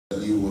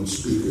that you would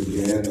speak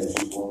again as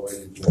you've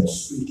already been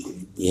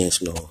speaking.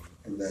 Yes, Lord.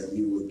 And that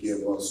you would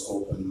give us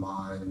open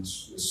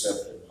minds,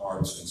 receptive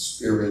hearts and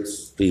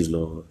spirits. Please,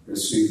 Lord.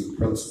 Receive the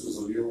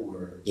principles of your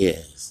word.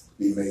 Yes.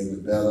 Be made the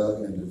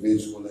better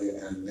individually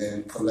and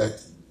then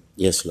collectively.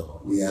 Yes,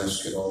 Lord. We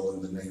ask it all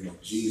in the name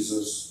of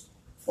Jesus,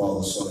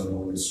 Father, Son, and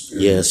Holy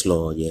Spirit. Yes,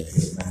 Lord.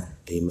 Yes. Amen.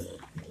 Amen.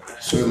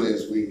 Certainly,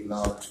 as we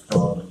acknowledge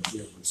God and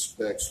give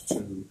respects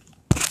to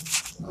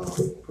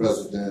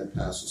President,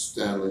 Pastor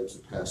Stanley, to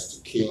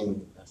Pastor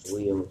King, Pastor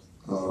Williams.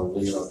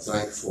 We are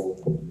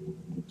thankful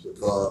to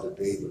God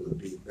to be able to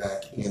be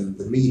back in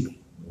the meeting.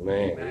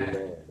 Amen.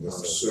 Amen.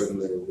 Yes,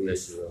 Certainly, we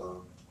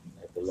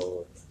thank the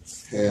Lord.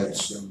 Had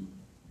some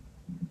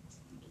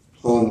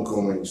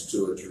homegoings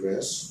to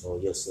address. Oh,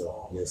 yes, sir.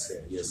 Yes,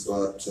 sir. Yes,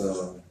 sir. But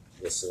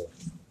yes, sir.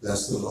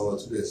 that's the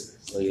Lord's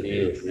business. Oh, it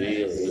is. It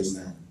is.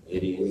 Amen.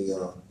 It is. We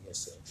are, yes,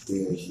 sir.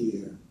 we are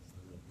here,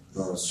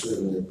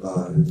 certainly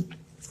by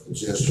the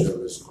gesture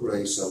of His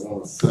grace. I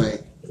want to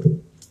thank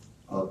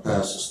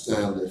Pastor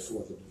Stanley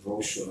for the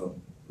devotional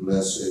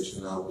message.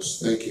 And I was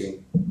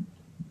thinking,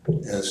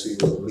 as he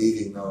was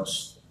leading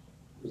us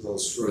with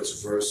those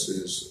first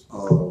verses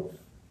of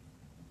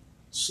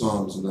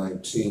Psalms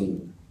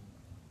 19,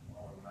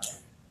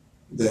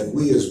 that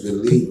we as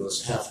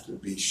believers have to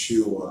be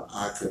sure,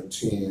 I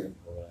contend,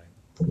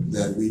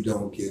 that we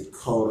don't get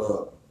caught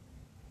up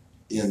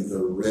in the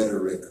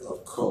rhetoric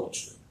of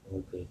culture.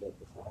 Okay,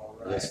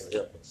 yes, sir,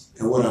 help us.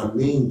 And what I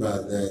mean by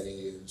that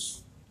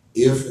is,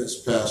 if, as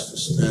Pastor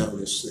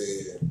Stanley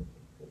said,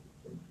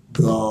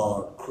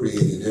 God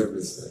created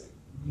everything,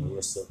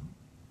 yes, sir.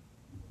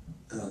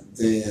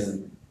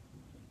 Then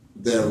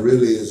there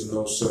really is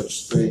no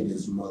such thing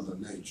as Mother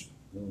Nature.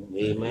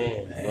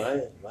 Amen.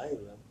 Right.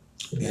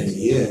 And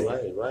yet,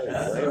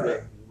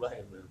 Right.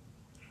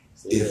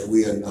 if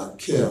we are not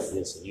careful,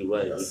 yes, sir, you're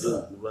right.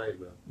 You're right,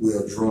 man. we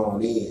are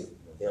drawn in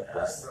Help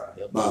us.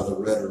 by the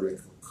rhetoric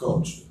of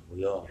culture.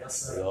 We are.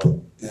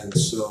 And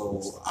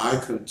so I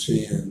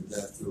contend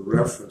that the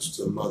reference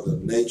to Mother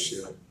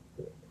Nature,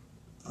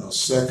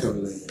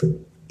 secondly,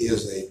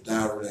 is a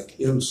direct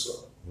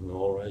insult.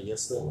 All right,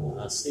 yes, sir.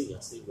 I see,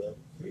 brother.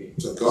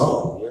 To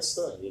God. Yes,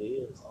 sir, it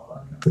is.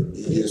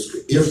 It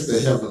is if the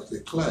heavens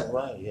declare.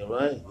 Right, you're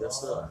right.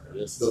 Yes, sir.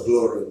 Yes, sir. The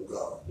glory of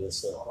God. Yes,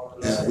 sir.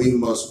 And we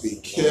must be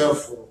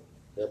careful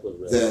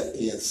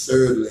that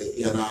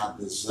thirdly, in our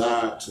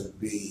desire to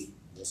be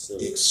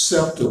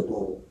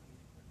acceptable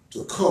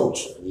to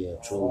culture,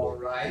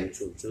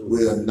 true.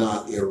 we are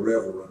not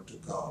irreverent to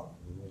God.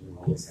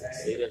 Yes, sir.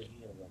 Say that again.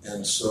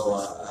 And so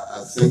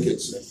I think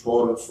it's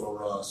important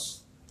for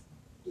us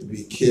to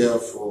be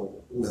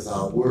careful with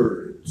our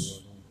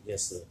words.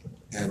 Yes, sir.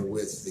 And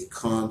with the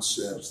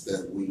concepts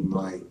that we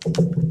might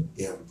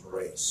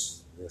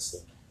embrace. Yes, sir.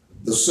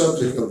 The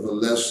subject of the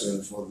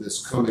lesson for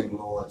this coming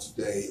Lord's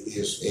Day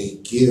is a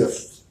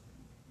gift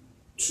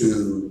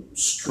to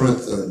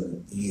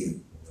strengthen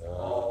you.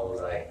 All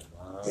right.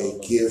 A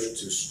gift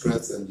to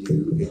strengthen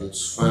you. It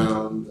is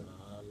found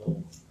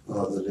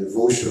the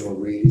devotional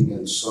reading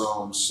in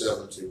Psalm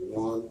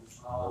 71,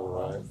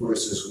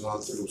 verses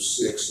 1 through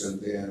 6,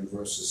 and then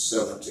verses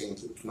 17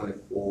 through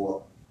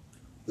 24.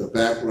 The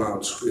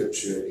background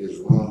scripture is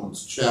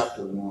Romans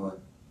chapter 1,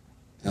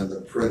 and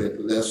the printed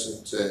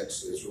lesson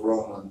text is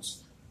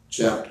Romans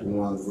chapter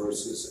 1,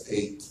 verses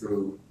 8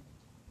 through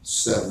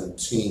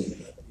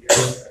 17.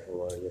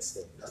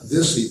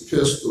 This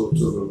epistle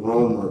to the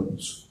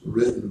Romans,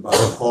 written by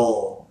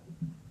Paul,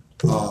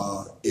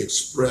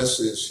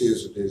 expresses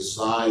his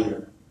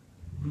desire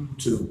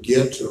to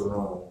get to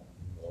Rome,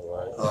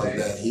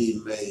 that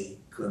he may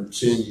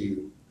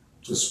continue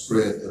to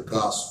spread the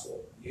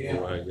gospel.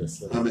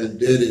 I'm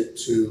indebted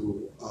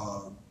to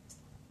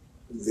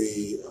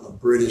the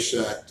British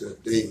actor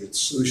David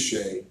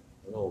Suchet,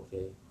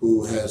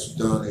 who has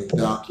done a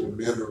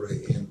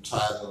documentary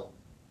entitled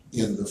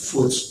In the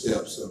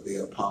Footsteps of the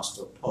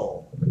Apostle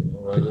Paul.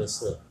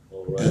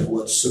 And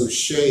what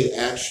Suchet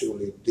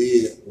actually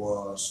did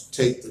was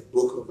take the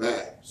book of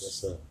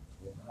Acts,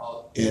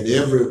 and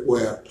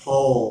everywhere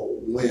Paul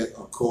went,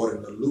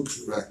 according to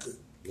Luke's record,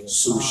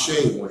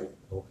 Suchet went.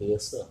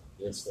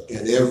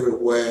 And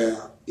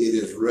everywhere it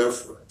is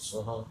referenced.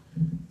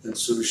 And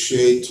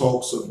Suchet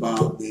talks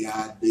about the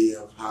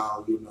idea of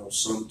how,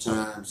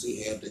 sometimes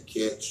he had to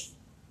catch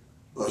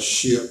a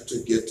ship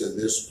to get to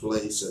this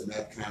place and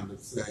that kind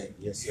of thing.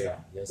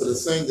 But the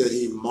thing that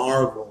he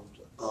marveled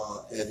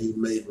and he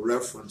made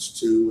reference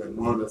to, and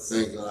one of the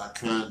things that I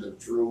kind of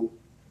drew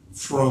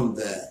from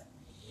that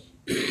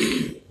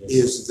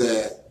is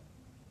that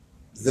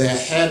there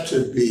had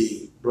to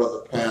be,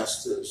 brother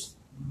pastors,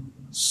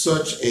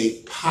 such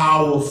a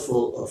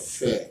powerful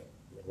effect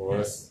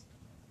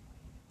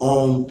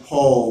on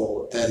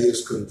Paul at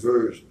his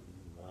conversion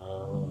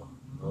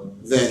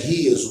that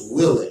he is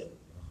willing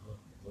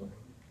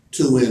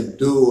to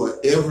endure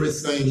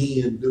everything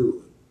he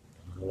endured.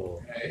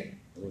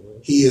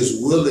 He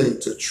is willing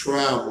to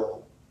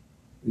travel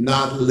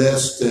not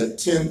less than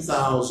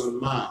 10,000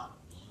 miles.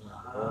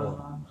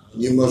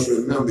 You must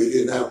remember he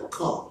didn't have a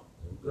car.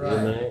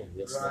 Amen.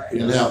 Yes, sir. He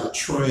didn't have a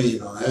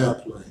train or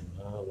airplane.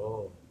 Oh,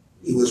 Lord.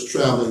 He was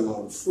traveling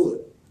on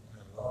foot.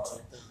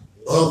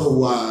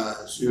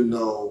 Otherwise,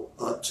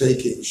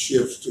 taking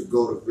ships to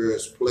go to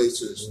various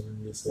places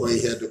Yes, sir. where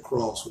he had to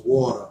cross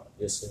water.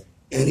 Yes, sir.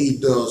 And he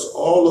does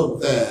all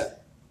of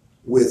that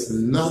with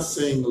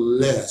nothing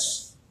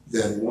less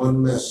than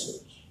one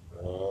message: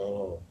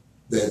 Oh.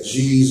 that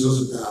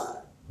Jesus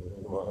died,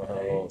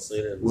 Oh,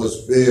 say that.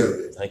 was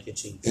buried, Thank you,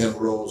 Jesus. and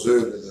rose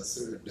early the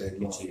third day Thank you,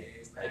 morning.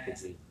 Jesus. Thank you,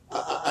 Jesus.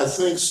 I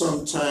think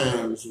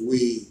sometimes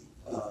we,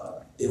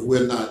 if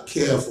we're not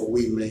careful,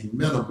 we may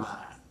minimize,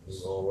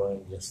 All right.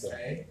 Yes,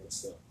 sir. Yes,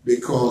 sir.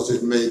 because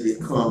it may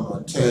become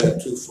a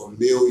tad too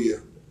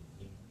familiar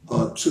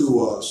to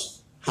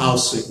us how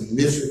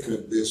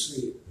significant this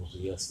is.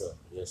 Yes, sir.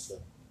 Yes, sir.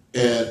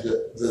 And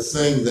the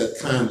thing that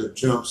kind of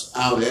jumps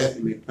out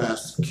at me,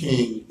 Pastor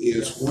King,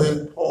 is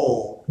when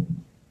Paul,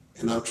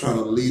 and I'm trying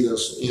to lead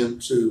us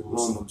into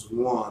Romans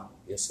 1,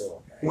 Yes, sir.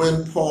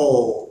 when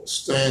Paul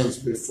stands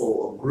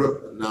before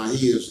Agrippa. Now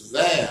he is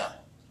there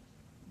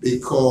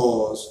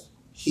because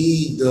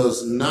he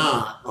does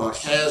not or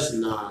has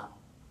not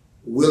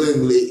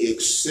willingly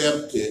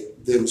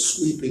accepted them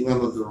sweeping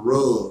under the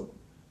rug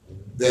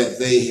that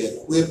they had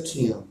whipped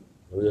him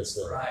Yes,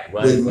 sir. Right.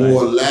 with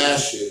more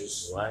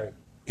lashes Right.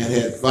 and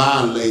had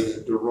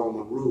violated the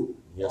Roman rule.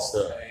 Yes,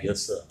 sir.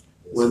 Yes, sir.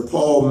 When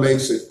Paul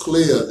makes it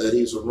clear that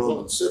he's a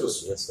Roman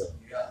citizen, Yes, sir.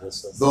 Yes,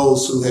 sir.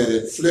 those who had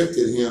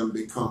inflicted him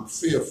become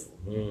fearful.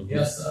 Mhm.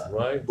 Yes, sir.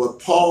 Right. But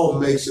Paul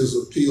makes his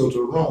appeal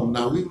to Rome.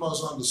 Now we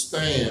must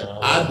understand,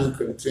 I do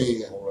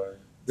contend, All right.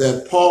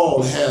 that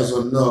Paul has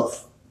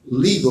enough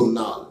legal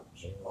knowledge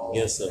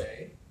Yes, sir.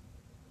 Okay.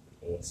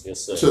 Yes, yes,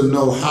 sir. to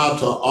know how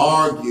to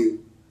argue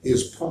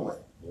his point.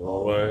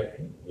 All right.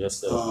 Yes,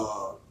 sir.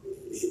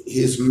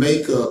 His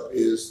makeup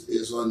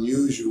is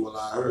unusual.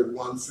 I heard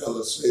one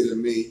fella say to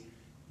me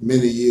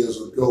many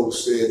years ago,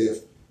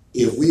 said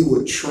if we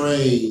would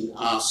train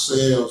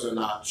ourselves and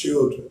our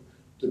children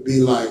to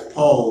be like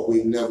Paul,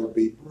 we'd never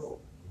be broke.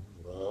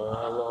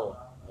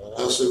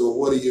 I said, well,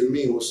 what do you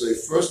mean? Well, say,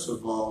 first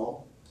of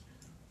all,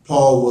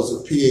 Paul was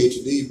a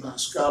PhD by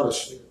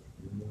scholarship,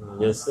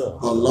 Yes, sir.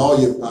 a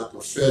lawyer by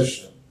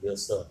profession,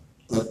 Yes, sir.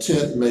 a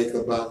tent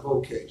maker by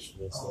vocation.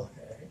 Yes, sir. Okay.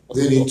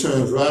 Then he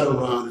turns right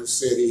around and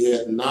said he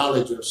had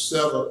knowledge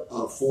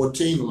of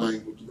 14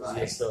 languages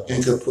Yes, sir.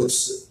 and could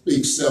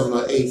speak 7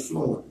 or 8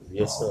 fluently.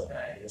 Yes, sir.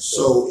 Okay. Yes, sir.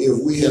 So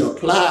if we had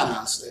applied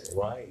ourselves,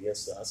 Right. Yes,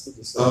 sir. I see what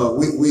you're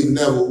saying. we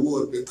never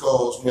would,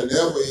 because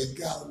whenever it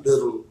got a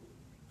little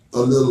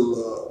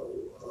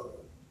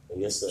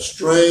Yes, sir.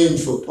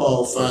 strange for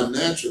Paul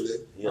financially,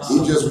 Yes, he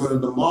sir. just went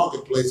in the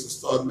marketplace and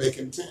started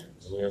making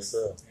tents. Yes,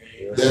 sir.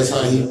 Yes, That's sir.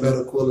 how he met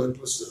Aquila and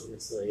Priscilla.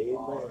 Yes, sir. Amen.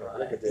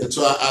 Look at And that.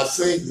 so I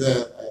think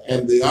that,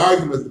 and the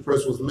argument the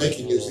person was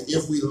making is,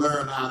 if we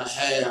learn how to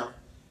have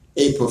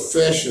a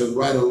profession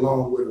right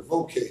along with a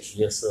vocation,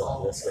 Yes, sir.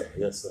 Yes, sir.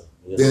 Yes, sir.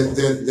 Yes,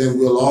 sir. then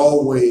we'll Yes,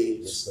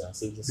 always sir. I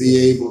see what you're be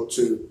saying. able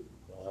to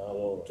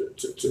Wow.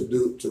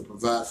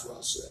 provide for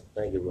ourselves.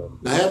 Thank you, brother.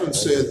 Now, having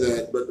said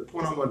that, but the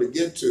point I wanted to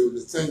get to, the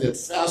thing that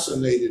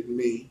fascinated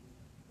me,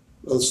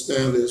 Brother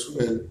Stanley, is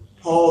when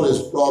Paul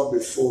is brought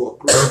before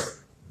Agrippa,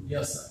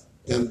 Yes,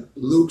 sir. and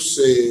Luke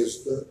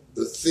says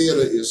the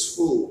theater is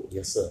full.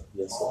 Yes, sir.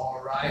 Yes, sir.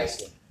 All right. Yes,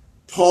 sir.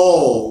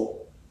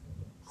 Paul,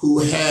 who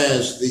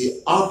has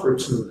the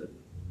opportunity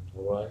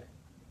All right.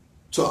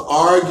 to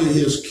argue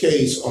his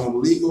case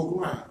on legal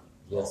ground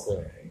Yes, sir.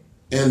 Okay.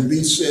 and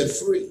be set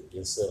free,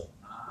 Yes, sir.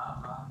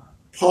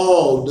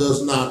 Paul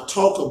does not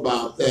talk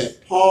about that.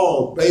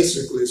 Paul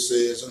basically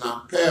says, and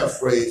I'm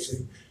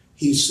paraphrasing,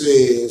 he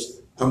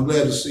says, I'm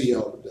glad to see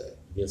y'all today.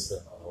 Yes, sir.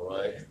 All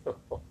right.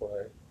 All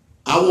right.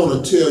 I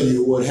want to tell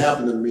you what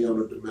happened to me on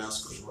the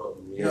Damascus Road.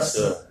 Yes,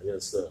 sir.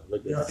 Yes, sir.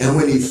 Look at that. And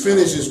when he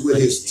finishes with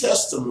his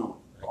testimony,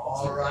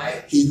 All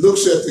right. he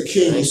looks at the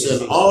king and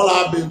says, all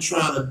I've been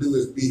trying to do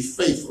is be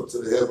faithful to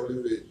the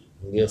heavenly vision.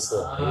 Yes,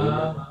 sir.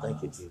 Amen.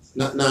 Thank you, Jesus.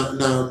 Now,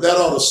 that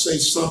ought to say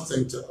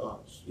something to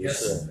us, Yes,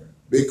 sir.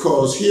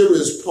 because here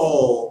is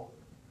Paul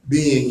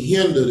being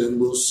hindered, and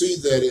we'll see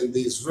that in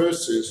these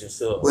verses, Yes,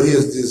 sir. but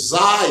his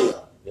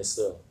desire Yes,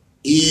 sir.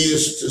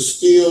 is to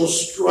still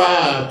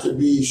strive to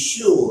be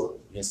sure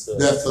Yes, sir.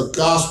 that the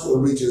gospel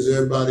reaches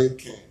everybody it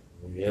can.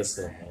 Yes,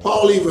 sir.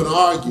 Paul even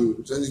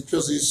argues, and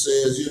because he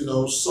says,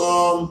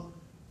 some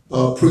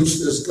preach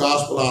this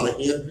gospel out of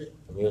envy.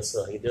 Yes,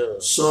 sir. He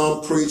does.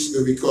 Some preach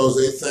it because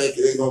they think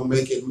they're going to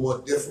make it more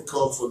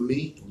difficult for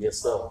me. Yes,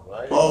 sir.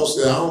 Right. Paul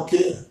said, I don't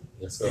care,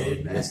 Yes, sir.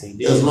 Amen. Yes, he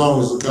did. as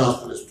long as the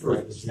gospel is Thank you,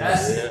 preached. Jesus.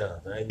 That's it. Yeah.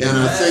 Thank you. And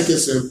I think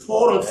it's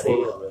important That for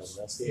is, us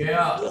brother. That's it.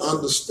 Yeah. to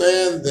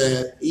understand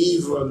that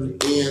even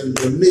in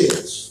the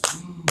midst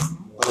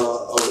of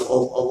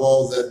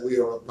all that we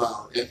are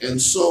about.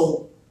 And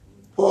so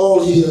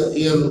Paul here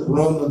in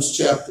Romans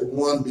chapter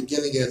 1,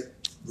 beginning at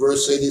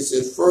verse 8, he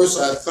said, first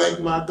I thank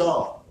my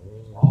God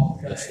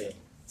Yes, sir.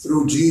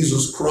 through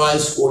Jesus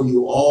Christ for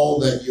you all,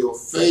 that your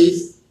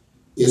faith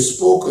is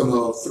spoken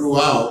of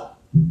throughout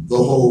the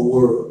whole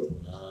world.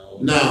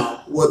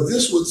 Now, what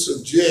this would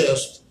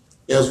suggest,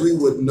 as we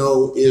would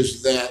know,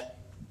 is that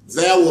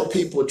there were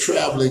people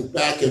traveling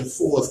back and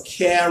forth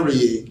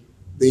carrying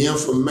the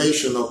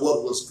information of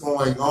what was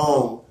going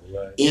on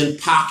in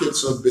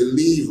pockets of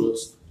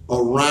believers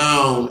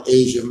around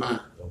Asia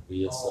Minor.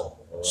 Yes, sir.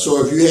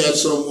 So if you had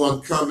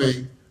someone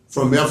coming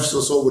from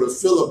Ephesus over to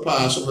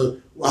Philippi,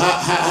 somebody, well,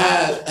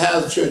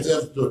 how's the church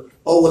Ephesus doing?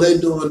 Oh, well, they're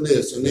doing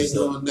this and they're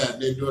doing that.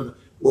 And they're doing that.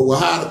 Well,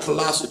 how the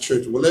Colossae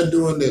church? Well, they're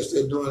doing this,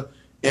 they're doing.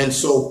 And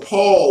so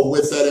Paul,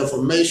 with that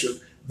information,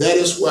 that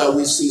is why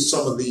we see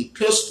some of the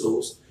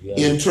epistles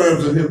in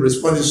terms of him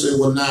responding, say,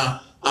 well,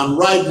 now I'm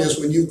writing this.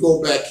 When you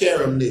go back,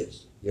 carry them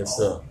this. Yes,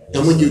 sir.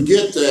 And when you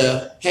get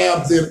there,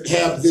 have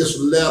this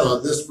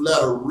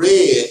letter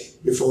read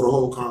before the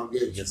whole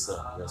congregation. Yes,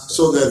 sir. Yes, sir.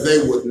 So that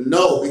they would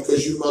know,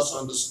 because you must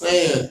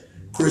understand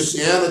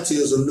Christianity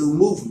is a new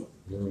movement.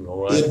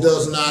 Right. It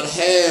does not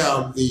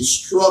have the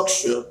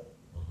structure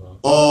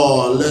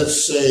or,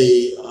 let's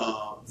say,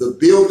 the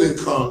building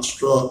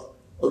construct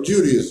of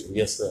Judaism.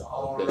 Yes, sir.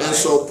 Okay. And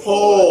so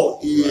Paul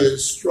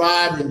is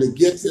striving to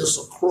get this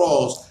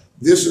across.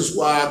 This is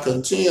why I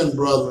contend,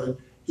 brethren,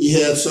 he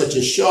had such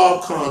a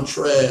sharp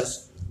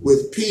contrast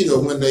with Peter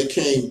when they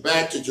came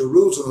back to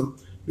Jerusalem,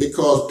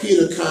 because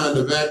Peter kind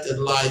of acted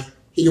like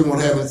he didn't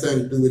want to have anything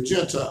to do with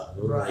Gentiles.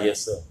 Right.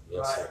 Yes, sir.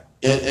 Yes, sir.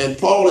 And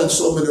Paul, in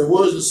so many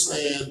words, is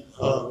saying,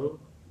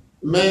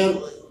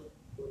 man,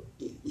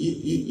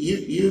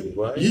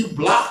 you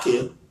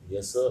blocking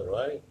Yes, sir.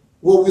 Right.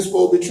 what we're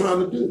supposed to be trying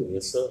to do.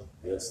 Yes, sir.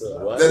 Yes,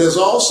 sir. Right. That is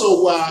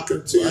also why I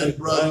contend, Right.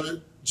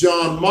 brethren,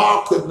 John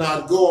Mark could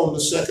not go on the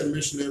second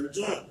missionary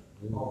journey.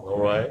 All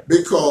right.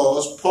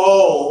 Because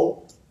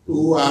Paul,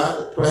 who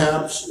I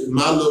perhaps, in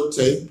my little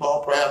take,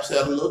 Paul perhaps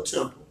had a little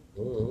temper.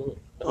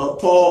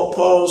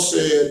 Paul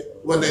said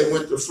when they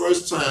went the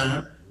first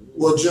time,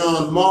 well,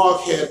 John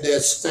Mark had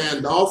that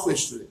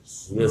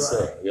standoffishness Yes,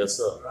 sir. Yes,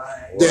 sir.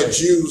 that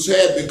Jews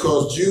had,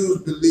 because Jews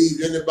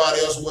believed anybody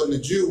else wasn't a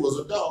Jew was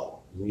a dog.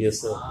 Yes,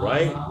 sir.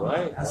 Right.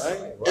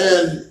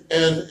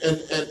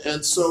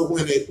 And so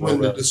when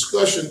the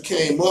discussion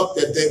came up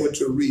that they were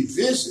to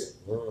revisit,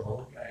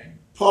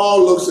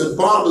 Paul looks at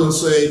Barnabas and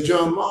says,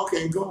 John Mark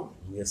ain't going.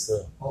 Yes,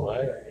 sir.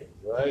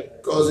 Right.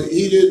 Because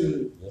he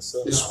didn't, Yes,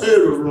 sir. his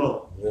spirit was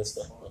wrong. Yes,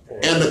 sir.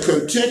 And the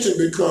contention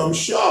becomes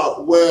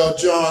sharp. Well,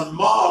 John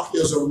Mark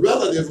is a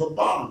relative of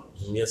Barnabas.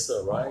 Yes,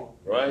 sir.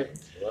 Right.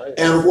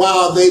 And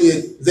while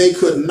they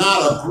could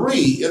not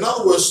agree, in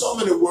other words, so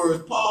many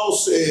words, Paul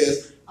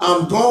says,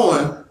 I'm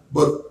going,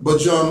 but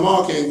John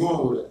Mark ain't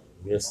going with it.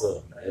 Yes,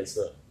 sir. Yes,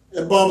 sir.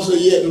 And Barnabas said,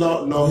 yeah,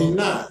 no, he's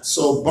not.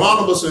 So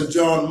Barnabas and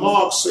John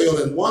Mark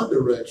sail in one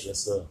direction. Yes,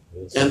 sir.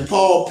 Yes, sir. And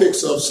Paul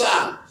picks up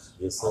Silas.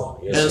 Yes, sir.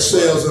 Yes, And sir.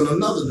 sails in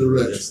another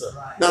direction. Yes,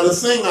 sir. Now, the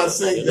thing I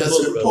think that's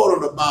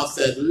important about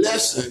that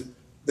lesson,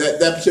 that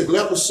particular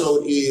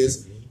episode,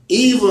 is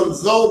even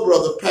though,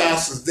 brother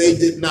pastors, they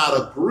did not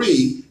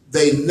agree,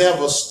 they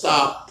never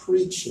stopped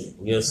preaching.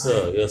 Yes,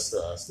 sir. Yes,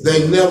 sir.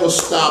 They never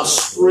stopped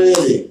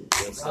spreading.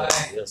 Yes, sir.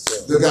 Yes,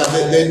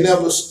 sir. They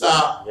never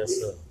stopped. Yes,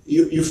 sir.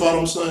 You follow what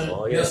I'm saying?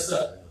 Oh, Yes,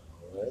 sir.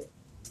 All right.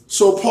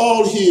 So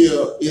Paul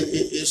here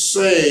is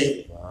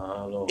saying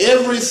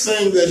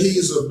everything that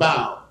he's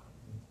about,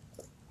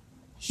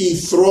 he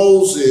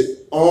throws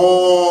it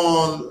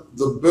on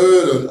the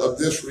burden of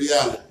this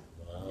reality.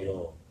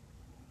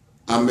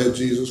 I met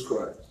Jesus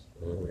Christ.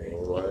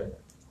 All right.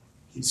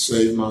 He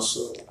saved my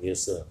soul.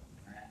 Yes, sir.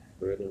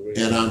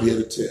 And I'm here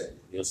to tell you.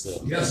 Yes, sir.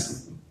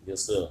 Yes.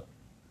 Yes, sir.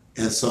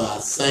 And so I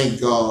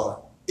thank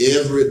God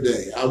every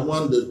day. I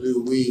wonder,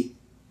 do we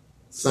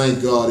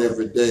thank God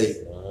every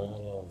day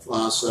for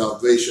our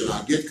salvation?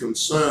 I get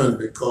concerned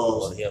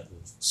because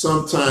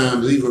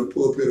sometimes, even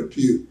pulpit or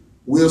pew,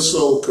 we're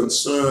so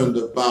concerned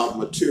about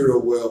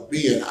material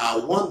well-being. I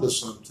wonder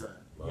sometimes,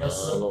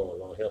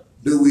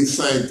 do we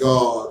thank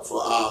God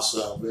for our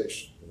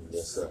salvation?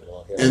 Yes, sir.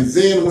 And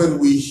then when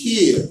we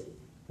hear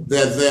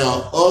that there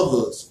are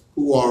others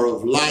who are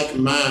of like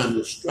mind,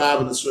 who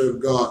striving to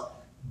serve God,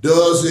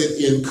 does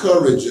it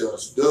encourage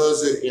us?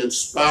 Does it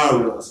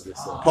inspire us?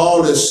 Yes,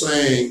 Paul is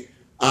saying,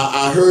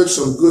 I heard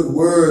some good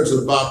words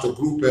about the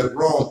group at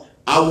Rome.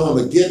 I want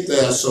to get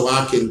there so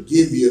I can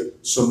give you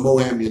some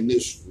more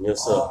ammunition.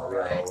 Yes, sir. All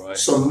right.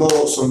 Some more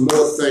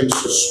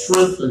things to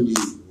strengthen you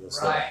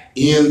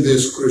in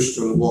this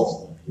Christian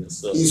walk. Yes,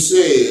 sir. He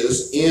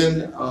says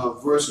in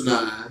verse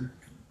 9,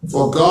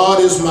 for God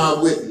is my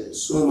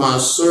witness, whom I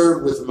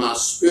serve with my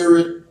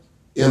spirit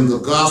in the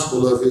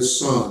gospel of his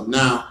Son.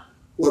 Now,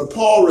 what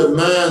Paul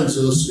reminds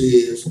us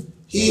is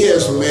he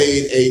has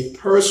made a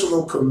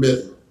personal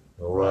commitment.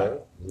 All right.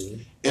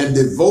 And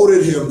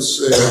devoted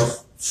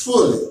himself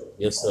fully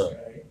Yes, sir.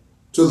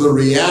 to the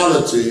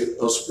reality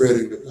of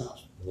spreading the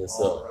gospel. Yes,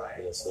 sir.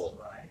 Yes, sir.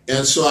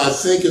 And so I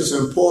think it's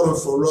important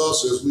for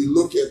us, as we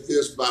look at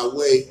this by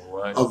way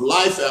of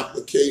life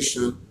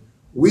application,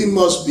 we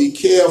must be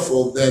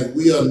careful that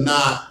we are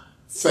not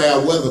fair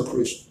weather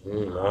Christians.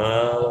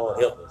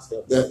 Help us.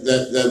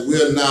 That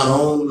we're not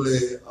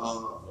only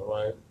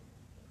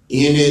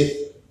in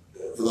it,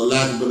 for the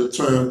lack of a better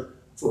term,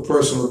 for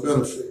personal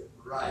benefit.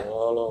 Right.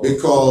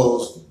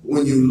 Because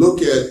when you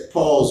look at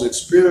Paul's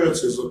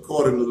experiences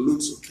according to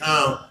Luke's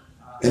account,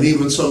 and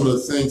even some of the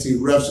things he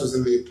references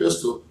in the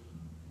epistle,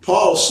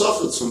 Paul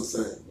suffered some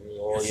things.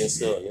 Oh, yes,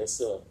 sir. Yes,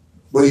 sir.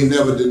 But he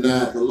never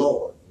denied the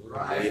Lord.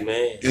 Right.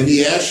 Amen. And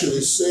he actually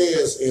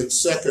says in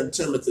 2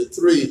 Timothy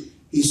 3,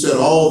 he said,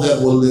 all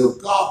that will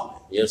live godly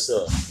Yes,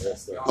 sir.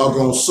 Yes, sir. are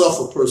going to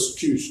suffer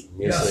persecution.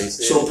 Yes, sir. He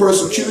said, So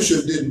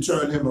persecution didn't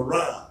turn him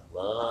around.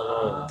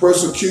 wow.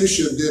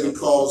 Persecution didn't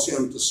cause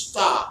him to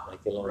stop.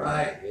 Thank you, Lord.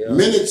 Right. Yeah.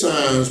 Many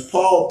times,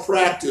 Paul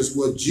practiced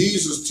what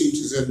Jesus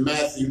teaches in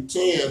Matthew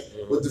 10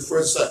 with the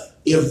first side.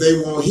 If they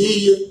won't hear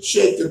you,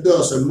 shake the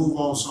dust and move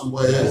on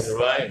somewhere else. That's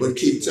right. But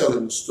keep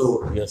telling the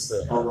story. Yes,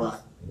 sir. All right.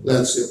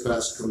 Let's see,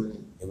 Pastor, come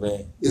in.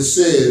 Amen. It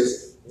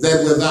says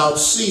that without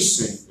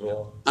ceasing,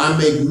 Yeah. I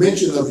make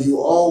mention of you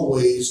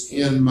always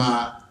in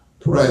my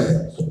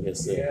prayers.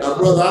 Yes, sir. Now,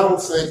 brother, I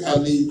don't think I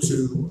need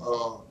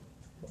to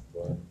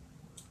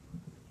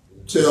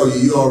tell you,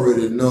 you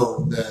already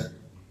know that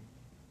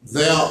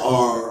there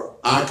are,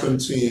 I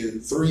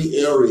contend,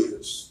 3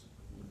 areas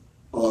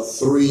or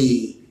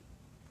 3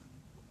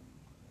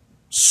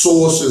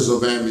 sources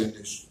of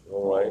ammunition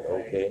All right.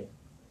 Okay.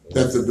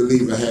 that the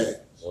believer has.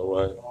 All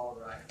right. All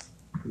right.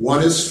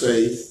 One is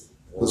faith.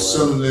 All The right.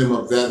 synonym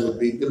of that would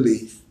be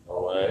belief.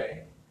 All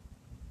right.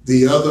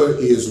 The other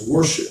is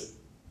worship.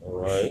 All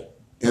right.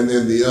 And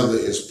then the other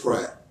is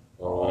prayer.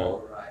 All right.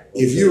 All right.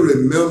 If you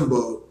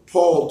remember,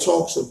 Paul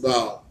talks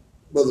about,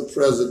 Brother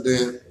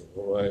President,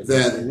 All right.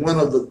 that one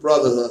of the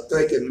brothers, I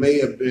think it may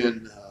have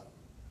been,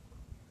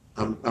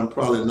 I'm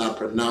probably not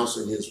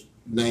pronouncing his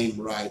name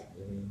right.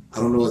 I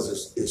don't know if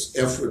it's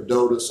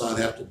Ephroditus, I'd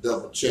have to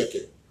double check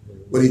it.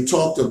 But he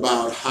talked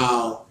about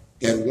how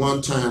at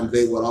one time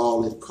they were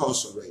all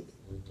incarcerated.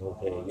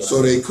 Okay. Yes.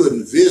 So they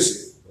couldn't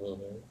visit.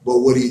 But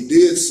what he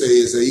did say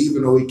is that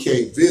even though he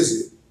can't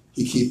visit,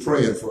 he keep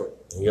praying for it.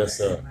 Yes,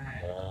 sir.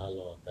 Amen. Ah,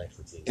 Lord, thank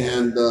you, Jesus.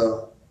 And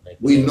Thank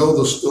you, we Lord. know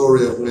the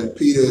story of when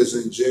Peter is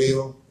in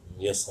jail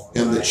Yes, sir.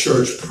 and the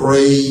church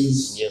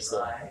prays Yes,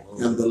 sir.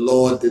 and the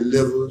Lord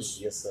delivers.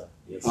 Yes, sir.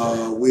 Yes,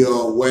 sir. We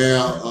are aware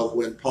of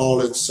when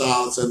Paul and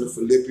Silas in the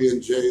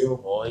Philippian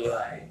jail. Oh, yeah.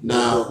 Right.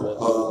 Now,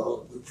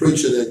 the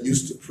preacher that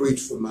used to preach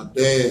for my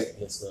dad,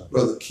 Yes, sir.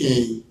 Brother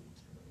King,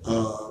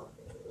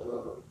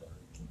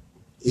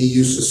 he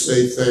used to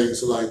say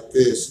things like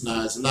this.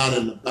 Now, it's not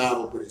in the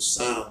Bible, but it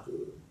sounds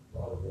good.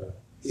 All right.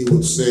 He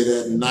would say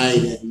that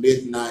night at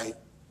midnight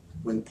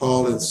when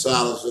Paul and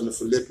Silas in the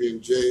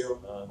Philippian jail,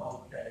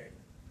 Okay.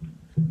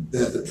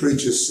 that the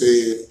preacher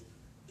said,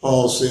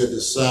 Paul said to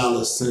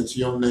Silas, since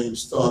your name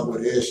starts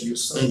with S, you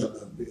sing a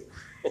little bit.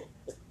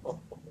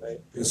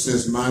 And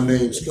since my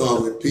name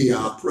starts with P,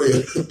 I'll pray a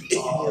little bit.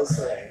 Yes,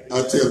 sir.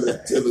 Until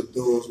the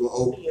doors were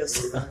open. Yes,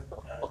 sir.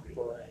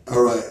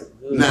 All right.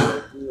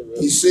 Now,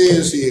 he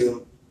says here,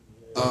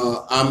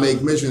 I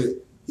make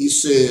mention, he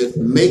said,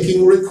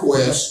 making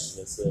requests,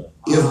 Yes, sir.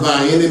 if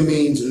by any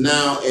means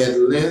now at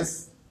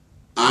length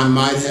I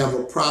might have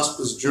a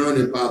prosperous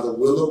journey by the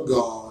will of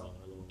God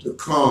to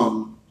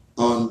come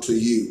unto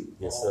you.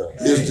 Yes, sir.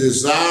 His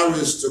desire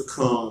is to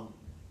come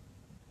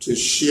to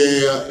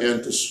share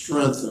and to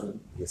strengthen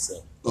Yes, sir.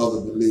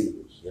 other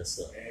believers. Yes,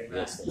 sir. Amen.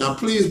 Yes, sir. Now,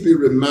 please be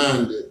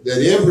reminded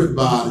that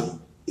everybody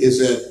is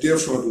at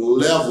different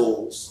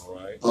levels All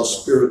right. of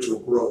spiritual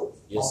growth.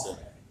 Yes, sir.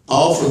 I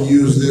often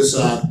use this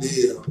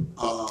idea.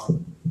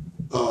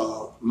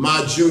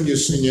 My junior,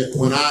 senior,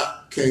 when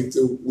I came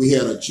through, we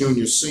had a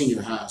junior,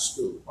 senior high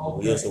school.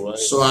 Okay. Yes, sir. Right.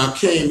 So I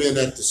came in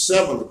at the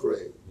 7th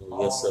grade,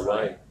 Yes, sir.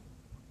 Right.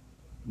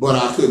 but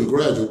I couldn't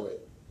graduate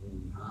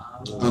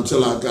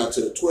until I got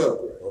to the 12th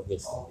grade. Oh,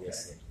 yes, sir.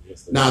 Yes, sir.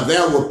 Yes, sir. Now,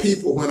 there were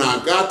people when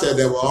I got there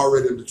that were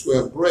already in the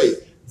 12th grade.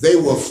 They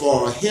were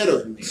far ahead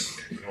of me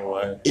All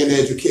right. in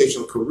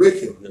educational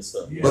curriculum. Yes,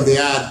 sir. But the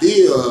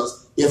idea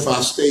is if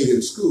I stayed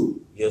in school,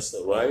 Yes,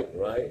 sir. Right.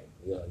 Right.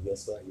 Yeah.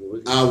 Yes, sir. You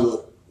read. I would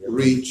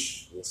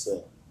reach Yes,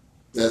 sir.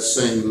 that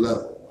same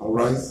level. All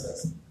right?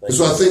 Yes, sir. And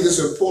so I think it's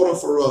important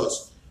for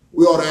us.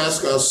 We ought to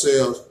ask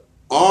ourselves,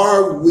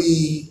 are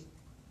we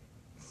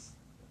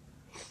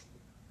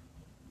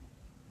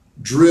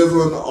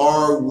driven?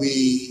 Are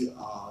we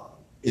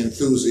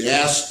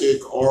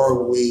enthusiastic?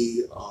 Are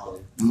we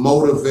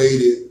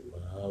motivated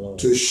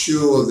to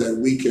ensure that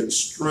we can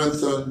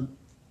strengthen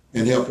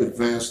and help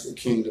advance the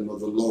kingdom of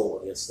the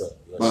Lord Yes, sir.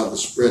 Yes, by the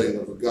spreading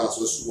of the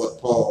gospel? This is what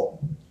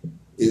Paul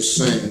is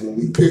saying. When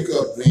we pick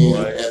up then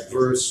Right. at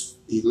verse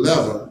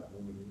 11,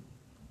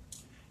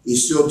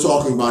 he's still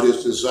talking about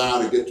his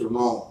desire to get to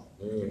Rome.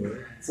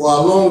 For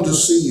I long to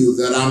see you,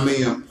 that I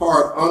may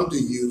impart unto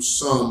you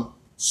some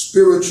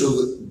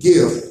spiritual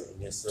gift,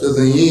 Yes, to sir.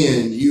 the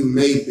end you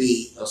may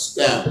be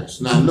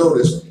established. Now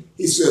notice,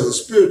 he says a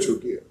spiritual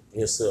gift.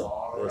 Yes, sir.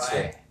 All Yes, sir.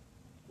 right.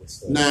 Yes,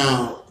 sir.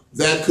 Now,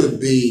 that could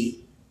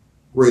be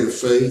greater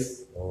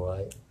faith, All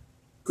right.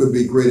 could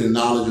be greater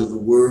knowledge of the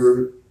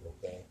word,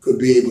 Okay. could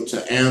be able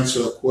to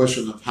answer a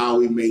question of how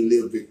we may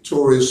live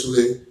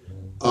victoriously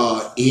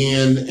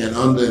in and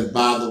under and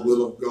by the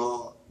will of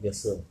God. Yes,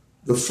 sir.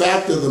 The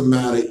fact of the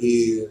matter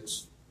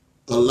is,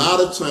 a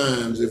lot of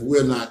times, if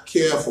we're not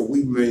careful,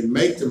 we may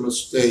make the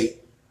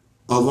mistake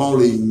of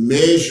only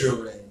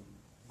measuring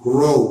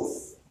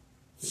growth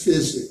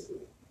physically.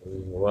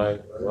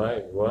 Right.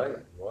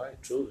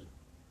 Truly.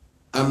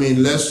 I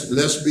mean,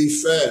 let's be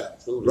fair.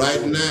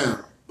 Right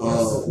now,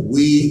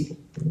 we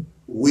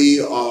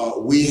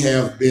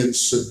have been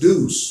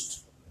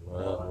seduced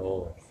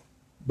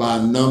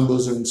by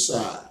numbers and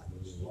size.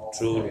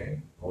 Truly.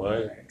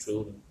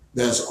 Truly.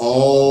 That's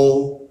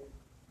all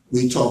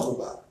we talk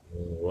about.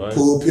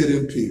 Pulpit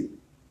and pew.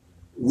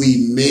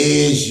 We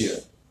measure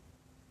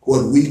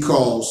what we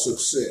call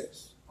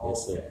success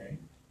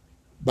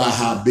by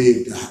how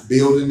big the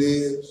building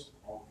is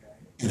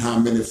and how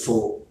many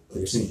folk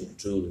attend.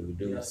 Truly, we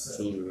do. Yes,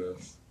 Truly.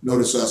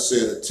 Notice I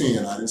said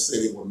attend. I didn't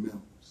say they were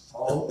members.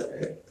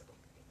 Okay.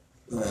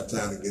 I don't have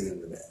time to get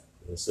into that.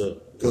 Yes, sir.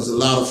 Because a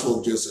lot of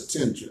folk just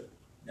attend church.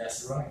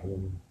 That's right.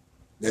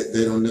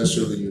 They don't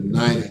necessarily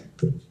unite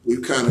it.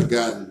 We've kind of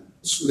gotten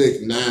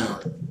slick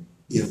now.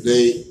 If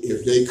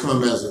they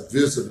come as a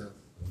visitor,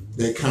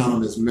 they count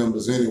them as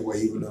members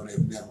anyway, even though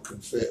they've never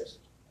confessed.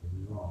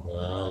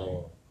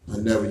 Wow.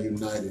 And never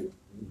united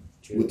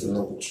with the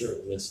local church.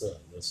 Yes, sir.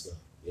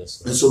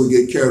 And so we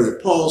get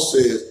carried. Paul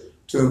says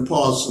to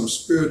impart some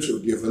spiritual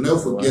gift. And never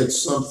forget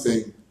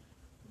something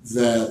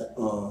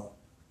that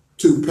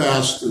two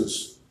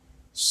pastors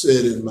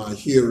said in my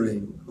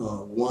hearing.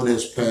 One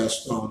has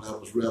passed on, that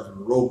was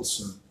Reverend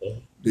Robeson.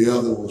 The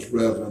other was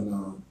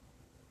Reverend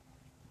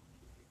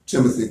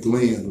Timothy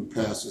Glenn, who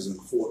pastors in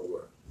Fort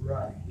Worth.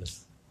 Right.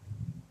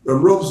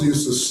 Reverend Robeson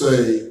used to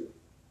say,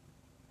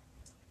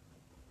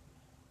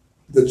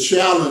 the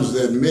challenge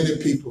that many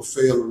people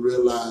fail to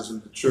realize in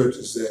the church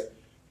is that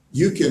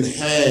you can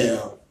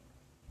have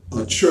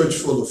a church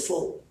full of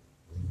folk.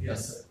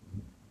 Yes, sir.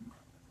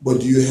 But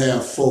do you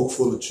have folk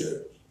full of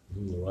church?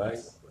 Right.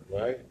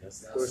 That's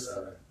the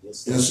question.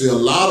 Yes, And see, a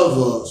lot of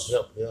us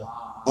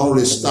Wow.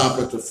 only stop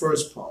at the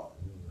first part.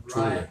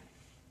 Right.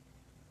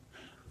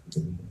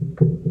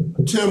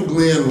 Tim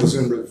Glenn was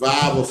in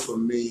revival for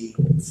me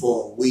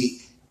for a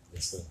week.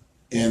 Yes, sir.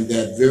 And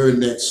that very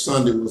next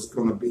Sunday was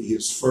going to be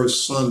his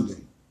first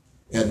Sunday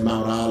at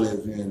Mount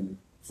Olive in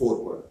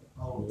Fort Worth.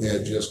 They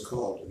had just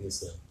called it.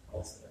 Yes, sir.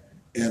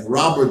 And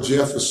Robert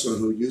Jefferson,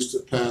 who used to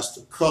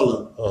pastor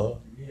Cullen,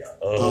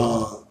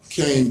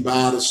 came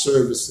by the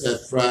service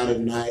that Friday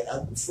night,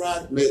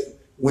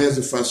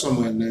 Wednesday, Friday,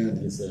 somewhere in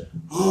there. Yes, sir.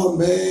 Oh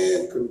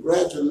man,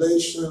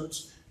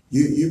 congratulations.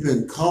 You've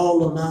been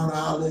called to Mount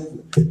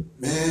Olive.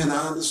 Man,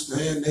 I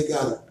understand they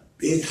got a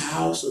big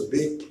house, a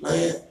big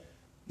plant.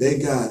 They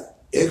got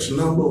X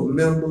number of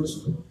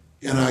members.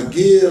 And I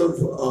give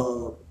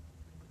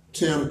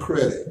Tim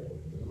credit.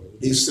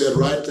 He sat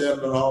right there in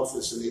the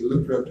office and he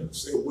looked up and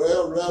said,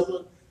 well,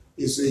 Reverend,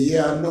 he said,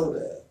 yeah, I know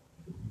that.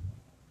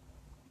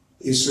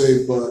 He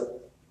said,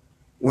 but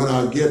when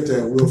I get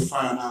there, we'll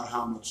find out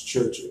how much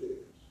church it is.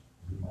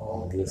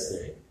 Yes,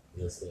 sir.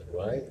 Yes, sir.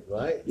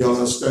 Right. Y'all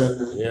understand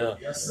that? Yeah.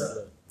 Yes,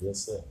 sir. Yes,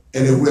 sir.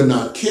 And if we're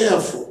not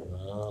careful,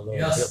 Lord,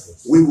 Yes. help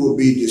us. we will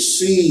be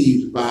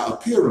deceived by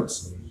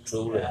appearances.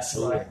 Truly. That's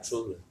right.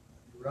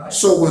 Right.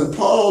 So when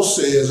Paul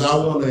says, I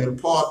want to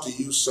impart to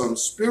you some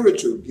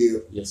spiritual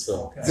gift, Yes, sir.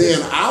 Okay.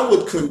 then I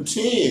would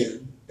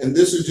contend, and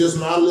this is just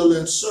my little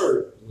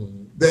insert,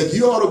 that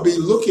you ought to be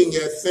looking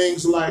at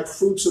things like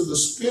fruits of the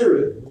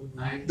Spirit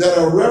that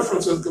are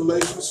referenced in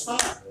Galatians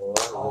 5.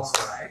 All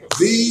right.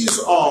 These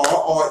are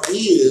or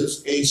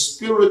is a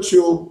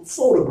spiritual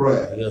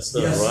photograph Yes,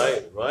 sir.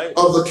 Yes. Right.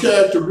 of the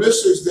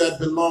characteristics that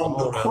belong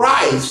to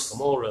Christ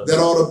Come on, that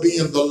ought to be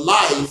in the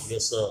life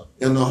Yes, sir.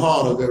 and the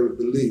heart of every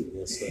believer.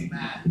 Yes, sir.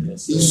 Amen.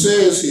 Yes, sir. He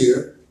says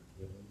here,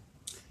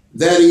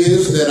 that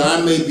is, that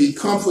I may be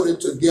comforted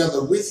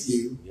together with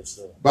you Yes,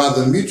 sir. by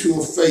the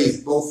mutual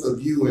faith, both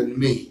of you and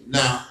me.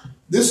 Now,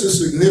 this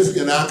is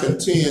significant, I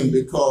contend,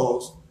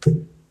 because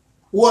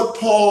what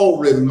Paul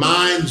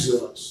reminds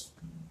us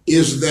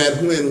is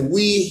that when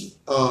we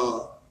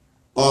are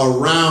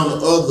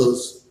around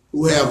others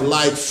who have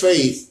like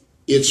faith,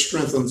 it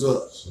strengthens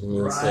us.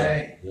 Yes, sir.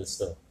 Right. Yes,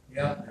 sir.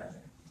 Yep.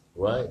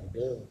 Right. It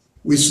does.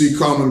 We see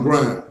common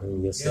ground.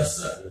 Yes, sir. Yes,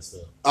 sir. Yes, sir.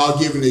 I'll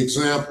give an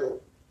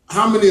example.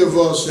 How many of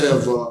us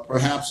have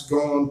perhaps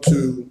gone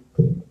to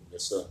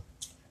Yes, sir.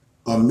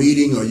 a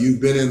meeting or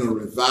you've been in a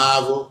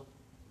revival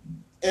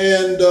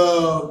and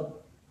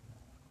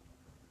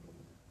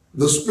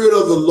the Spirit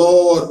of the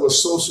Lord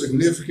was so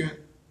significant,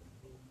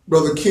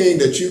 Brother King,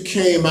 that you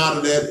came out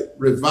of that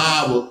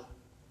revival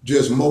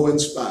just more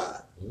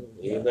inspired.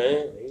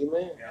 Amen.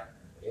 Yeah.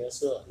 Yes,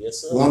 sir. Yes,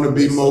 sir. Want to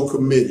be more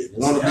committed.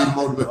 Want to Yeah. be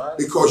more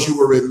because you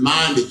were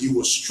reminded, you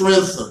were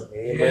strengthened.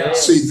 Amen.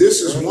 See,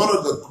 this is one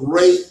of the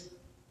great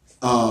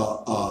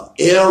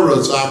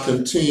errors I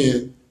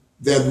contend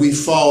that we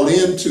fall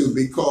into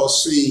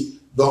because, see,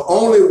 the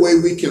only way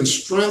we can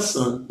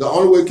strengthen,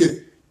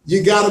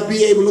 you got to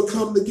be able to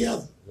come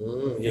together.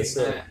 Yes,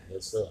 sir.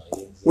 Yes, sir.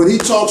 When he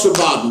talks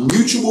about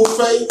mutual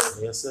faith,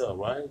 Yes, sir.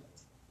 Right.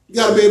 you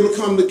got to be able to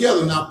come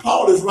together. Now,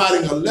 Paul is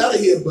writing a letter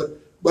here,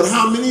 but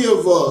how many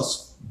of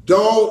us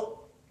don't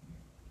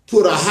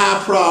put a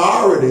high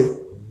priority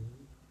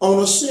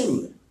on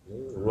assembly.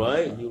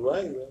 Right, you're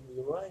right,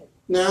 you're right.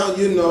 Now,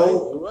 you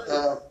know,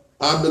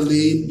 I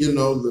believe, you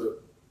know, the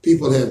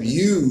people have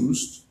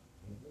used,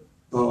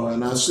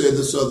 and I said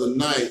this other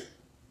night,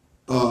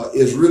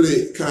 is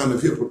really kind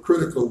of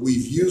hypocritical.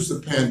 We've used the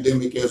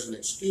pandemic as an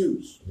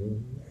excuse,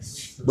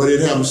 but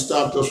it hasn't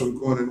stopped us from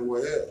going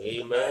anywhere else.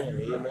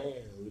 Amen, amen.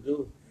 We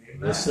do.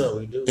 Amen. Yes, sir,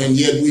 we do. And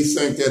yet we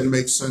think that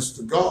makes sense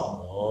to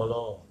God. Oh,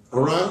 no.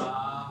 All right?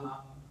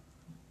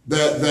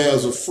 That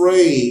there's a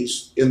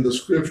phrase in the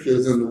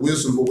scriptures, in the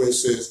wisdom book, where it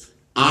says,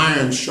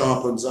 iron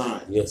sharpens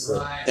iron. Yes,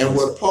 sir. And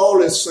what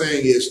Paul is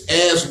saying is,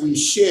 as we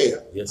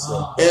share, yes,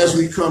 sir. As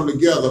we come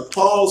together,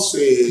 Paul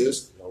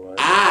says,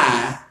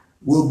 I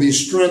will be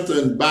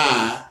strengthened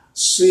by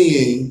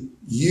seeing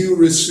you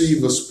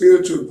receive a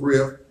spiritual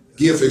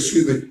gift,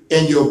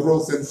 and your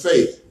growth in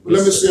faith. But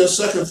let me say a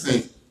second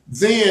thing.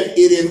 Then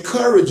it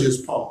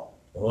encourages Paul.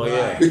 Oh,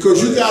 yeah.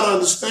 Because you got to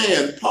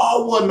understand,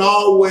 Paul wasn't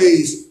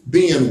always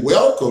being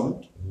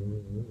welcomed.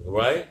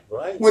 Right.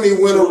 When he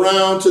went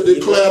around to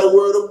declare the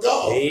word of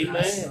God.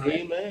 Amen,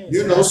 amen.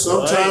 You know,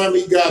 sometimes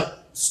he got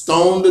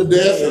stoned to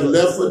death and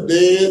left for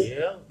dead.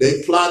 Yeah.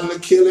 They plotting to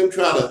kill him,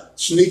 try to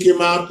sneak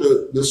him out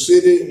the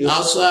city,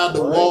 outside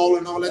the wall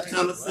and all that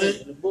kind of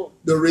thing.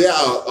 The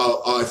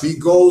reality, if he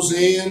goes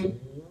in,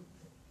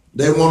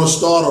 they want to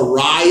start a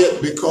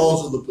riot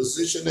because of the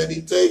position that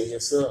he takes.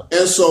 Yes, sir.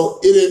 And so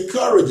it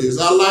encourages.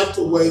 I like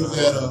the way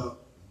that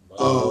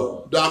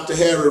Dr.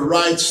 Harry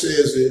Wright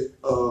says it.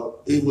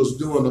 He was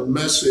doing a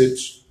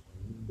message,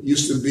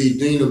 used to be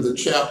dean of the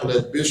chapel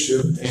at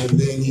Bishop, and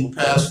then he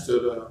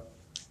pastored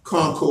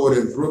Concord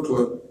in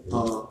Brooklyn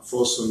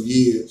for some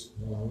years.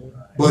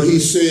 But he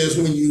says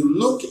when you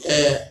look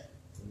at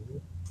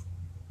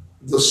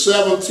the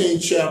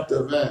 17th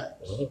chapter of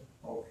Acts,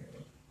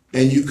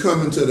 and you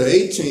come into the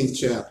 18th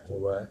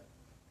chapter,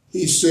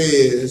 he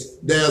says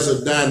there's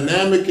a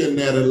dynamic in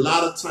that a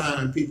lot of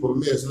time people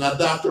miss. Now,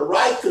 Dr.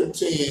 Wright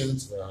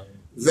contends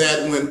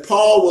that when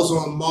Paul was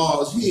on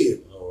Mars Hill,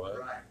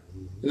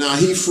 now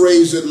he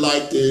phrased it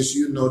like this,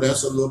 you know,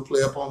 that's a little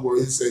play up on where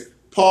he said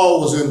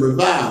Paul was in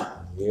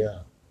revival.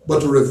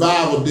 But the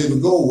revival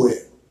didn't go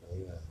well.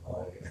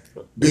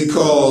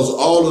 Because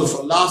all of the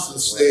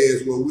philosophers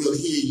says, well, we'll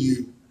hear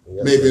you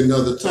maybe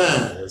another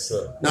time. Yes,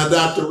 sir. Now,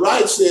 Dr.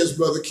 Wright says,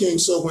 Brother King,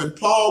 so when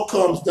Paul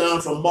comes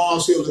down from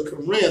Mars Hill to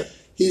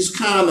Corinth, he's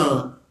kind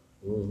of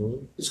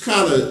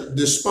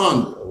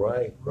despondent.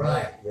 Right.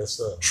 Yes,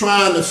 sir.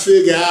 Trying to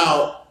figure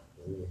out,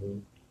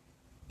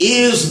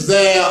 is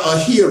there a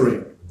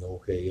hearing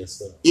yes,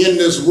 sir. in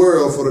this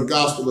world for the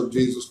gospel of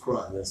Jesus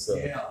Christ? Yes, sir.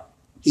 Yeah.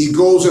 He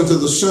goes into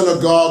the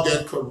synagogue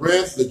at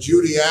Corinth. The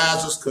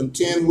Judaizers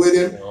contend with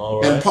him,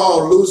 and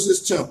Paul loses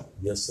his temper.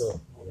 Yes, sir.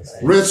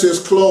 Rinse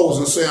his clothes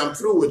and say, I'm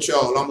through with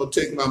y'all. I'm going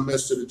to take my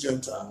message to the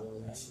Gentiles.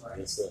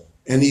 Yes, sir.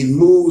 And he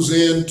moves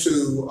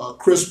into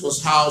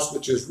Crispus' house,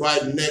 which is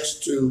right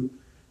next to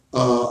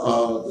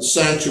the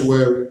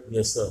sanctuary.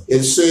 Yes, sir.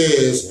 It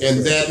says,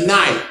 and that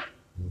night,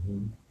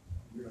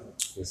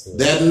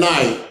 that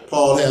night,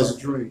 Paul has a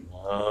dream.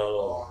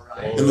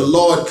 And the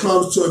Lord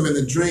comes to him in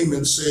a dream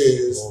and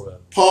says,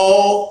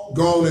 Paul,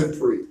 go on and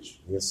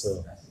preach. Yes,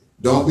 sir.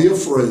 Don't be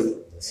afraid.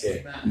 Yes,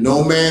 sir.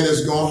 No man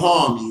is going to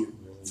harm you,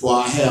 for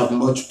I have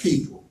much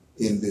people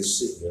in this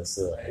city. Yes,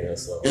 sir.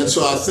 Yes, sir. And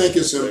so I think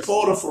it's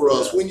important for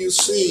us, when you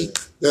see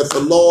that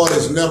the Lord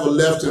has never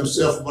left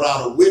himself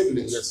without a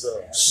witness, yes,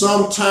 sir.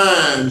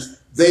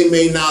 Sometimes they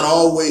may not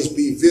always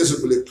be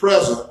visibly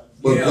present,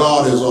 but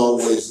God is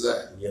always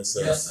there. Yes,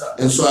 sir. Yes, sir.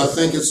 And so I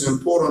think it's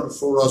important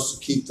for us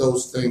to keep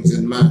those things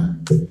in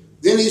mind.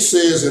 Then he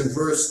says in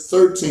verse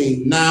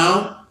 13,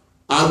 now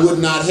I would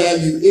not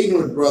have you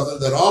ignorant, brother,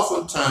 that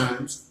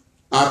oftentimes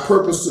I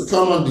purpose to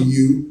come unto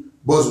you,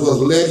 but was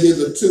led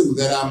hitherto,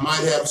 that I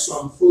might have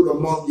some fruit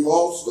among you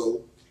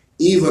also,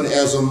 even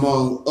as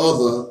among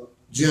other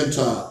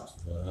Gentiles.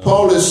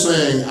 Paul is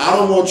saying, I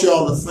don't want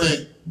y'all to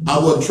think I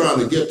wasn't trying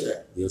to get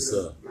that. Yes,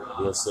 sir.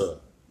 Yes, sir.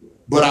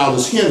 But I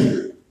was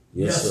hindered.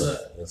 Yes, sir.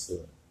 Yes,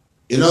 sir.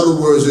 In other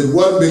words, it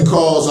wasn't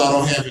because I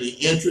don't have any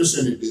interest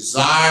and a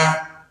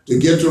desire to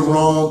get to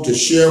Rome, to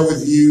share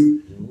with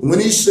you. When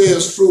he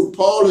says fruit,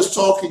 Paul is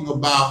talking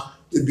about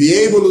to be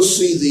able to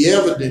see the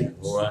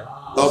evidence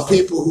of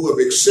people who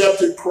have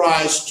accepted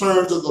Christ,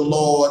 turned to the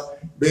Lord,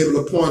 be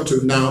able to point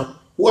to. Now,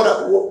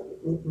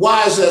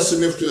 why is that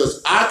significant to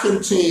us? I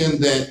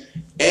contend that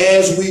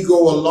as we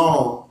go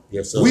along,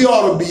 we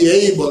ought to be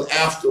able,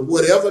 after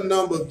whatever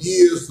number of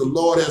years the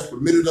Lord has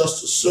permitted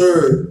us to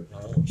serve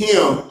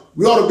him,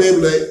 we ought to be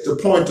able to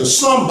point to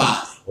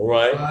somebody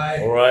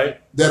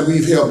that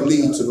we've helped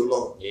lead to the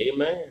Lord.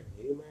 Amen.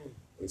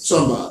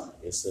 Somebody.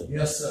 Yes, sir.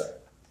 Yes, sir.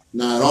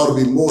 Now, it ought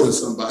to be more than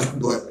somebody,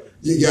 but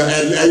you got,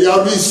 and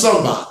y'all be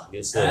somebody.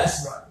 Yes, sir.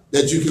 That's right.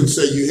 That you can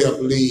say you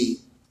helped lead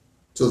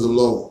to the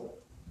Lord.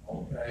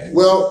 Okay.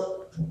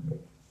 Well,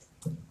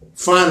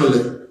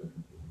 finally,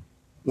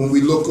 when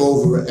we look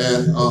over at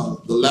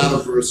the latter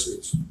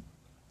verses,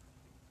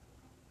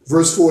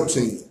 verse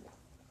 14,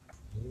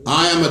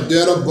 I am a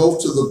debtor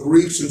both to the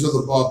Greeks and to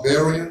the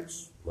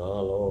barbarians,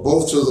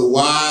 both to the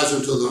wise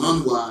and to the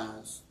unwise.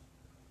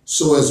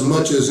 So as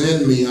much as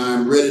in me, I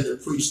am ready to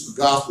preach the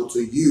gospel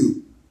to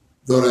you,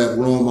 though at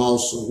Rome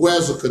also.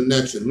 Where's the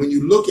connection? When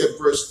you look at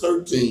verse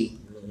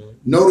 13,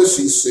 notice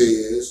he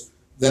says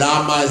that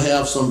I might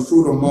have some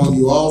fruit among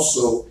you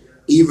also,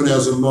 even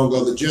as among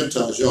other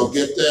Gentiles. Y'all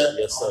get that?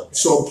 Yes, sir.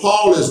 So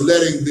Paul is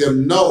letting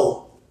them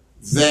know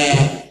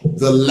that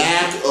the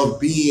lack of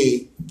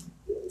being,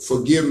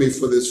 forgive me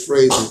for this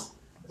phrasing,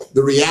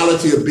 the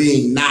reality of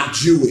being not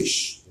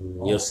Jewish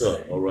Yes,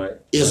 sir. All right.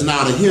 is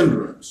not a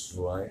hindrance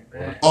Right.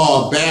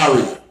 or a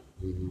barrier.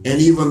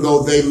 And even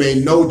though they may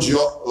know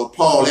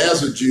Paul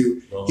as a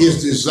Jew,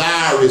 his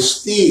desire is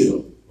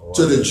still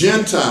to the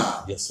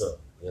Gentile. Yes, sir.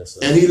 Yes, sir.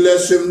 And he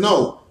lets him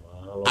know,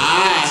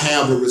 I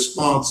have a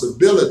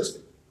responsibility.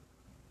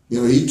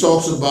 You know, he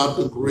talks about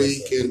the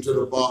Greek and to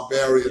the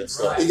barbarian. Yes,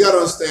 sir. You got to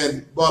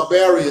understand,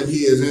 barbarian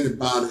here is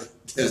anybody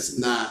that's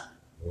not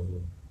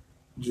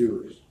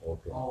Jewish.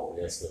 Okay.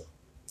 Yes, sir.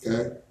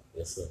 Okay?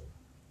 Yes, sir.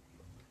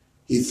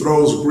 He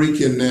throws Greek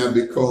in there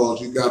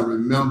because you got to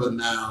remember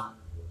now,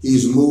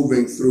 he's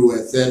moving through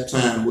at that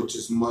time, which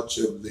is much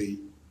of the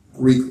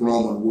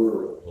Greek-Roman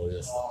world. Oh,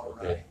 yes, sir.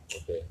 Okay.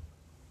 Okay.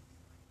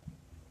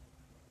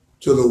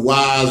 To the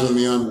wise and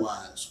the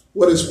unwise.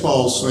 What is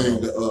Paul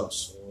saying to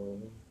us?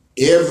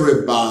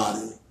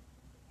 Everybody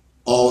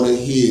ought to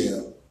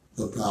hear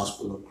the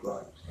gospel of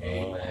Christ.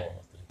 Amen.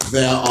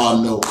 There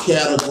are no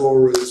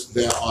categories.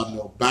 There are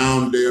no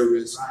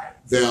boundaries.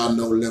 There are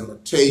no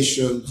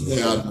limitations.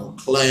 There are no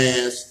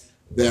class.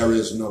 There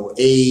is no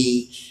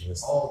age.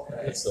 Yes,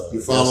 yes, sir.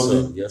 You follow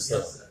yes, me? Yes,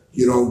 sir.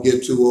 You don't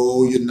get too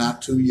old. You're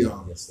not too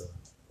young. Yes, sir.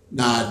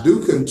 Now, I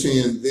do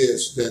contend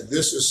this, that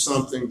this is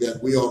something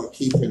that we ought to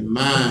keep in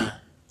mind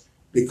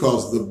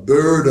because the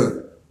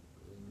burden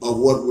of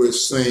what we're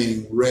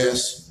saying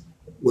rests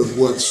with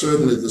what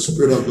certainly the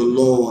Spirit of the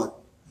Lord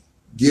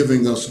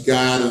giving us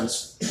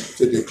guidance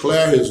to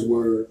declare his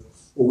word,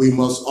 but we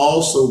must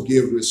also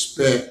give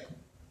respect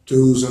to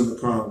who's in the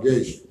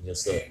congregation.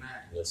 Yes, sir.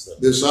 Yes, sir.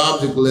 This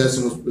object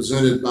lesson was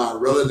presented by a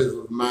relative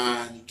of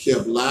mine. He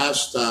kept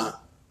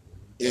livestock,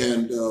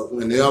 and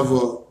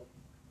whenever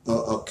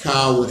a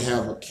cow would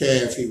have a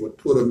calf, he would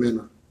put them in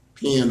a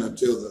pen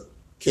until the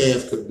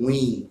calf could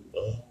wean.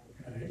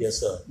 Yes,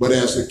 sir. But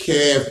as the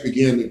calf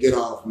began to get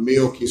off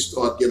milk, he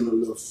started getting a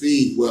little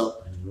feed.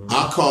 Well,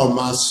 I call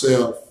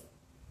myself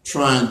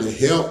trying to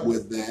help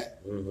with that.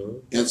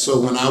 And so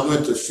when I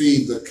went to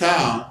feed the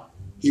cow,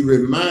 he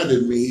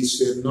reminded me, he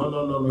said,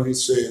 no. He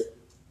said,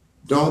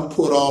 don't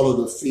put all of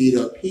the feed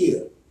up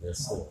here.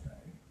 Yes, sir.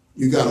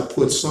 You got to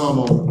put some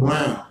on the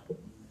ground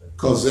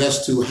because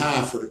that's too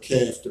high for the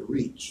calf to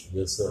reach.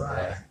 Yes,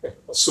 sir.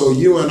 So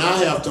you and I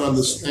have to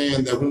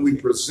understand that when we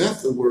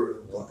present the word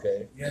of God,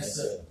 Okay. Yes,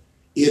 sir.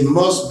 it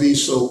must be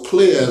so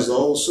clear, as the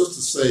old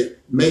sisters say,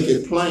 make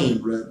it plain,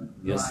 brethren,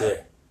 Yes,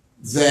 sir.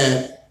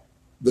 that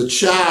the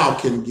child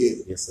can get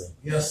it. Yes, sir.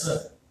 Yes,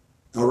 sir.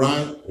 All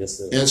right? Yes,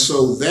 sir. And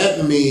so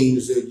that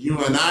means that you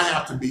and I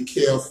have to be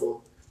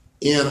careful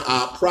in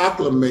our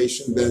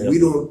proclamation that we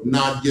do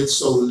not get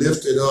so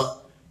lifted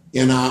up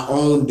in our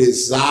own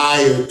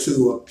desire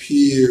to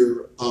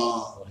appear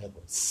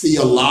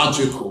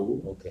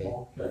theological Okay.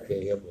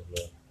 Okay. Help us,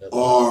 Lord. Help us.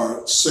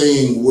 or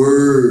saying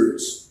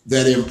words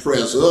that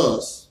impress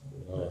us,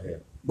 Lord,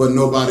 help. but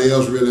nobody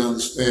else really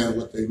understands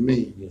what they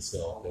mean. Yes, sir.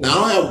 Okay.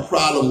 Now, I don't have a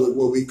problem with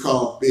what we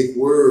call big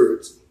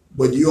words,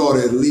 but you ought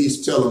to at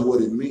least tell them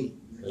what it means.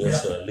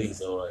 Yes, sir. At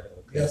least. All right.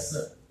 Okay. Yes,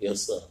 sir.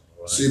 Yes, sir.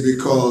 All right. See,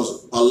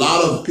 because a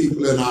lot of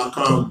people in our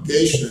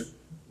congregation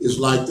is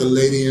like the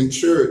lady in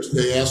church.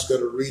 They ask her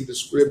to read the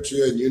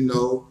scripture, and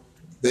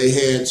they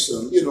had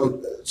some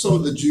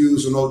of the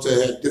Jews in Old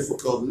Testament had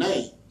difficult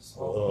names.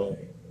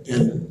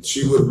 And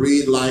she would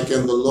read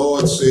and the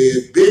Lord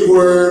said, big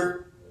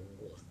word,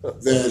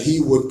 that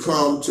he would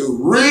come to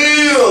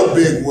real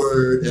big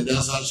word, and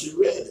that's how she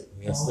read it.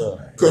 Yes,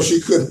 sir. Because she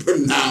couldn't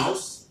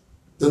pronounce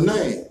the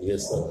name.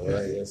 Yes, sir. All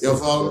right. Yes, You sir.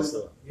 follow Yes, me?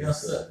 sir.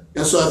 Yes, sir.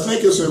 And so I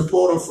think it's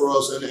important for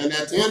us, and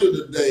at the end of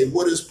the day,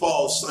 what is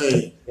Paul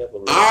saying? Help us,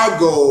 Lord. Our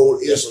goal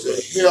is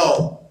to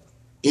help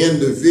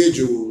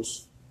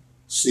individuals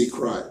see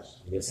Christ.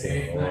 Yes,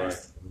 sir. All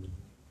right.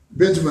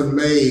 Benjamin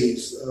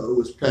Mays, who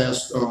was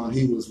passed on,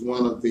 he was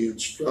one of the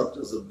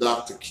instructors of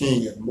Dr.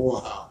 King at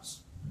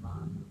Morehouse.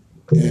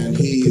 And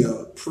he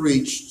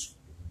preached.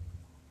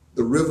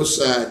 The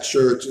Riverside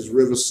Church is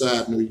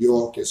Riverside, New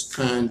York. Is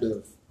kind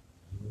of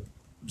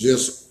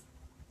just,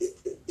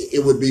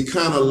 it would be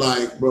kind of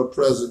like, bro,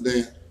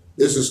 President,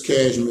 this is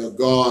Cashmere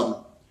Garden,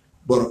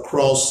 but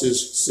across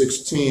this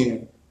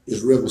 610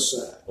 is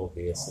Riverside.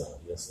 Okay. Yes, sir.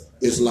 Yes, sir.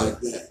 It's like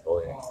that. Oh,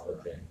 yeah.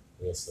 Okay.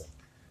 Yes, sir.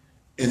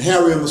 And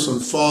Harry Emerson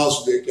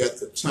Fosdick at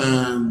the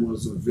time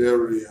was a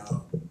very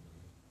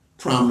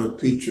prominent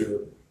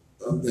preacher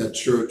of that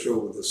church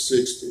over the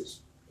 60s.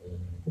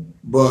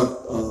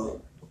 But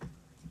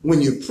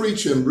when you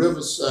preach in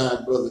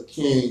Riverside, Brother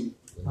King,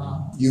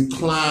 you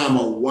climb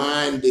a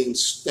winding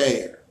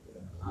stair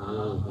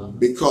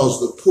because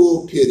the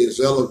pulpit is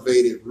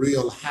elevated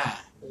real high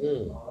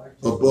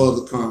above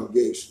the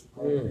congregation.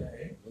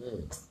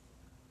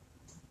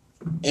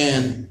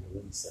 And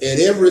at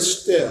every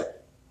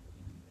step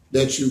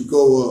that you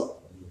go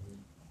up,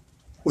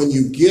 when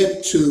you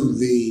get to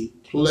the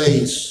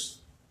place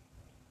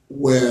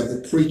where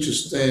the preacher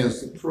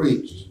stands to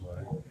preach,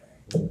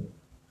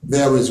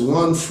 there is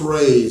one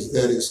phrase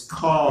that is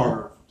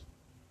carved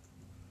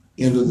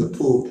into the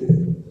pulpit.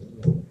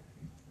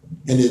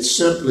 And it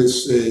simply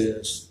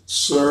says,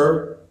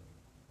 "Sir,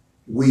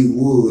 we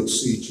would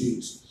see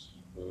Jesus."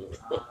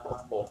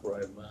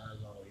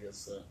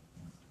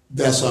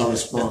 That's our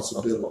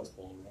responsibility.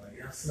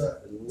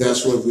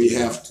 That's what we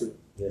have to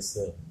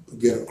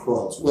get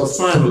across. Well,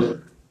 finally,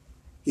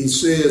 he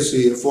says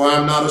here, "For I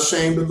am not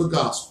ashamed of the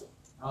gospel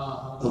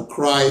of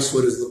Christ,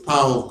 what is the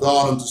power of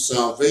God unto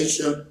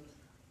salvation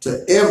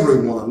to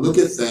everyone," look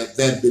at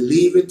that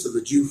believeth, to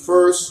the Jew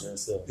first,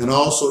 and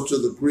also to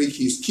the Greek.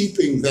 He's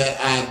keeping that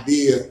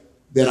idea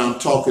that I'm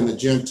talking to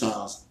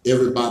Gentiles.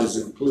 Everybody's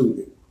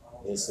included.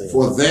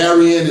 "For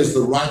therein is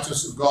the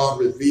righteousness of God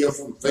revealed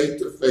from faith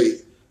to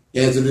faith,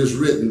 as it is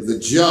written, the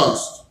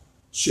just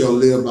shall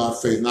live by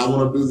faith." Now I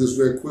want to do this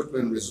very quickly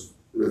and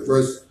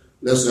reverse.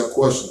 Let's have a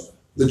question.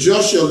 The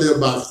just shall live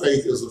by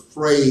faith is a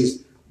phrase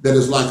that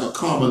is like a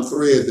common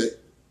thread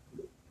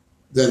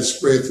that is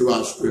spread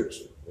throughout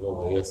Scripture.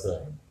 Oh, yes,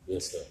 sir.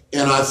 Yes, sir.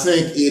 And I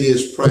think it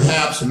is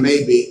perhaps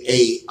maybe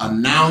a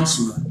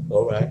announcement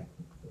All right.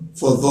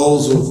 for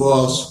those of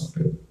us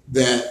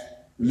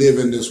that live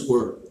in this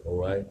world. All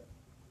right.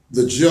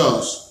 The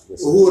just.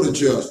 Yes, Well, who are the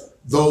just?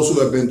 Those who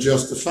have been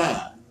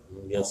justified.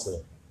 Yes, sir.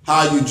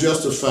 How are you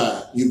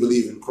justified? You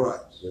believe in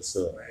Christ. Yes,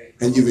 sir.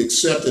 And you've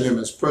accepted him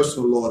as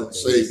personal Lord and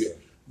Savior.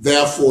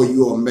 Therefore,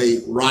 you are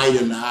made right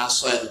in the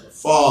eyesight of the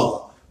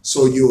Father.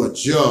 So you are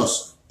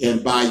just.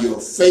 And by your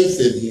faith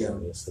in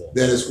him, Yes, sir.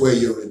 that is where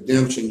your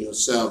redemption, your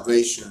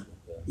salvation,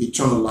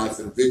 eternal life,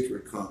 and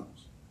victory comes.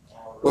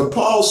 But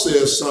Paul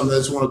says something, I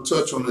just want to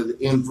touch on it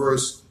in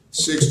verse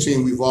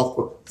 16. We've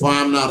offered, "For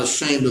I am not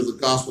ashamed of the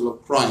gospel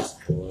of Christ."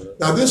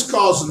 Now this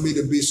causes me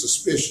to be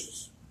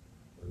suspicious,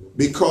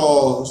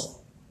 because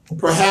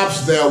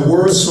perhaps there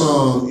were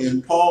some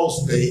in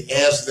Paul's day,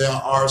 as there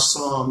are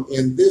some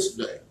in this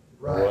day,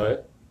 Right.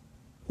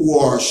 who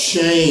are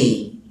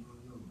ashamed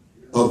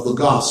of the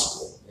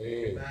gospel.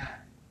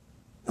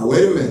 Now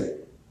wait a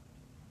minute.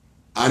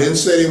 I didn't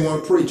say they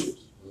weren't preachers.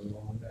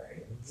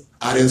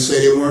 I didn't say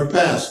they weren't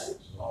pastors.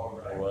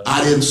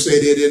 I didn't say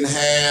they didn't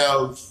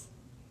have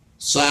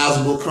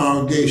sizable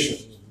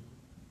congregations.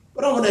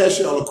 But I'm going to ask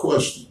y'all a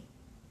question.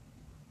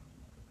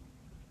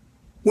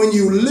 When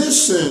you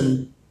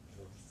listen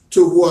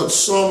to what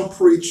some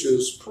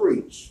preachers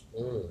preach,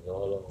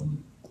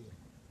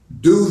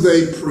 do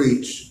they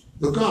preach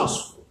the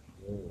gospel?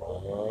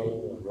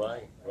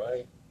 Right.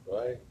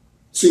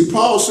 See,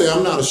 Paul said,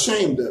 "I'm not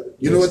ashamed of it."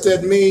 You know what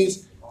that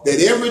means? That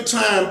every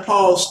time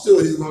Paul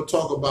stood, he's going to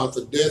talk about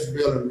the death,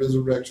 burial, and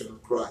resurrection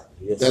of Christ.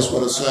 That's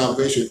what a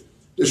salvation.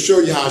 To show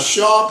you how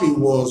sharp he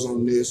was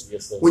on this,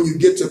 when you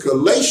get to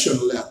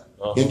Galatians letter,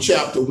 in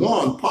chapter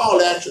 1, Paul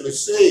actually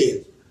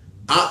says,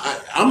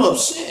 I'm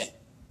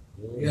upset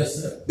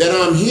that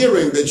I'm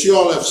hearing that you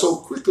all have so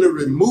quickly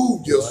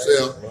removed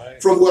yourself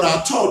from what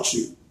I taught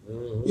you.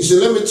 He said,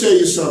 "Let me tell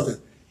you something.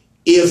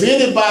 If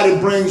anybody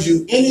brings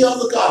you any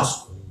other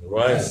gospel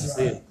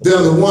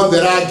than the one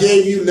that I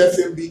gave you, let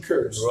them be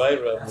cursed." Right.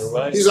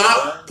 He said,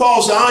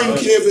 Paul said, "I don't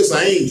even care if it's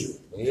an angel.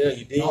 Yeah,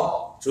 you did.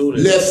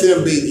 Truly. Let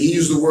them be." He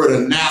used the word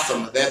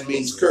anathema. That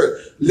means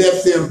curse.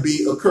 Let them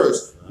be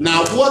accursed.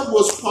 Now, what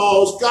was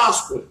Paul's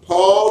gospel?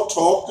 Paul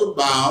talked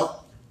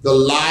about the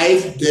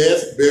life,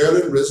 death, burial,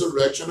 and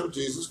resurrection of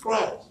Jesus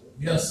Christ.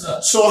 Yes, sir.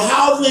 So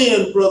how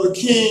then, Brother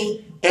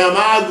King, how am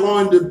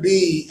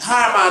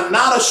I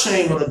not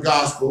ashamed of the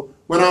gospel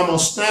when I'm going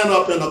to stand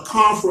up in a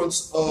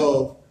conference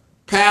of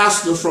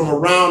pastors from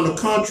around the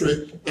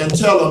country and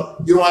tell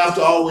them, you don't have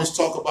to always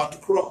talk about the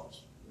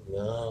cross?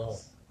 No.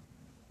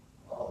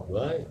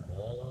 Right.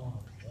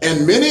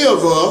 And many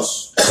of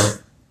us,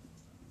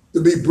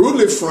 to be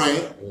brutally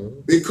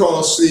frank,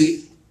 because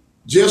see,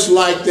 just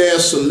like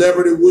there's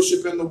celebrity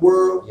worship in the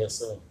world,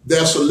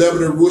 there's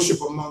celebrity worship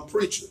among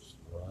preachers.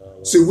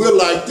 See, we're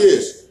like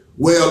this.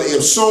 Well,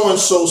 if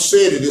so-and-so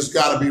said it, it's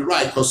got to be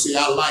right. Because, see,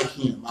 I like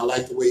him. I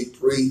like the way he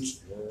preached.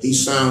 He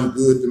sounds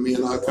good to me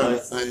and all that kind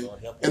of thing.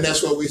 And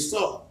that's what we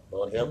saw.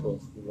 Lord help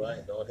us. You're right.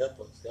 Lord help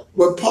us.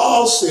 But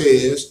Paul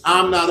says,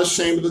 "I'm not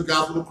ashamed of the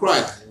gospel of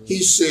Christ."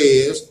 He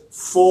says,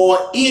 "For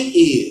it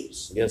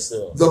is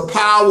the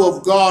power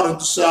of God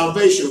unto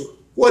salvation."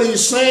 What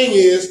he's saying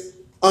is,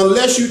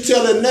 unless you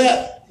tell him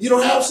that, you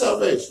don't have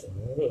salvation.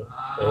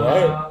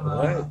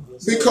 Right.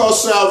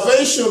 Because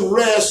salvation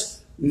rests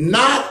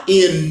not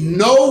in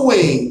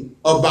knowing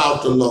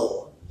about the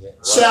Lord.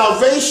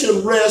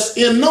 Salvation rests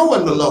in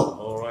knowing the Lord.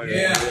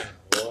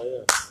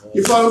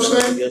 You follow what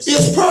I'm saying?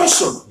 It's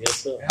personal. Yes,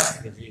 sir.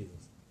 Thank you, Jesus.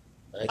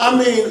 I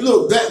mean,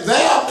 look,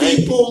 there are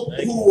people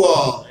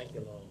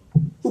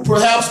who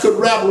perhaps could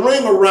wrap a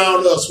ring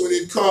around us when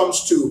it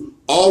comes to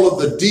all of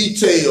the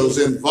details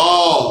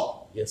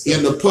involved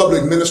in the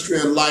public ministry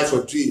and life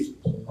of Jesus.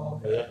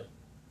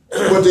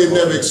 But they've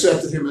never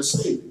accepted him as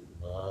Savior.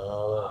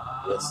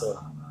 Yes,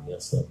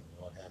 sir.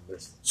 Lord have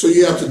So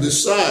you have to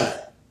decide,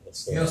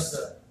 Yes,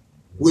 sir.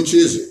 which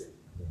is it?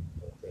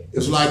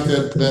 It's like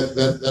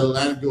that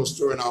Atlantic Bill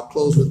story, and I'll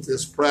close with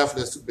this prayer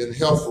that's been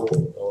helpful.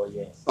 Oh,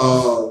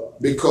 yes.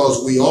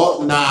 Because we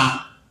ought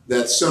not,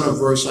 that center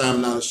verse, I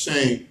am not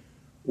ashamed,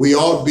 we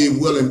ought to be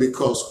willing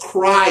because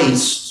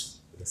Christ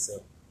Yes,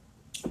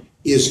 sir.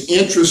 is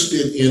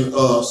interested in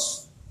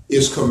us,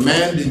 is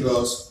commanding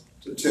us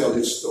to tell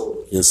his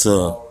story. Yes,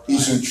 sir.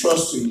 He's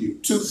entrusting you.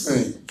 Two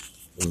things,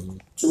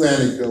 two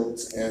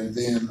anecdotes, and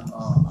then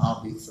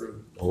I'll be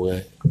through.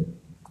 Okay.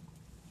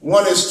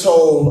 One is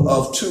told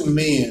of two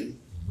men.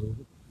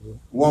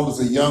 One was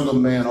a younger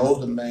man,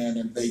 older man,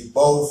 and they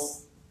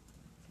both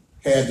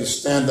had to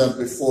stand up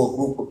before a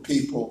group of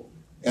people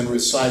and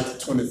recite the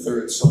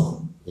 23rd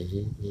Psalm.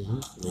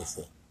 Yes,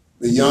 sir.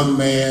 The young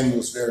man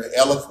was very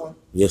eloquent.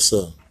 Yes,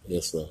 sir.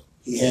 Yes, sir.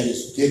 He had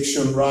his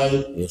diction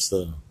right. Yes,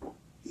 sir.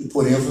 He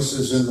put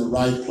emphasis in the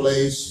right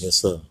place. Yes,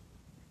 sir.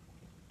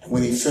 And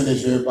when he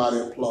finished, everybody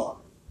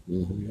applauded.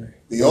 Mm-hmm.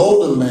 The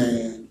older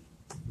man,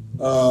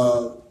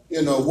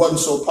 wasn't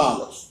so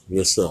polished.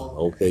 Yes, sir.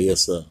 Okay,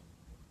 yes, sir.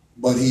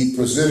 But he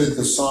presented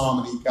the psalm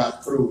and he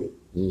got through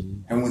it.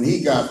 And when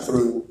he got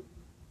through,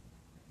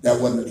 there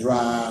wasn't a dry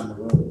eye in the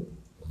room.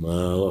 My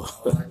Lord.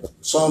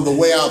 So on the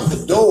way out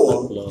the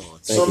door, Lord,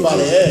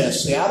 somebody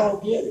asked, say, I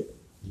don't get it.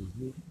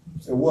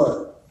 Said,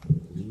 what?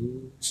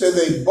 Said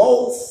they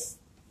both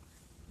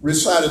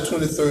recited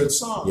 23rd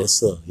Psalm. Yes,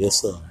 sir.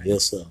 Yes, sir.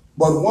 Yes, sir.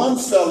 But one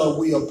fellow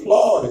we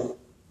applauded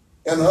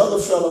and the other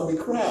fellow we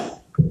cried.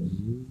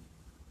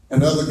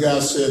 And the other guy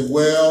said,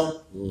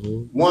 well,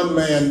 one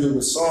man knew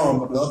the song,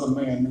 but the other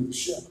man knew the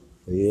shepherd.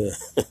 Yeah.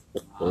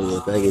 Oh, yeah.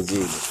 Thank you,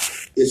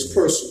 Jesus. It's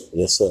personal.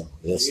 Yes, sir.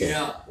 Yes, sir.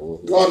 Yeah.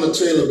 Gardner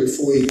Taylor,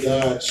 before he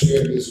died,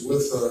 shared this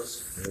with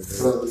us,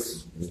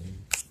 brothers.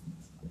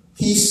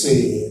 He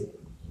said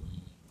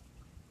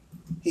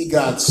he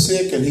got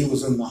sick and he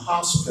was in the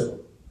hospital.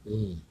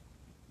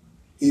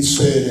 He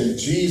said, and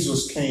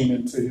Jesus came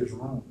into his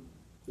room,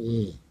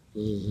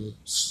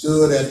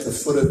 stood at the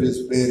foot of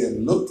his bed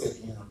and looked at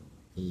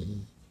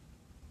him,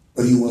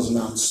 but he was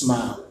not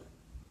smiling.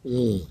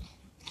 He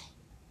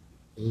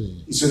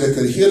said I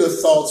could hear the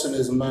thoughts in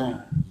his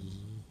mind.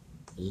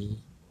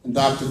 And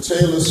Dr.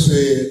 Taylor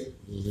said,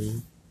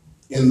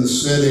 in the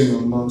setting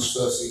amongst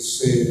us, he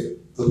said,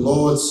 the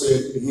Lord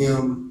said to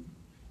him,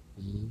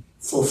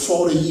 for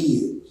 40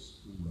 years,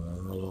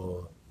 My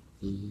Lord.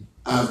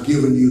 I've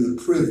given you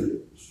the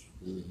privilege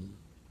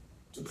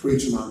to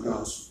preach my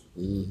gospel.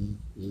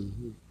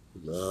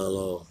 My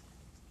Lord.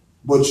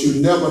 But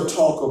you never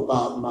talk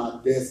about my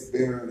death,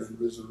 burial, and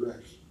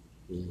resurrection.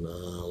 My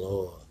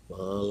Lord. My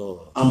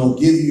Lord. I'm going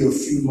to give you a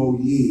few more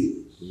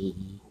years to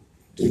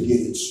get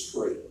it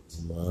straight.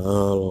 My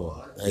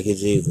Lord. Thank you,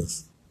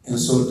 Jesus. And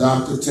so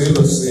Dr.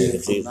 Taylor said,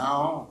 Thank from you,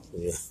 now on,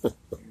 Yeah.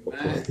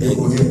 you're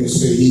going to hear me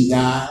say he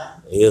died,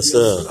 Yes,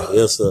 sir.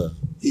 Yes, sir.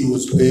 he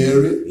was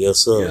buried, Yes,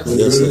 sir. buried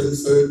Yes, sir. the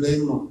third day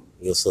morning.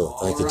 Yes, sir.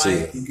 Thank you,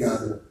 Jesus. You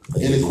got it.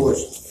 Any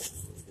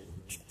questions?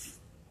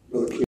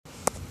 Brother King.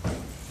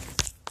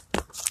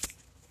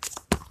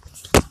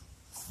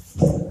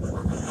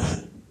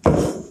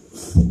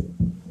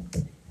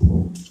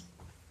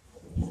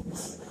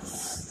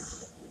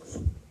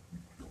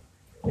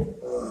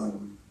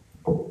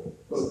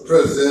 Brother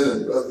President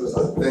and brothers,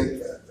 I think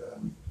that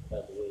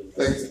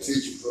thank the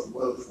teacher for a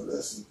wonderful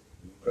lesson,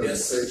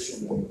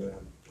 presentation,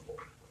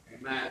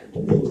 Amen.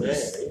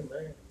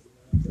 Amen.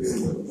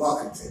 really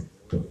provocative.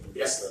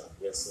 Yes, sir.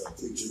 Yes, sir.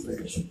 Teacher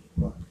lecture.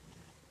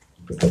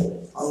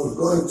 I was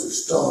going to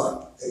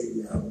start a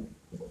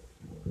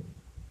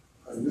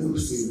new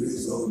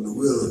series on the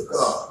will of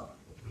God.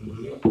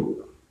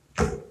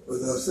 But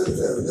since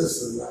I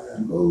listened, I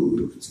am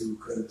moved to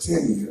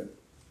continue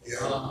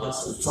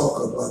to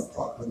talk about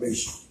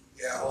proclamation.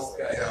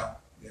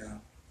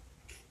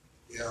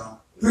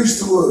 Preach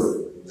the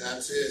word.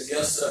 That's it.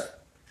 Yes, sir.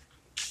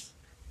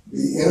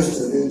 Be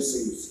instant in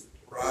season,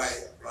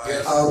 Right.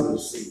 Yes. out of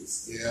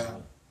season. Yeah.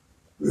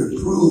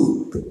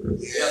 Reprove,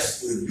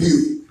 Yes.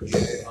 rebuke,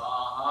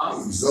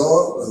 Uh-huh.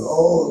 exhort with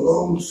all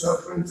long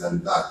sufferings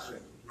and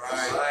doctrine.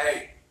 Right.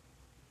 Right.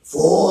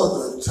 For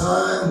the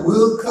time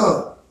will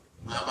come,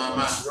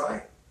 That's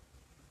right.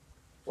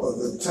 for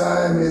the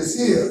time is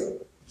here,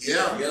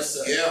 Yeah. Yes,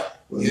 sir. Yeah.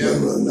 when they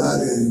will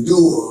not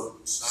endure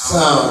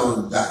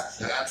sound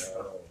doctrine, That's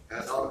right.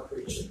 That's all the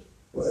preaching.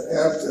 but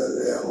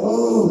after their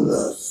own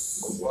lusts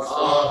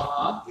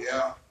Uh-huh.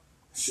 Yeah.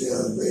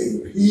 shall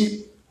they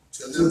heap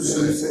To to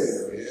themselves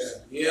Yeah.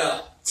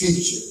 Yeah.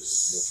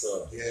 teachers, Yes,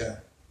 sir. Yeah.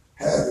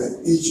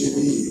 having itching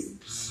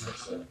ears,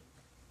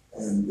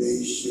 and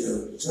they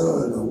shall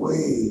turn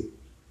away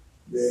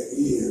their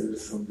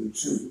ears from the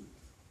truth,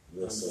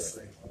 Yes,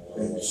 sir.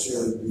 and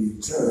shall be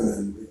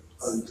turned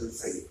unto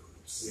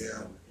fables,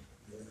 Yeah.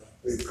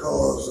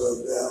 because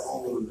of their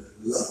own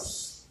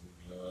lust.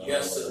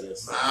 Yes, sir.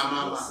 Yes, sir.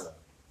 My. Yes, sir.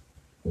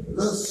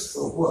 Lust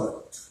for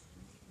what?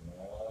 My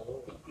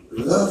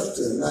Lord. Lust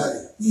to not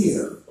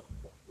hear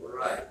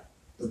Right.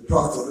 the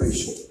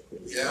proclamation.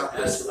 Yeah.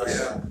 That's right.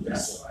 Yeah.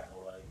 That's right.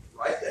 All right.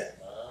 Right there.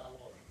 My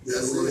Lord. They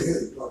don't want to hear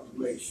the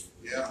proclamation.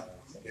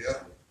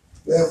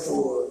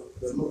 Therefore,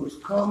 the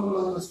most common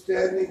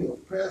understanding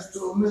of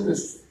pastoral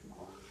ministry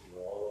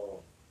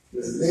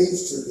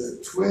relates to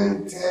the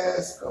twin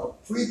task of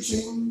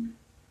preaching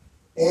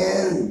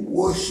and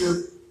worship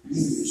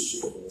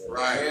leadership.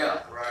 Right.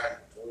 Yeah. Right.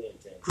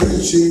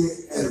 Preaching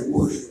and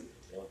worship.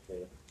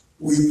 Okay.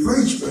 We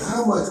preach, but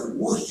how much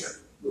worship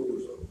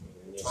goes on?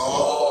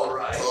 All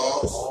right.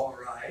 Talk. All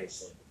right.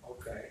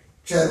 Okay.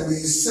 Can we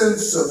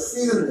sense a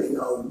feeling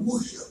of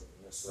worship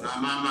Yes, sir.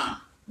 My.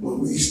 when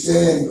we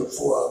stand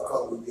before our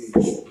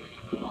congregation?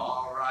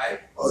 All right.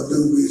 Or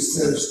do we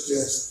sense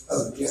just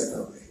a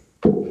gathering?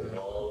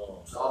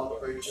 Oh, All the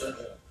preacher.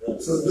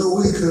 So do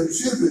we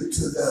contribute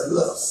to their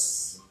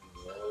lust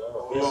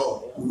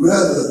Lord.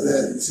 rather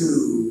than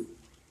to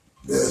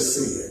their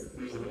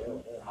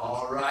sin?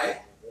 All right.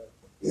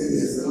 It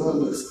is an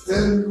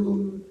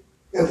understandable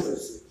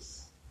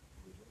emphasis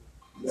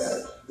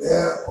that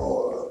there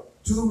are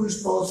two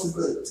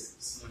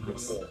responsibilities.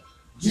 Yes, sir.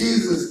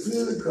 Jesus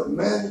clearly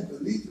commanded the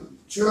leaders of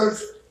the church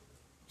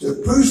to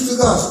preach the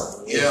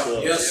gospel. Yeah.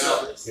 Yes,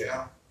 sir. Yes, sir.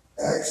 Yeah.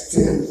 Acts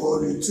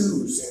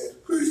 10:42 says,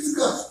 preach the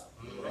gospel.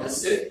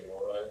 That's it.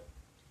 All right.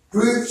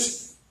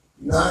 Preach,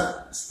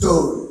 not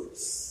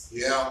stories.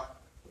 Yeah.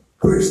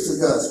 Preach the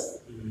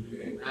gospel.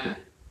 Amen.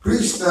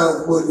 Preach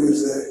not what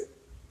is an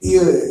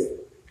ear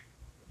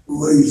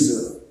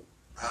raiser,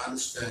 I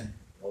understand.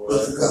 All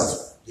but the right.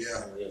 gospel.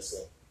 Yeah. Yes,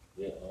 sir.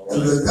 Yeah, all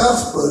And right. the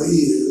gospel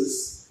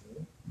is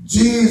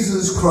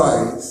Jesus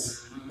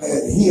Christ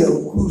and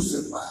Him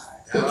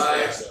crucified All right.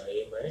 Yes, sir.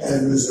 Amen.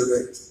 and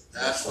resurrected.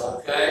 That's right.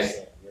 Okay. Yes,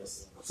 sir. Yes,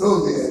 sir.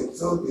 So then,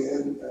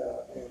 in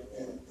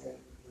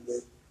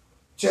the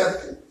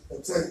chapter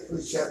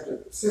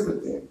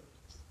 17,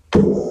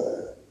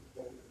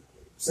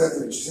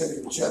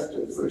 second chapter,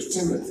 1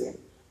 Timothy,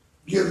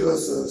 gives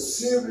us a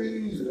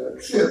series, a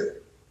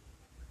trip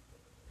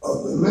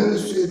of the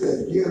ministry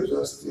that gives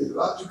us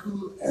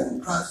theological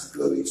and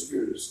practical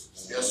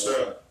experiences. Yes,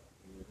 sir.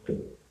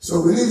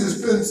 So we need to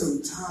spend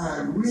some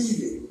time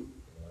reading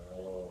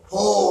Oh,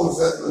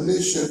 Paul's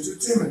admonition to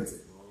Timothy.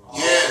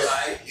 Yes. All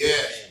right.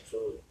 Yes.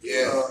 true.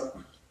 Yeah.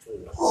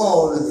 True.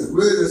 Paul is the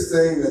greatest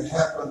thing that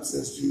happened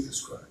since Jesus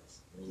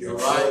Christ. You're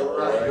right. You're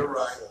right. You're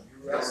right.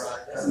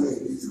 I mean,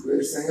 he's the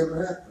greatest thing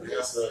ever happened.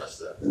 Yes, sir. Yes,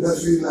 sir. And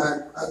that's the reason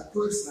I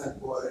pushed that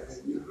boy,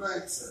 and you're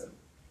right, son.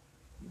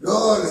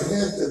 God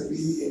had to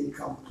be in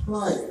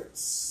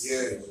compliance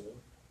Yes.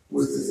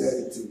 with his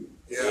attitude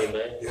Yeah.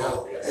 Amen.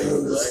 Yeah. and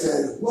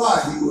understand why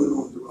he went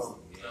on the wrong.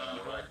 Yeah,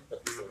 all right.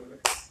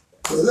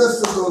 So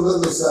let's look on the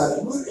other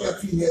side. What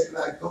if he had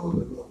not gone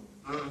the wrong?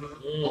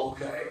 Mm-hmm.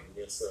 Okay.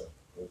 Yes, sir.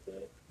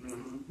 Okay.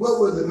 Mm-hmm. What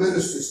would the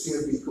ministry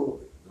still be going?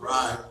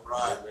 Right.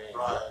 Right. Amen.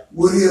 Right.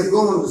 Would he have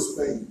gone to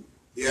Spain?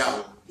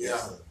 Yeah. Yes, Yeah.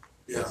 sir.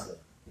 Yeah. Yes, sir.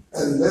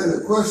 And then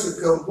the question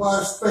comes,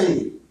 why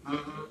Spain?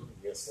 Mm-hmm.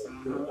 Yes, sir. All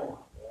right.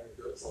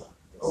 Yes, sir.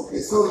 Okay,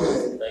 so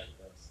then Thank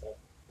you, Pastor.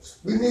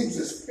 we need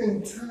to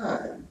spend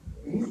time.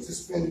 We need to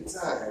spend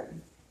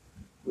time.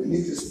 We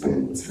need to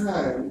spend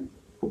time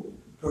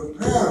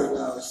preparing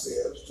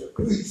ourselves to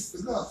preach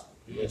the gospel.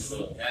 Yes,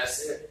 sir.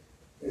 That's it.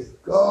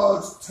 If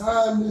God's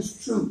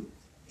timeless truth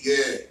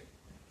Yeah.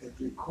 is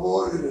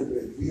recorded and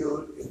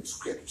revealed in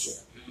Scripture.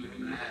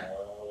 Amen.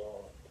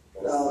 Oh,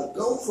 Now,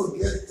 don't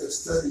forget to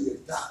study your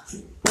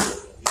doctrine.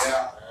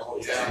 Yeah. Oh,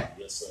 yeah.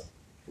 Yes, sir.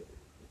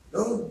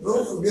 Don't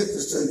forget to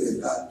study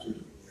your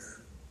doctrine.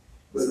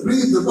 But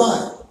read the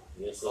Bible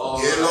Yes, sir.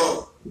 All Yeah,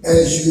 Lord.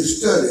 as you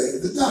study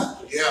the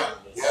doctrine. Yeah.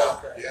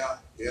 Yeah. Yeah.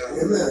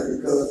 Yeah. Amen.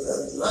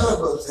 Because a lot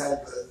of us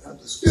have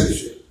the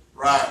Scripture,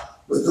 Right.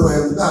 but don't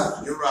have the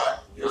doctrine. You're right.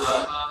 You're right.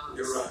 Uh-huh.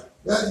 You're right.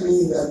 That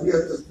means that we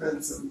have to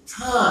spend some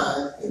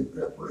time in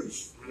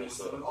preparation Yes,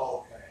 sir.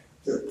 Okay.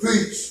 to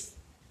preach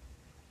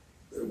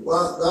the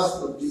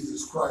gospel of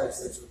Jesus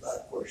Christ. That's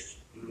without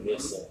question.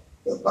 Yes, sir.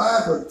 The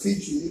Bible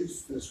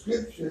teaches the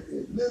Scripture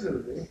is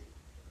literally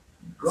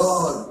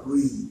God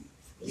breathed.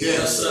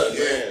 Yes, sir.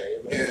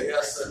 Yeah. Amen.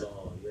 Yes, sir.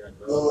 Lord. Yeah,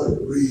 God Yes,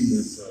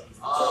 breathed. sir.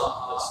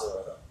 Uh-huh. Yes,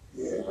 sir.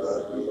 Yeah,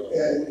 God breathed.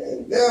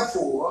 And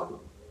therefore,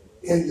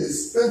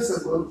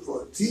 indispensable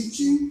for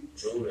teaching,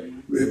 Truly.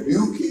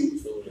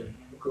 rebuking, Truly.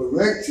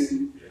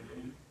 correcting,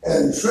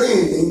 and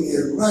training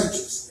in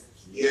righteousness.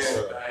 Yeah.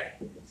 Okay.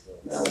 Yes, sir.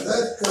 Now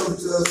that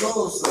comes to us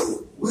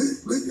also.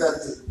 We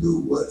got to do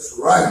what's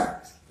right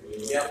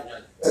Yep.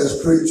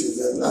 as preachers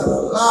and not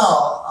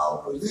allow our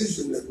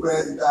position to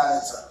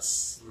aggrandize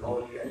us.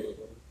 Okay.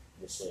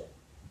 Yes, sir.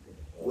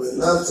 We're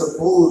not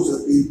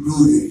supposed to be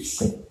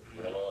brutish,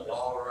 Lord.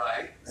 All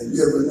right. and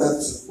yet we're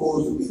not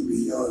supposed to be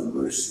beyond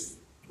mercy.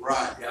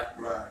 Right. Yep.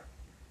 Right.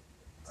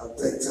 I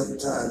think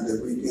sometimes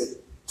that we get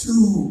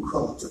too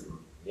comfortable.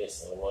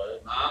 Yes, all right.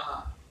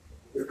 Uh-huh.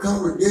 The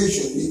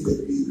congregation needs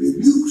to be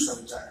rebuked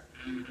sometimes.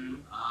 Mm-hmm.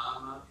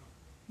 Uh-huh.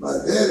 My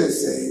daddy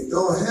said,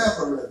 don't have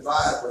a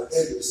revival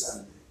every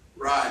Sunday.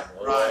 Right.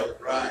 Right.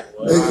 Right.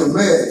 Make them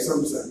mad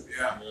some Sunday.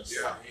 Yeah. Yes,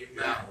 sir.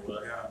 Yeah. Amen. All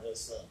right. Yeah. Yes,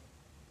 sir.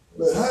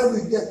 But how do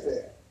we get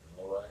there?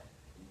 All right.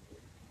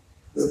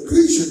 The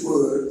preacher's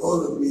word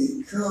ought to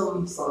be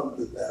come from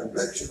the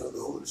direction of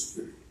the Holy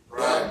Spirit.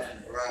 Right.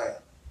 Right.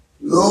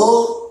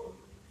 Lord,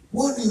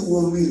 what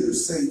want me to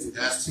say to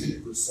That's these it.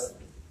 people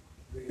something?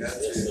 That's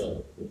Yes, it. sir.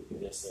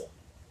 Yes, sir.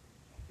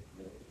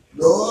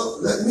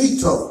 Lord, let me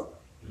talk,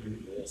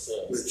 Yes,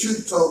 sir. but you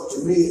talk to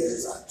me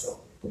as I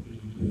talk.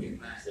 Amen.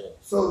 Sir.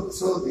 So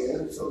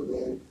then,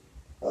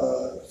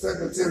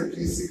 2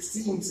 Timothy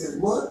 16 says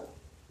what?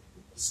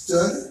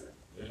 Study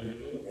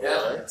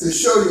Yeah. to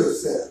show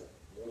yourself.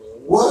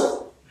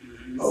 What?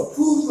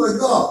 Approved by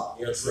God.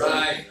 Yes, sir.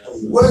 Right. A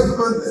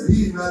workman that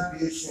he not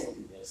be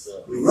ashamed. Yes,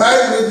 sir.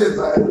 Rightly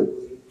divided the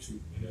word of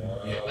truth.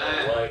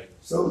 Right.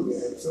 So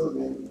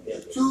then,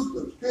 the truth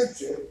of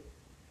Scripture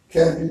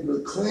can be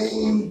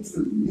proclaimed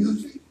through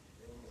music,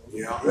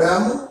 Yeah.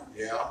 grammar,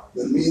 Yeah.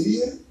 the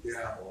media,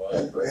 Yeah.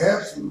 and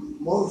perhaps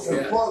most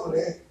Yeah.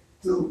 importantly,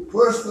 through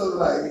personal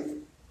life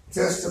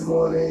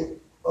testimony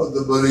of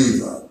the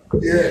believer.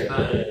 Yeah.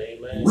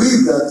 Amen.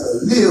 We've got to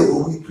live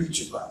what we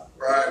preach about.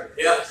 Right.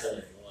 Yeah. Yes,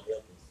 sir. Lord help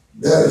us.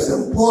 There is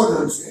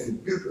importance in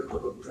biblical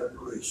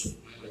preparation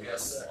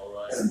Yes, sir. All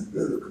right. and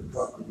biblical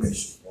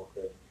proclamation.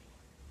 Okay.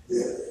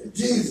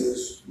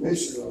 Jesus'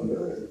 mission on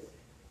earth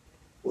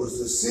was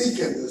to seek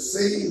and to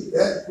save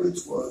that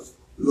which was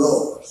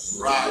lost.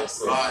 Right. Yes,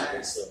 sir. Right.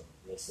 Yes, sir.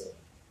 Yes, sir.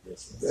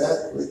 Yes, sir.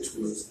 That which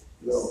was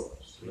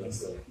lost. Yes,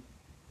 sir.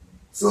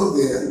 So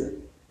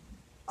then,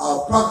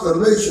 our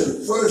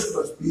proclamation first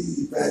must be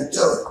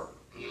evangelical,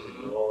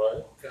 All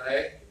right.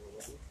 Okay.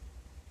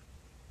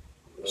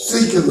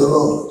 seeking the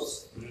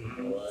lost,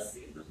 All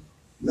right.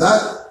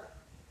 not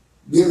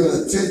giving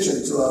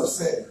attention to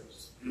ourselves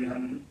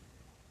Mm-hmm.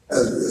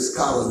 as this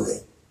colony,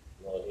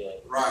 Lord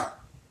help. Right.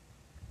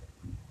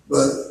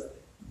 but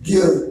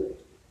give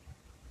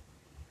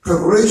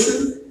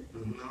preparation,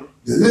 Mm-hmm.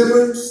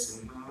 deliverance,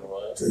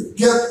 All right. to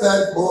get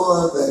that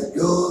boy, that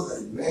girl,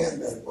 that man,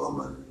 that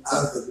woman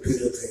out of the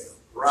pit of hell.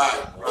 Right.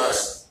 All Right.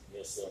 right.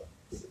 Yes, sir.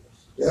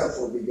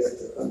 Therefore, we got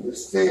to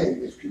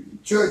understand this the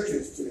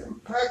churches to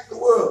impact the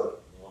world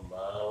Oh, my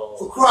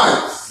for Lord.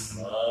 Christ.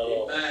 My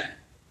Lord. Amen.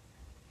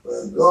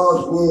 When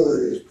God's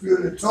word is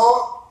purely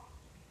taught,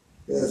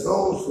 there's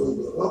also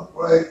the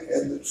upright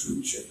and the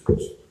true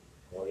church.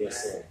 Oh,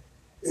 yes, sir.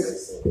 Yes.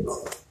 Yes,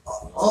 sir.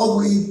 Are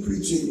we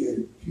preaching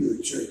in pure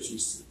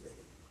churches today?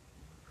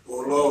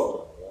 Oh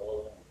Lord.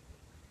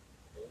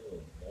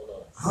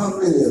 How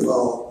many of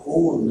our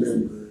old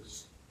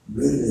members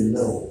really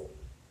know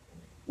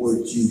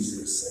what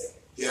Jesus said?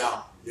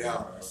 Yeah.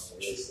 Yeah. Yes,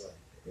 sir.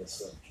 Yes,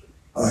 sir.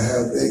 Or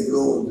have they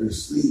gone to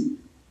sleep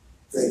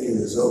thinking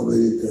it's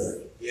already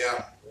done?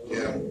 Yeah.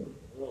 Yeah.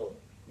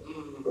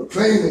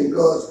 Proclaiming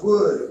God's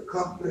word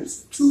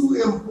accomplishes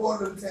two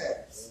important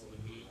tasks.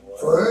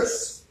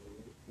 First,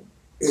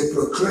 it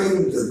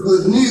proclaims the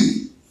good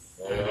news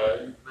All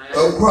right.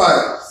 of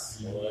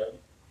Christ All right.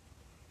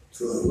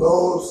 to a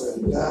lost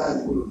and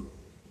dying world.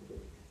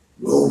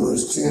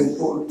 Romans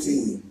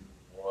 10:14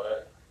 All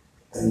right.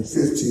 and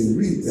 15.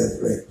 Read that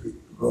right quick.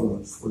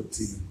 Romans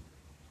 14.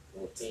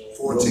 14.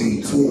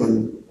 14.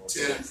 Romans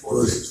 10, 10 and 14.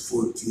 verses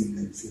 14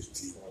 and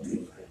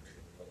 15.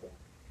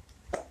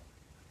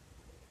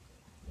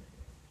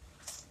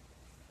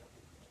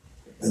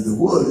 And the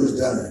world is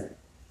dying.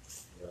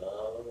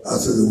 I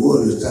said the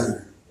world is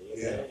dying.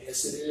 Yeah.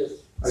 Yes, it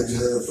is. I just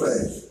had a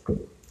flash.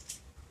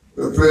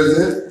 The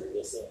president,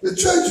 Yes, sir. the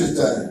church is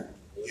dying.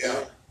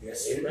 Yeah.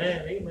 Yes, it is.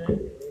 Amen. Amen.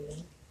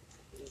 Amen.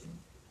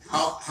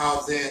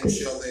 How then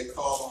shall they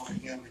call on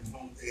him in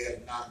whom they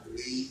have not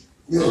believed?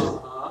 Yeah.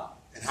 Uh-huh.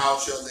 And how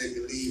shall they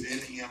believe in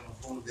him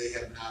of whom they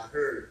have not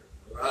heard?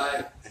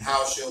 Right. And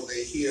how shall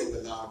they hear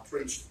without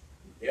preaching?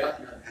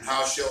 Yep. And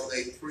how shall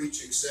they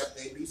preach except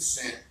they be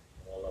sent?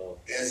 Hello.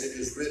 As it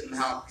is written,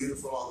 how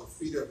beautiful are the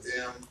feet of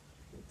them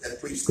that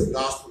preach the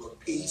gospel of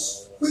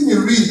peace When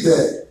you read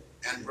that,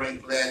 and bring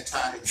glad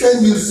tidings.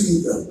 can you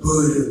see the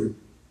burden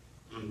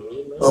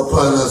Amen.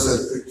 upon us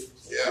as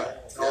Christians? Yeah,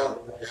 yeah,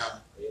 yeah,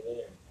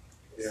 Amen.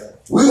 yeah.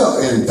 We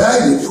are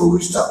indicted before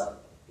we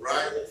stop.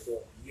 Right? Yes, sir.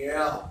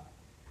 Yeah.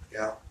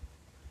 Yeah.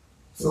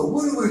 So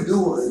what are we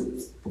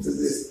doing to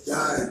this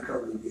giant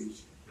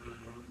congregation?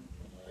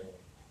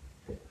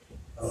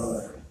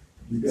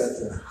 You got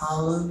to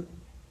holler,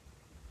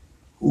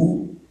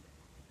 hoop,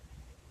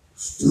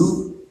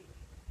 stoop,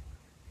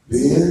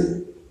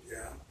 bend,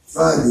 Yeah.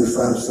 find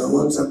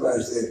someone,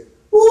 somebody said,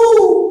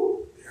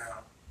 woo!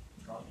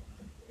 Yeah.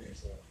 Yes,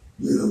 sir.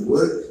 You know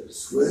what?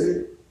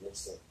 Sweater, Yes,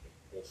 sir.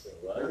 Yes, sir.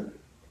 Right.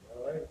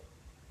 All right.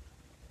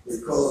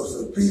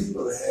 because the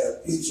people have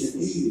itching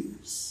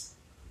ears,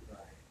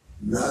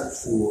 not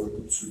for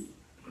the truth.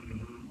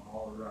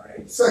 All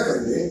right.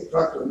 Secondly,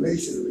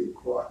 proclamation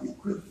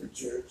equips the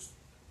church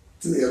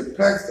to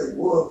impact the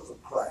world for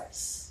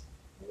Christ.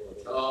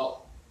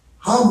 Oh,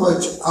 How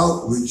much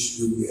outreach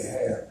do we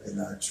have in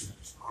our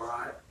church? all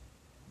right.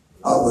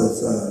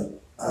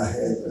 I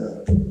had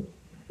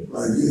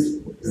my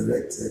youth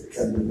director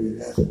come to me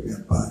and asked me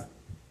about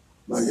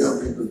my young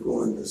people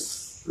going to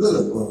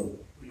Schlitterbahn.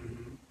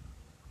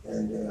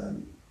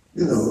 And, I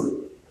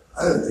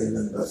didn't think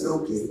nothing. I said,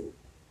 okay.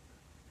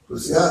 But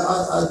see, I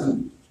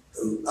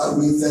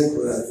rethink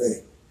what I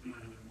think.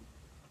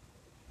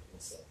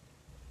 Yes,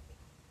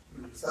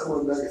 sir. I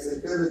went back and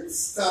said, David,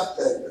 stop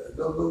that.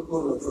 Don't go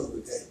no further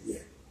with that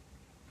yet.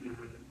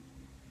 Mm-hmm.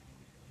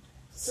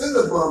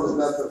 Cinnabon is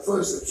not the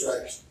first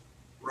attraction.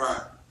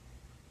 Right.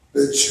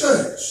 The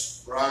church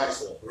Right.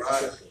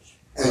 Right.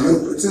 and your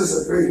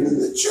participation in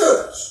the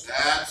church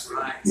That's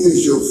right.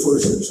 is your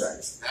first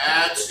attraction.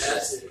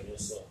 That's it.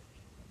 Yes, sir.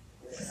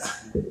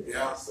 Yeah.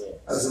 Yes, sir.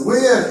 I said, we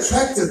ain't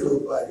attracted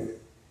nobody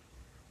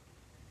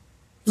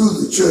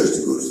through the church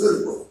to go to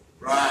Cinnabon.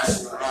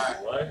 Right. Right.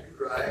 Right?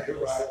 Right. Yes,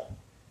 Right. sir.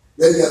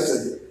 They got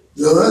to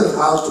learn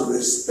how to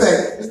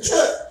respect the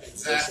church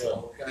Exactly.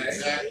 Okay.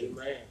 Exactly.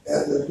 Amen.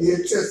 and to be a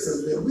church.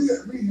 So that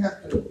we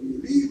have to be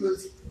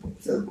believers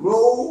to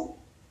grow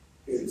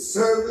in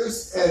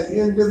service and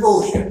in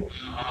devotion.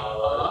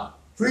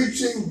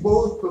 Preaching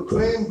both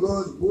proclaim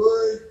God's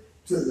word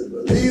to the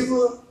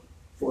believer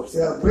for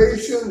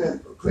salvation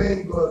and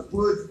proclaim God's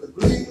word to the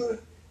believer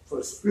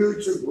for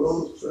spiritual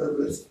growth,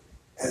 service,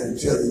 and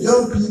until the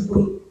young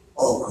people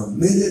are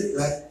committed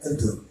like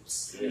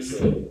adults. Yes,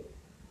 sir.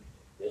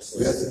 Yes,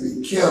 We have sir. to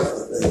be careful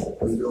that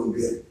we don't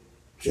get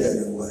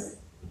carried away.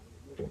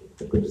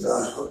 So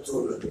I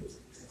told her,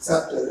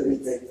 stop that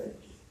anything, thank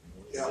you.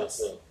 Yeah. Yes,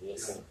 sir.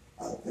 Yes, sir.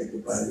 I'll think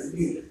about it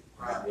again.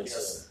 Right. Yes,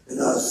 sir.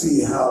 And I'll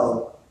see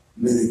how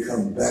many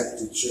come back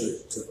to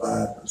church, to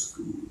Bible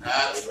school.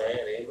 That's Amen.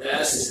 Amen.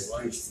 That's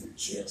right. Christian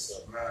church. Yes, sir.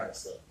 Right.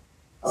 Yes,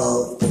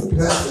 sir.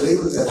 Pastor, they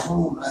was at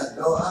home. I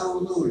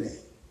don't know that.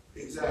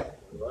 exactly.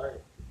 Right.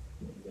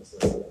 Yes,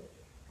 sir.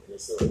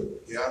 Yes, sir.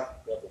 Yeah.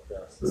 Got the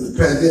pastor. But the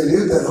pandemic, he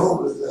was at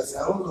home. I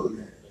said, I don't know that.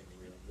 Thank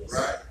you. Yes,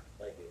 Right. sir.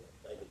 Thank you.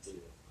 Thank you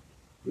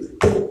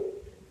to you.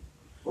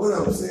 What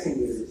I'm saying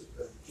is,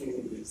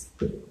 King, is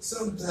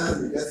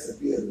sometimes it has to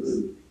be a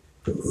little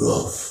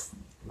rough,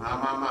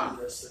 My.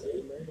 Yes, sir.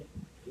 Amen.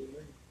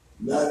 Amen.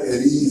 not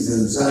at ease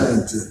and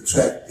designed to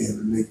attract them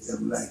and make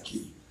them like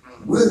you.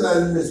 We're not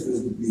in this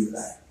business to be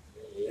like.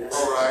 Yes.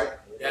 All right.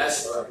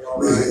 That's right. All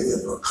We're right. here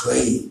to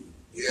proclaim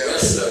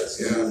Yes, the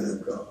sir. Yeah. word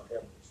of God.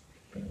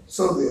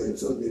 So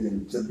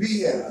then, to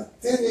be an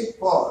authentic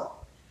part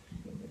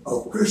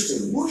of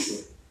Christian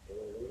worship,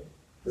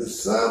 the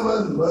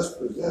sermon must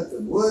present the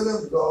word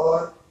of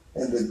God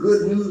and the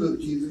good news of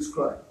Jesus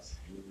Christ.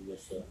 Yes,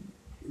 sir.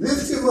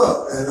 Lift him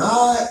up, and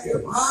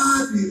if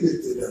I be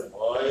lifted up,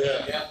 Oh,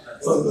 yeah. Yeah.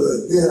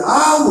 then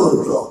I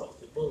will draw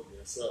The book.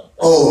 Yes, sir.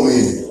 all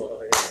men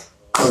Oh,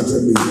 yeah. unto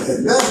me.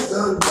 And that's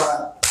done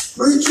by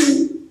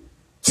preaching,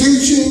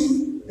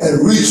 teaching,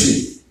 and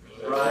reaching.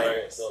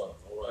 Right. Yes, sir.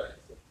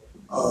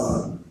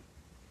 All right.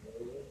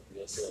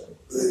 Yes, sir.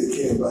 Lady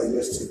came by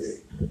yesterday.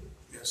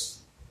 Yes.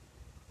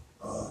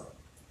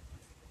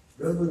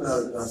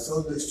 Reverend, I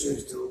saw this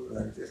church door,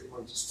 and I just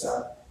wanted to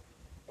stop.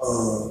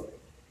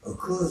 A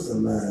cousin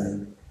of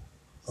mine,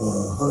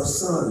 her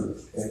son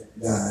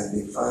had died.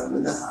 They found him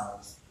in the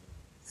house.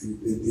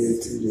 He'd been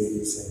dead 2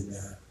 days, and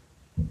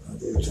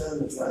they're trying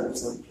to find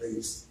some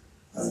place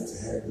to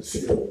have a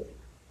funeral.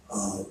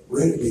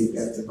 When they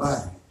got the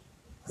body,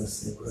 I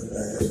said, well,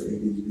 that's where he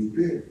needs to be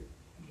buried.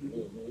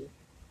 Mm-hmm.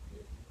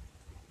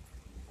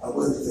 I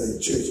wondered if the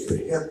church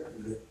could help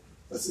him.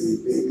 I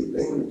said, baby,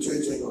 bringing the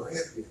church ain't gonna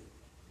help you.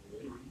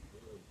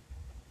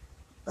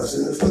 I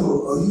said,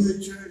 are you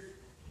at church?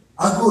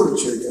 I go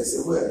to church. I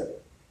said, well,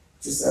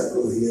 just I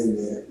go here and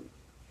there.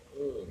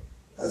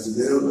 I said,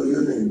 they don't know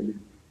your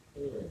name.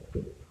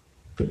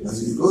 I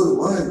said, you go to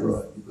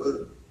Weinberg, you go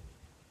to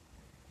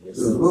Yes,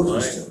 the sir. grocery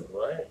Right. store.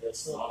 Right. Yes,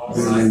 sir. All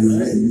Then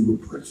right. you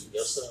go purchase.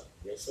 Yes, sir.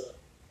 Yes, sir.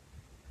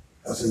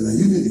 I said, now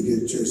you need to get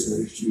to church so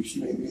that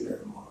she may be there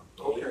tomorrow.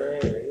 Okay.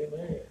 Amen.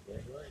 Amen.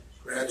 That's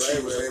right. Glad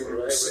she was able to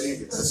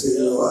receive it. I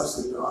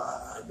said,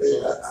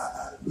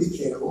 no, we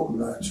can't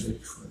open our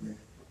church for that.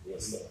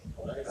 Yes, sir.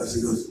 Right. I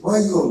said, why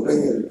you gonna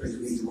bring her to the place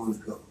where you want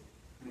to go?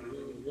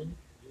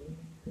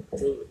 Mm-hmm.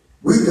 Truly.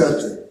 We got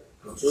to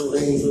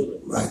proclaim Truly.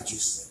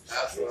 righteousness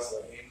That's Yes, right. sir.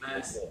 Amen.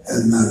 Yes, sir.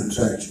 and not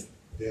attraction.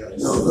 Yeah.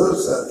 No, the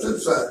other side, flip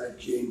side of that,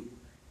 King,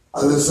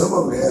 unless some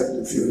of them have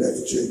to feel at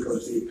the church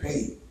because they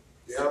paid.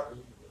 Yeah.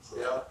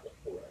 Yeah.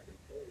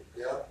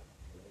 Yeah.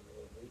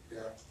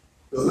 Yeah.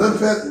 So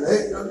nothing,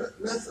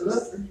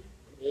 nothing.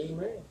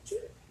 Amen. Sure.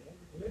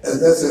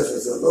 And that's if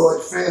it's a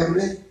large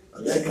family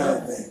or that kind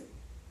of thing.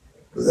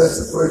 But that's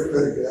the first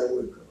predicate I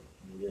would go.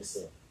 Yes,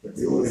 sir. If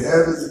they only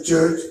have it as a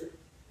church,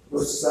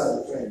 what's the size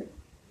of the family?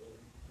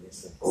 Yes,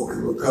 sir. Okay,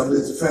 we'll come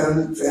as a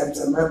family,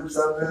 some members,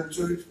 family in the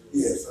church?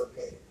 Yes,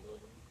 okay.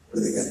 But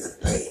they got to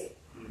pay.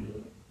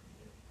 Amen.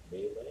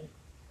 Yes,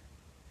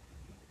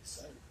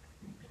 sir.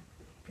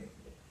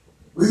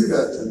 We've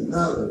got to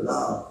not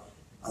allow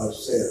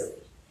ourselves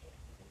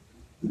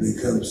to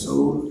become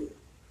so,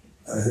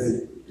 I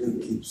heard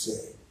them keep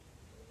saying,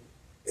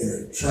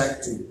 in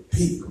attracting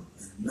people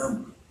in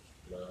number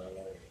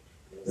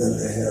than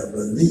they have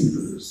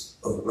believers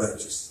of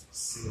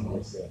righteousness.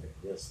 Yes, sir.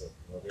 Yes, sir.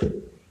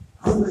 Okay.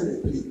 How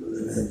many people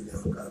in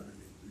Antioch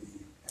Company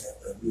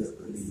have real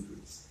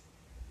believers?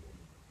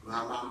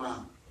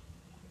 My.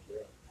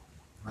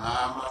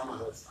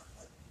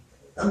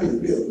 I mean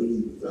real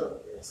believers.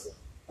 Yes, sir.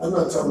 I'm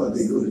not talking about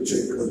they go to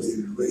church because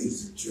they were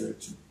raised in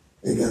church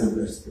and got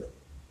a rest of it.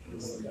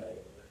 Okay.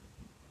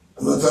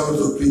 I'm not talking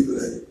to people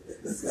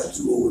that's got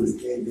too old and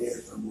can't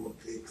dance no more,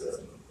 can't club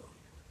no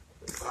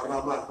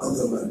more. I'm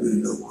talking about really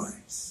know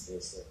Christ.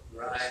 Yes, sir.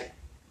 Right.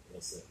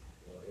 Yes, sir.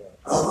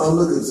 I'm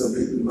looking at some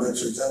people in my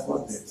church, I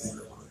want that thing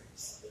of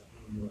Christ.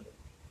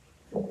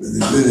 But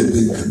they've really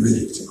been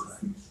committed to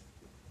Christ.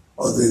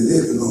 Or they're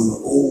living on the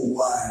old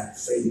wide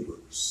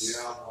favors.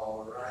 Yeah,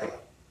 all right.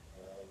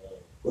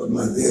 What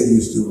my dad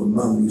used to do,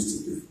 my mom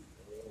used to do.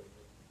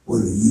 What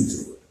are you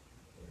doing?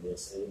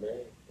 Yes, amen.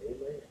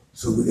 Amen.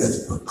 So we got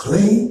to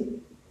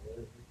proclaim,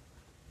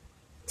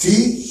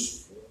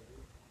 teach,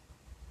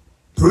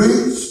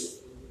 preach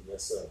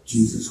Yes, sir.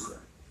 Jesus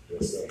Christ.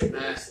 Yes, sir.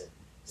 Yes, sir.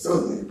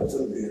 So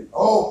then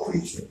all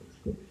preachers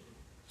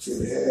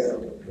should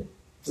have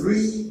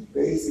three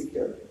basic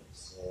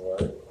elements. All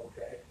right.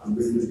 Okay. I'm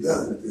really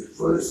done with this.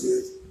 First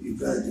is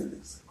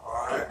evangelism.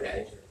 All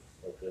right.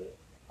 Okay.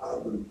 I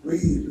will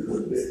read a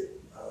little bit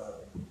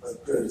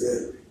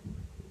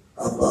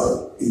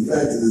about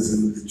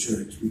evangelism in the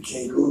church. We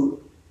can't go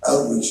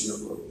outreach no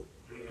more.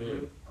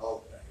 Mm-hmm.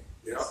 Okay.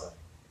 Yeah.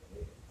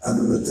 I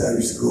remember the time I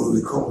used to go in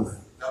the corner.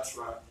 That's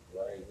right.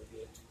 Right.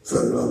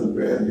 Further on the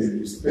ground, they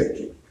respect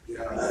it.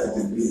 Yeah. I had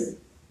to be it.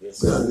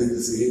 Yes, Now sir. they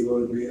just say, hey,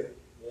 go to bed.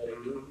 Yeah, they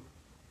do.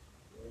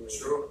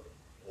 Sure.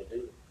 They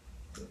do.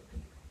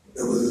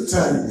 There was a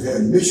time you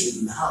had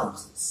mission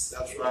houses.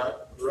 That's right.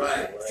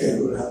 Right. Can't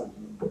go to houses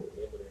no more.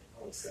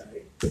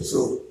 Okay.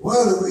 So why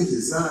do we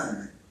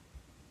design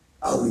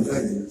our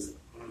evangelism?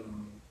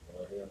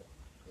 Mm-hmm.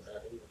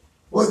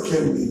 What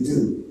can we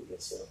do?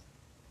 Yes, sir.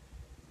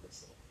 Yes,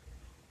 sir.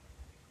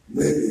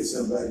 Maybe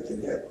somebody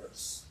can help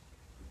us.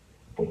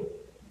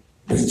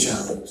 Reach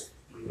out.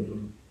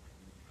 Mm-hmm.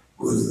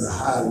 Go to the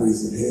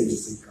highways and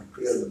hedges and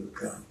compel them to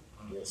come.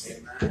 Yes, sir.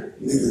 Amen.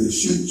 Niggas will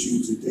shoot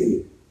you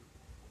today.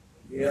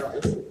 Yeah.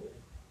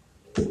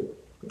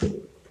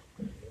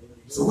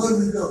 So where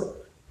do we go?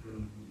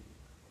 Mm-hmm.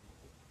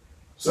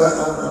 So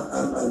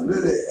I'm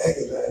really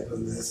agonized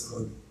on this.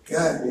 So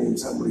God named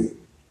somebody,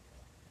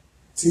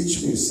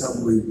 teach me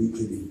some way we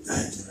can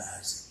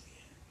evangelize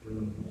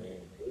Mm-hmm. Amen.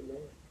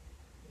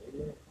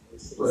 Amen.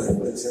 Yes, sir. again.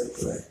 But let's have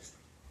facts.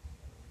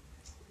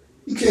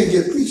 You can't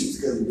get preachers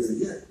together good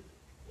yet.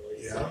 Well,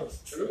 you Yeah, can't. it's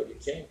true. You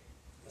can't.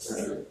 That's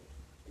true.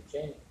 You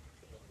can't.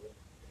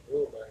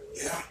 Nobody.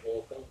 Yeah.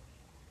 Won't come.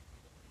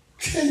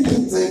 Can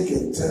you think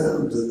in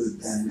terms of the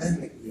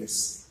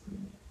dynamicness?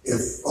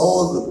 If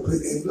all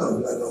the no,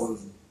 not all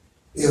of them,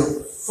 if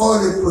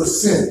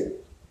 40%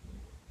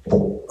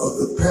 of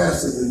the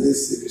pastors in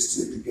this city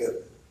stood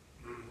together,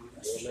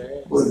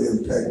 Amen. what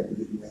impact would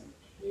it make?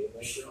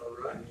 Amen. Sure.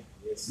 Right.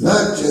 Yes, sir.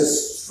 Not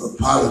just for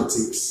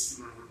politics,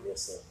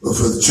 Yes, sir. but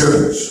for the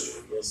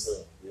church. Yes,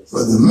 sir. Yes, For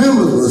sir. the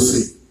members will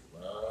see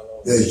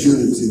Wow. there's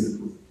unity in the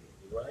group.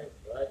 Right,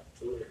 right.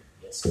 Truly.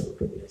 Yes, sir.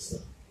 Yes, sir.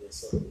 Yes,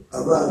 sir.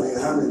 Around here,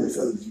 how many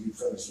fellows do you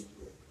fellowship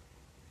with?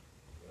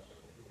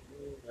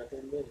 Not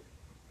that many.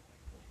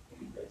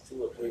 Like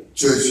 2 or 3.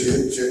 Church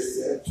here, church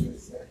there,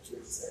 church there,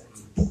 church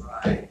there.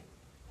 Right.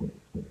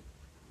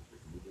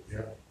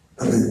 Yeah.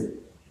 I mean,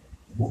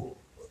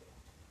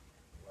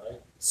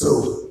 Right?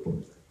 so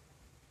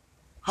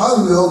how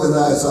do we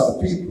organize our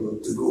people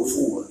to go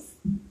forth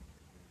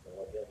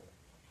God, yeah.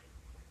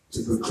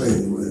 to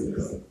proclaim the word of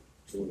God?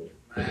 Truly.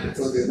 Man.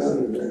 So there's another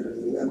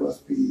evangelism.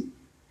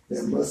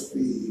 There must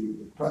be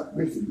the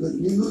proclamation of good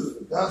news of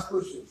the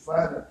gospel should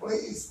find a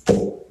place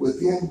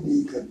within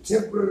the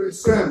contemporary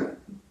sermon.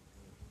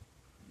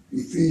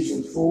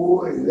 Ephesians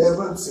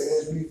 4:11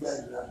 says we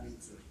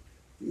evangelize.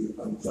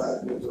 I'm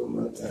 5 minutes over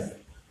my time.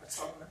 That's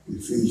all right.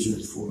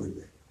 Ephesians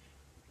 4:11.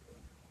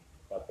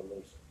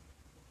 Proclamation.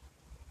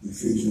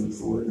 Ephesians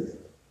 4:11.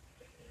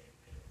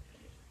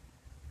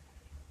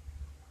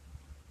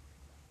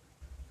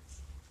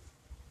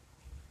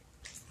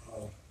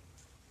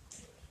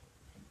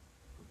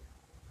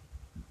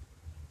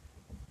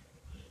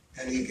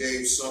 And he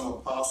gave some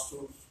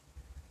apostles,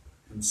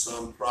 and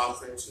some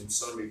prophets, and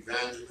some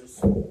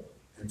evangelists,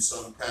 and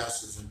some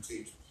pastors and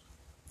teachers.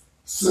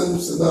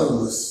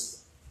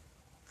 Synonymous.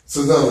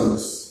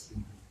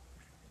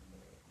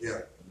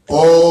 Yeah.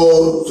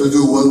 All to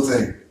do one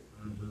thing.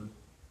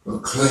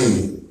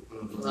 Proclaim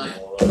Right.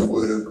 the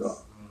word of God.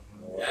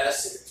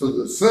 Yes. So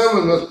the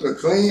sermon must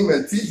proclaim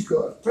and teach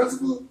God's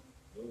principles,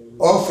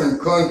 offering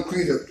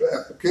concrete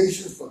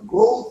applications for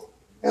growth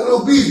and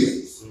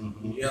obedience.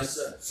 Yes,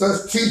 sir.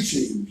 Such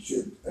teaching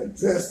should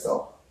address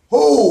the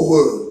whole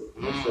world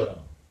Yes, sir.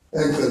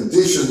 and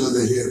conditions of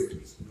the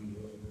hearers.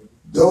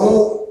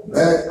 Don't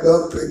back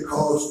up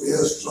because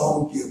they're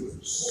strong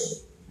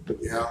givers.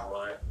 Yeah.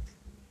 Right.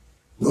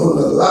 Don't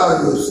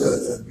allow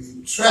yourself to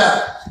be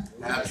trapped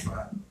That's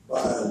right.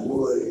 by a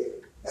word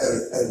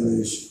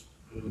admonition.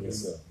 Yes,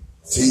 sir.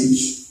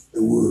 Teach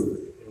the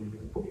word.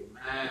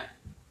 Amen.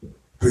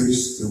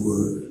 Preach the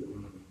word.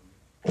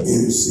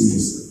 In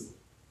season,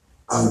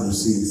 out of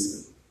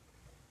season.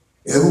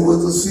 Ever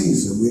with a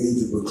season, we need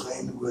to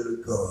proclaim the word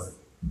of God.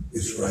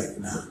 It's right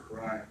now.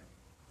 Right.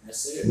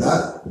 That's it.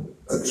 Not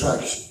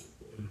attraction,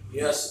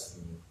 Yes.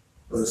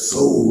 but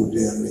soul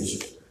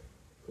damnation.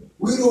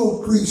 We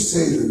don't preach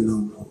Satan no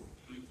more.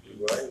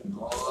 Right.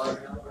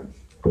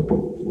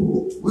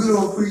 We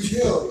don't preach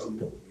hell no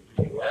more.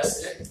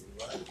 That's it.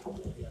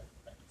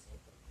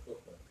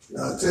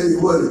 Now, I'll tell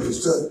you what, if you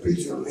start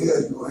preaching on hell,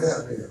 you're going to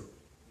have hell.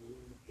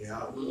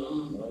 Yeah.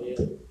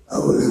 I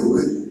was a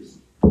witness.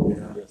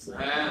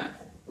 Man.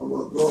 On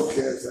my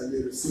broadcast, I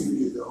did a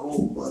series the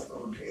whole month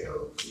on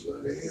hell. You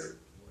go to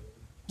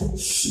hell?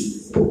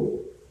 Shit.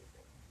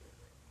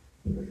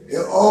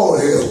 Yeah, all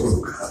hell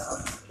broke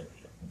out.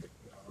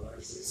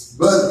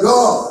 But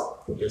God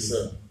Yes,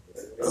 sir.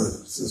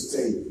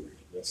 sustained me.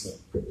 Yes, sir.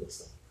 Yes,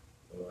 sir.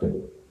 All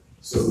right.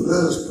 So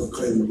let us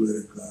proclaim the word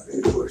of God.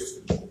 Any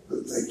questions?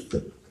 Thank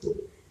you.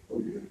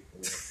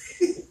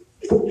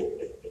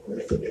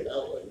 Now,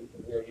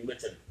 you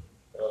mentioned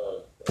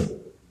the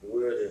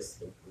word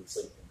is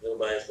given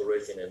by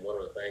inspiration, and one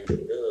of the things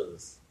it does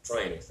is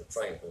training. It's the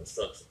training for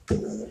instruction.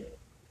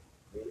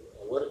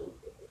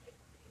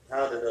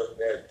 How does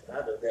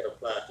that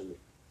apply to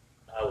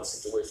our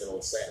situation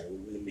on Saturday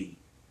when we meet?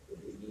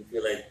 Do you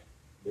feel like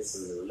this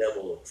is a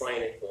level of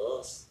training for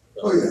us,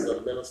 Oh, yeah. for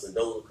the ministers and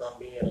those who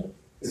come in?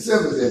 It's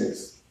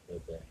evidence.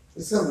 Okay.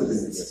 It's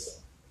evidence. Yes,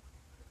 sir.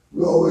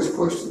 We always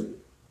question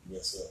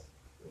Yes, sir.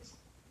 Yes,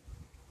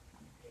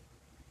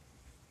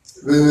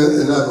 sir.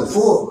 it. Not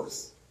before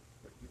us,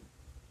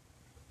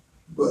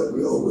 but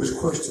we always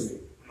question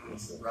it.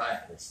 Yes, sir. Right.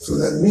 Yes, sir. So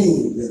that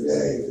means that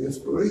there is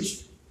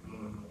inspiration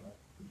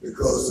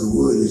because the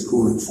word is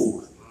going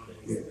forth.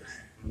 Yeah.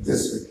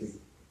 That's the key.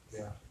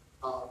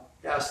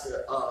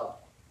 Pastor, a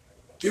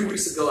few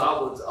weeks ago I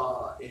was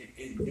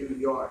in New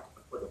York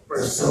for the I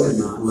first saw time in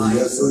you. my Well, I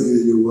life. saw you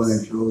and your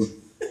wife. Joe. One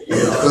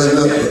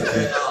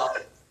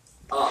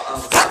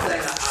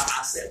thing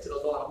I said to the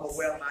Lord, I'm gonna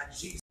wear my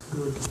Jesus.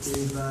 Good to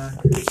be back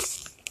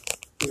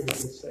here at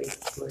the safe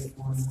place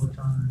one more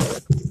time.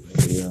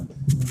 Yeah.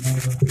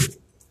 Another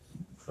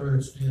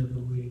first day of the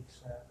week,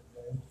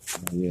 Saturday.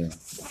 Yeah.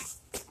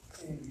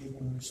 And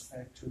giving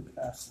respect to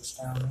Pastor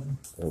Stanley,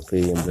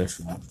 Okay, and bless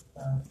you. to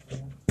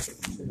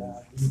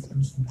our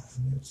deacons in our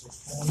midst this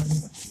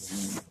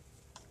morning.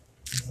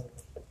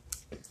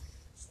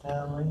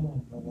 Stanley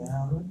and Brother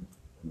Allen,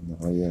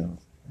 Oh, yeah.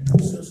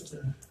 and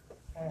Sister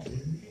Patty.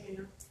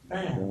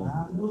 Bam,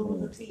 I knew it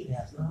was a T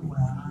that somewhere.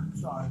 I'm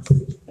sorry,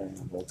 Sister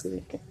Pam.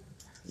 Okay.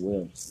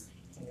 Well.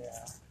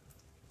 Yeah.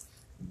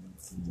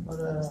 But,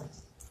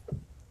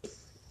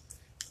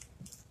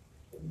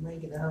 didn't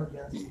make it out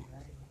yesterday.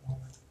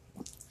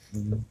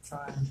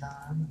 Trying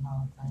time and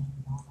all things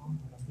going on,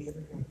 but I'm here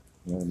today.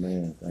 Oh,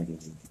 man. Thank you.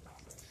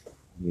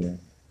 Yeah.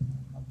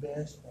 My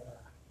best,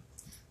 but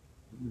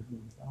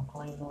don't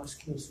claim no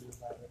excuses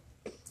about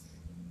it.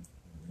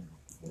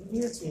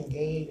 We're here to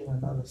engage in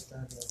another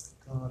study of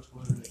God's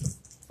Word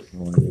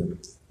Oh, yeah.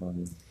 Oh,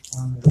 yeah.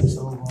 on this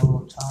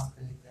overall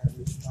topic that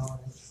we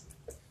started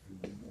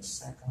in the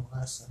second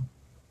lesson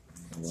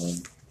Well,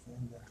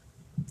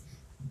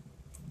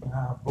 in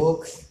our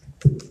book,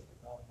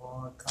 our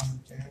board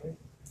commentary.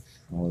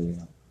 oh,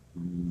 yeah.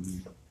 Mm-hmm.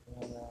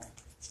 And,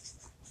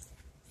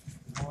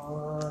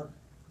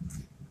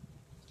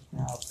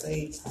 now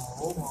faith,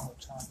 our overall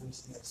topic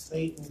is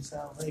faith and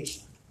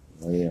salvation.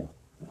 Oh, yeah.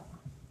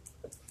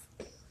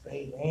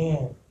 Faith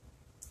and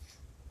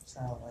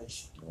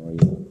salvation. Oh,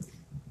 yeah.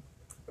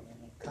 And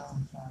it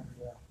comes out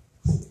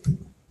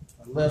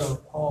of the letter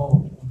of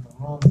Paul in the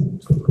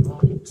Romans, to the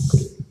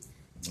Romans.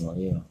 Oh,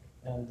 yeah.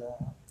 And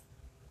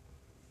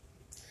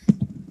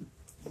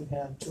we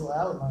have two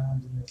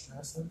outlines in this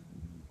lesson.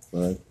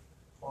 Right.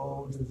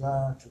 Paul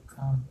desired to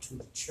come to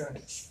the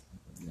church,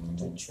 and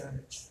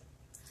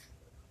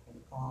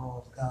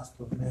Paul's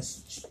gospel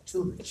message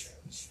to the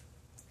church.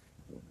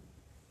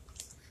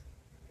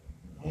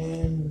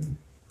 And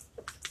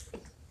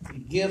the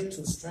gift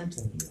to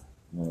strengthen you.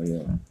 Oh,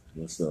 yeah.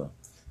 Yes, sir.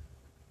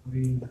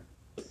 Read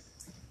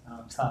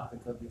our topic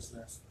of this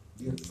lesson,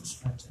 gift to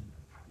strengthen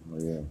you. Oh,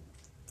 yeah.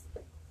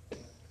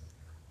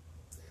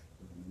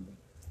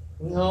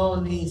 We all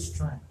need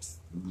strength.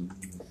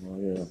 Mm-hmm.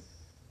 Oh, yeah.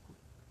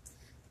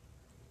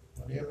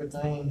 But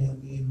everything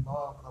that we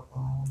embark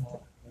upon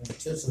or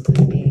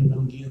anticipate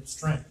don't give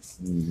strength,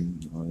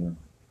 Mm-hmm. Oh,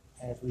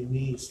 yeah. as we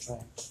need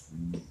strength.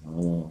 Mm-hmm.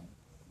 Oh,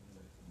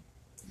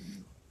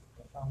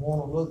 If I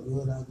want to look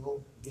good, I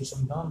go get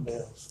some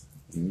dumbbells.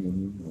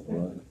 mm-hmm. All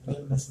right.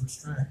 Give me some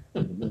strength.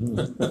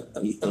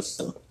 Yes,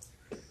 sir.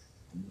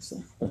 Yes,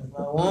 sir. If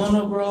I want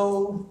to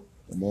grow,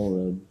 Come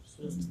on,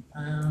 Sister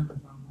Pam,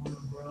 if I want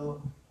to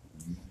grow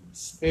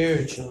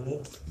spiritually,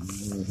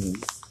 mm-hmm.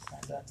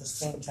 I got to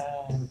spend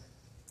time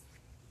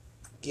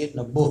getting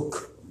a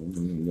book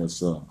Mm-hmm. Yes,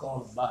 sir.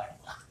 called the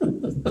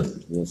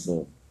Bible. Yes,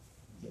 sir.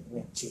 Get me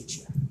a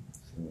teacher.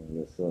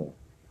 Yes, sir.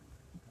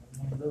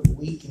 I may look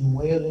weak and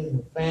welded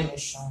and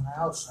vanished on the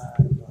outside,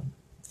 but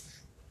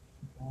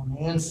on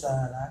the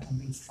inside I can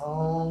be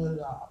strong as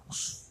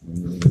ox.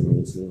 Mm-hmm.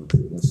 Yes, sir.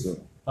 Yes, sir.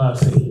 By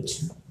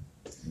faith.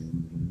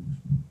 Mm-hmm.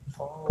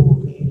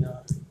 Paul,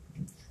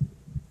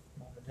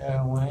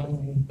 Darrell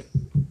Wayne,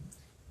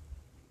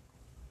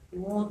 we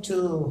want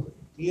to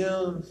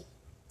give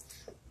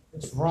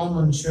this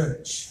Roman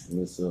church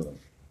Yes, sir.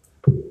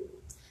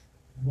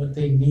 what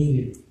they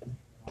needed,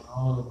 what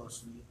all of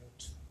us needed.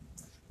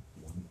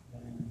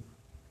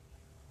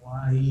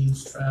 while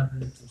he's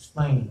traveling to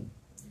Spain,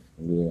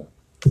 Yeah.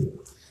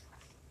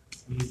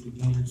 he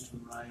begins to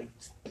write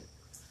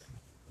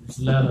this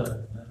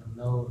letter, let him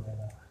know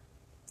that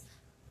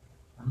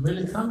I'm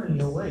really coming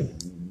your way.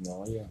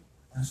 Oh yeah.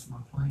 That's my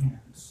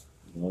plans.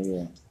 Oh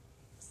yeah.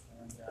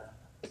 And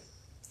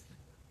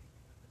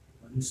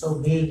but he's so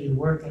busy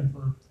working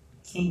for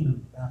the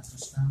kingdom, Pastor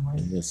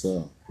Stanley, Yes,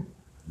 sir.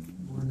 he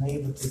wasn't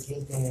able to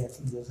get there if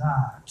he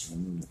desired.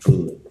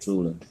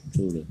 Truly.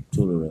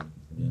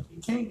 Yeah.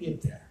 You can't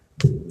get there.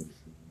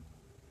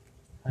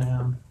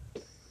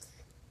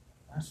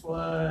 That's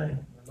why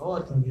the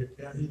Lord can get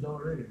there. He's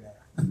already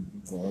there.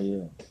 Oh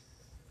yeah.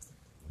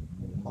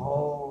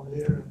 Paul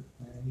here,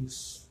 and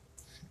he's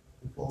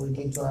before we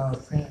get to our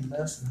printed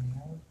lesson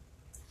here,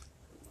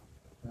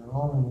 in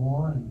Romans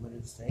 1, but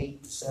it's the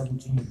 8th to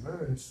 17th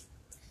verse.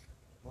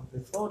 But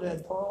before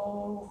that,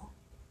 Paul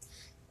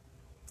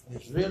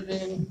is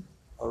really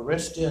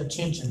arrest their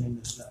attention in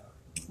this letter.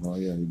 Oh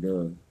yeah, he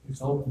does.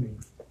 It's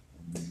opening.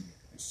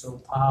 It's so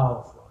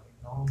powerful.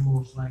 It's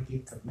almost like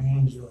it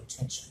commands your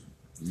attention.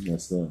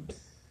 Yes, sir.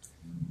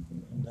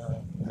 And,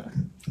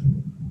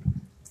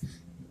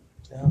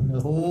 tell them to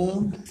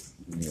whom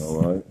Yeah,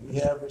 all right. we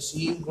have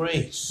received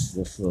grace.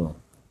 Yes, sir.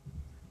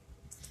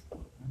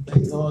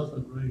 Thank God for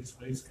grace.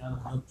 Grace kind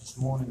of helped this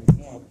morning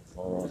again.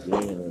 Oh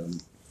yeah.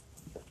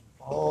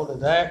 All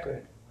is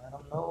accurate. Let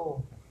them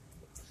know.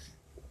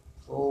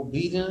 For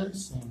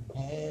obedience and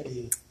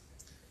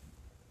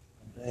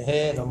they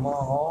had among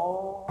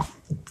all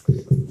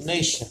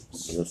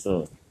nations Yes,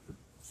 sir.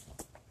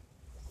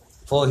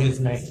 for his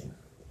name.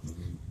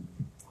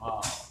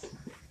 Wow.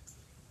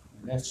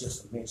 And that's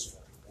just a mention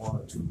of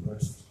 1 or 2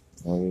 verses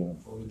Oh yeah.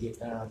 before we get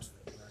down to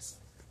the lesson.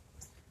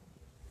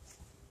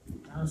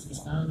 Pastor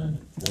Stanley,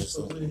 that's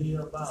what we're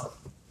here about.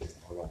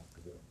 All right.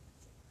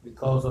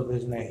 Because of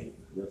his name.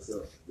 Yes,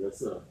 sir. Yes,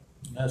 sir.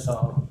 That's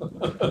all.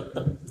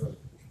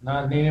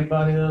 Not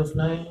anybody else's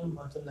name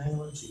but the name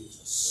of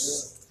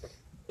Jesus.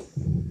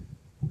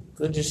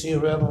 Good to see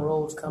Reverend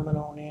Rose coming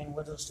on in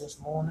with us this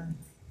morning.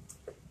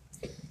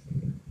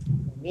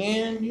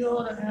 Then you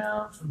ought to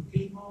have some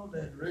people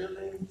that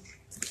really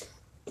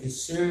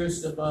is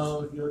serious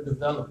about your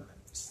development.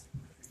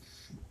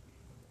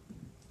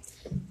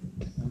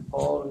 And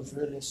Paul is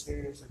really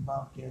serious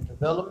about their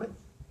development.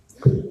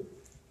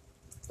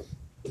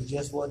 He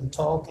just wasn't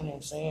talking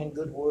and saying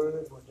good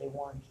words, what they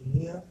wanted to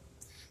hear.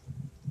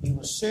 He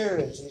was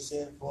serious. He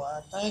said, "For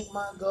I thank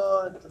my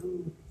God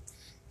through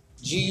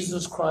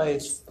Jesus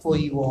Christ for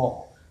you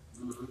all."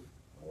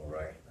 All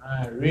right.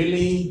 I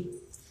really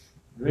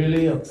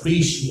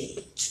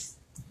appreciate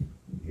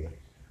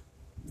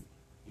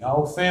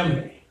y'all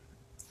family.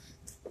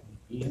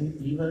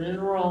 Even in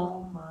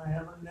Rome, I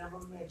haven't never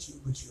met you,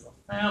 but you're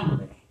a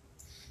family.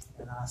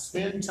 And I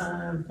spend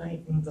time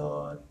thanking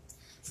God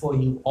for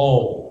you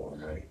all.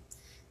 Right.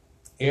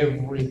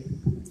 Every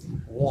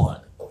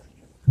one of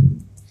you.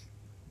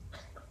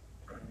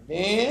 And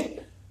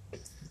then,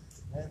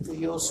 after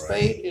your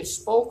faith is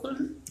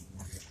spoken,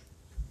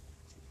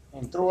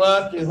 and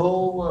throughout the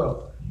whole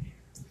world,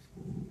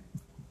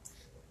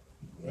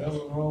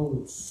 Reverend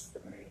Rose,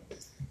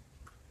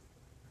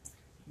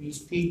 these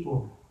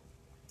people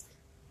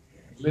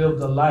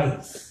lived a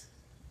life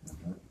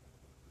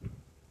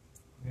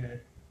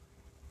that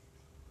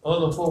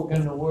other folk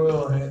in the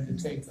world had to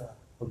take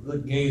a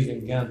good gaze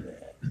and gander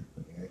at.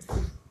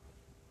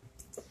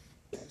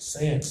 That's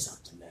saying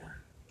something now.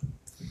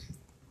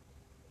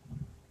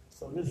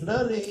 So this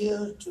letter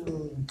here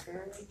to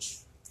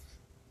encourage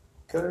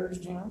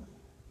them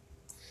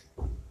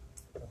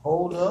to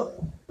hold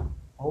up,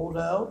 hold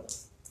out,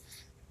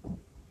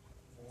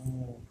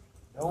 and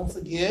don't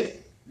forget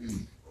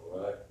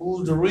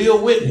who's the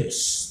real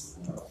witness.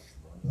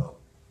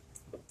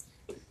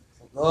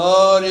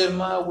 God is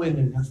my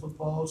witness. That's what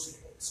Paul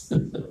says.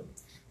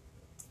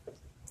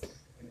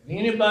 If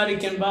anybody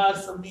can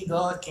vouch for me,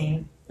 God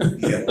can.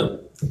 Yeah.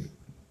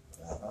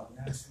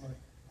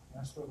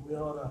 That's what we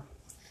ought to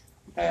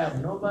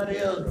have. Nobody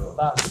else will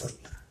vouch for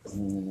you.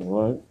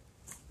 What?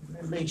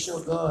 And make sure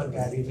God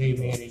got his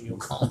amen in your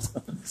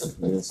confidence.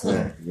 Yes,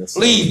 sir. Yes, sir.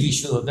 Please be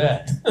sure of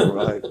that.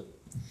 Right.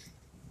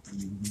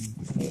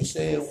 He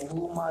said,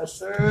 "Whom I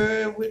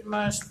serve with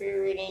my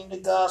spirit in the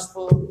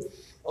gospel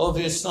of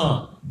his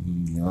Son."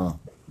 Yeah.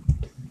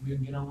 We'll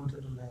get on to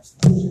the lesson.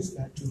 I just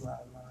got 2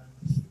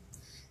 outlines.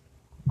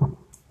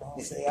 I'll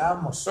say,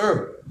 I'm a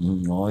servant.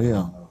 Oh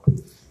yeah.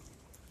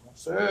 I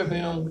serve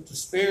him with the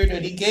spirit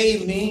that he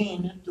gave me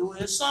and through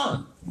his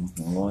Son.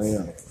 Oh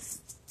yeah.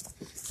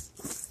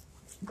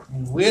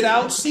 And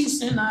without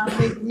ceasing, I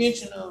make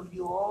mention of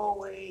you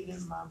always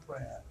in my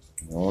prayers.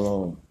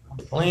 Oh. I'm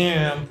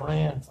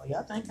praying for you.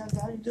 I think I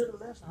got into the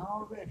lesson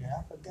already.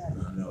 I forgot it.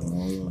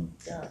 Oh.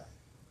 Yeah.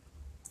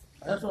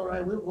 That's all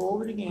right. We'll go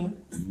over it again.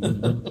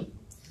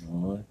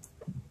 All right.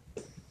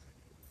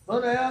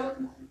 Brother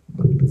Allen,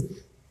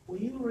 will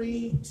you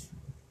read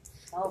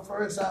our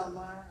first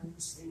outline and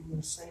see if you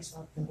can say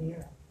something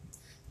here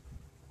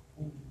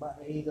by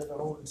the aid of the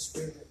Holy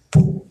Spirit?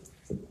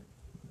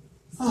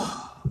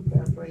 Oh, can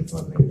I pray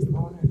for me this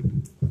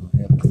morning?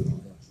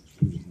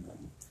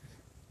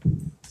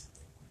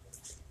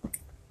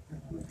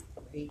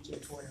 Eight to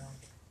 12.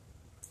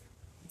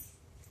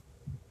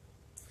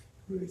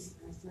 First,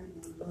 I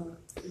thank my Lord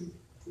Jesus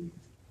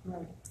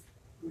Christ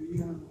for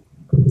young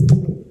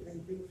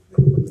and big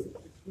faith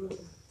as well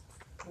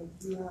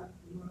as throughout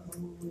my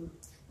whole world.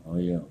 Oh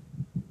yeah.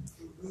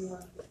 For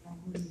God, I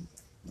win.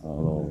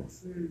 Oh. I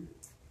serve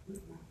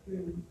with my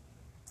family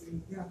and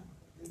God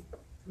and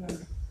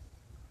Christ.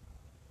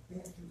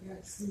 After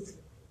that season,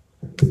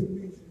 a good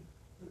mention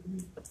of me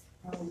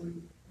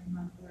always in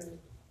my prayer.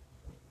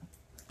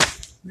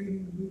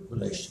 Reading the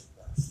book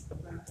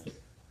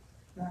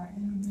by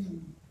any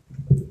means.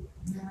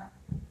 Not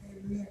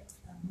elect,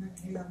 I might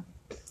have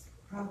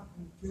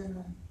prophet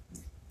done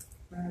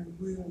by the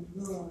will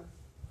of God.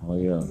 Oh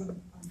yeah.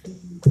 Unto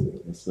you.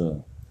 Yes sir.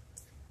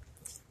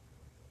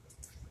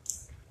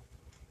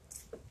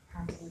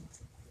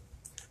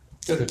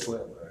 To the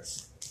 12th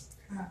verse.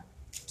 How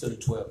To the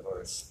 12th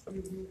verse.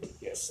 it is,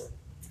 Yes, sir.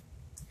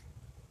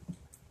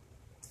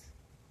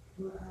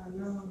 but I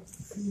love to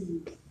see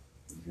you,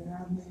 that I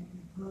may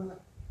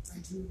impart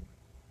unto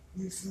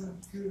you some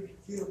spiritual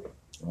gift,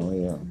 Oh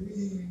yeah.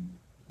 wherein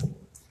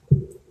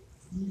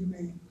ye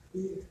may be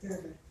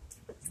established.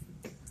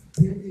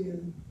 It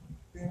is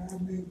that I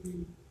may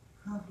be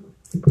comforted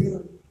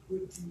together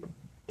with you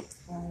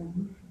by a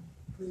mutual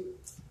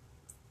faith,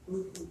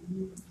 both of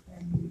you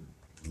and me.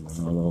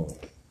 Oh Lord.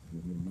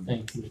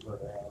 Thank you for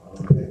that.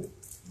 Amen.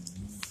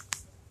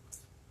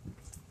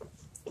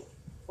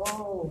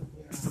 Oh,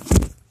 yeah.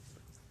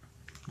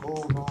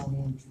 Moving on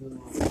into the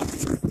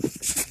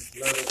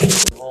letter of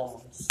the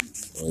Romans.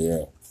 Oh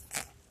yeah.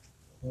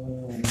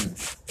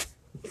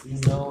 You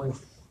know, if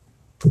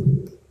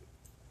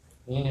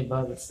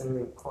anybody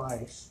serve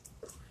Christ,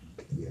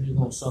 you're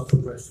going to suffer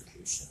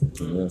persecution.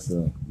 Yes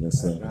sir.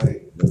 Yes sir.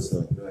 Right. Yes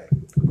sir. Right.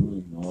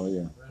 Oh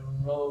yeah.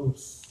 Reverend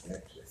Rose,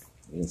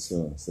 Yes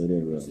sir. Say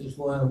that this right. is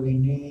why we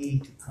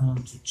need to come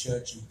to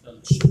church and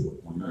fellowship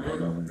with one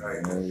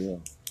another. Oh yeah.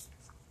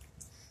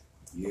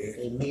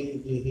 They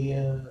needed to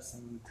hear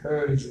some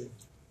encouraging,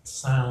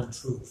 sound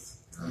truth.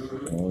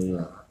 Oh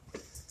yeah.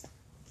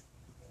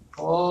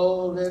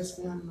 Oh, let's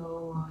them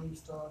know how he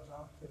starts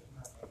off this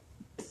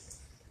night.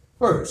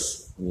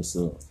 First, Yes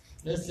sir.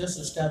 let's just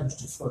establish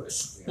the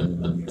first.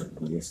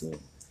 Yes sir.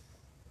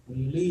 When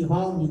you leave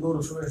home, you go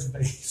to first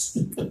base.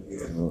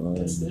 Oh,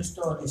 Let's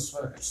start this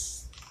first.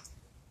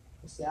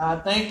 Say, I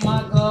thank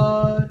my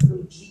God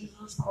through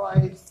Jesus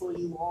Christ for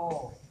you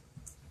all.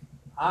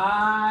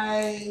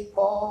 I,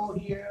 Paul,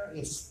 here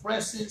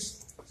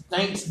expresses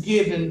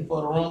thanksgiving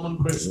for the Roman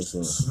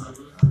Christians.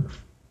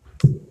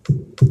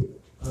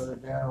 Brother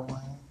Darrell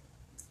Wayne.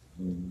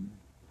 Mhm.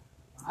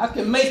 I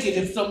can make it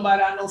if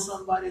I know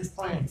somebody is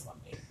praying for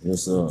me.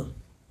 Yes sir.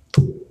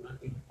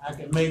 I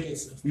can make it,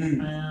 Sister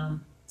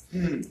Pam.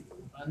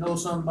 I know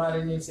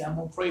somebody and they say, I'm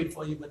going to pray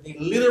for you, but they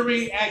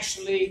literally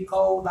actually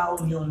called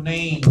out your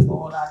name,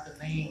 called out the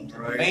name,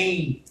 the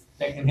name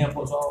that can help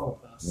us all.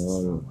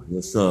 Oh,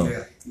 yes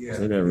sir.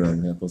 Say that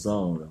right. Help us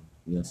all though.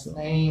 Yes sir.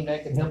 Name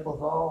that can help us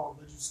all.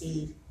 But you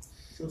see,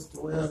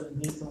 Sister Wells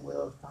and Deacon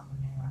Wells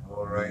coming in.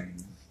 All right.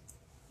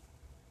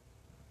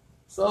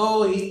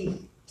 So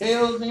he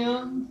tells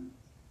them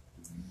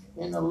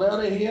in the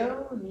letter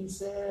here, and he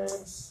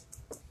says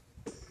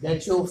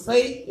that your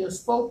faith is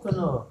spoken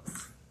of.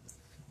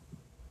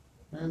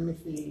 Let me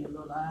see your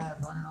little eyes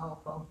running all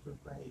across the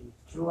page.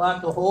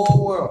 Throughout the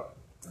whole world.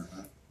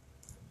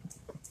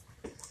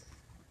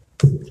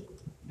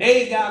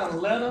 They got a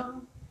letter,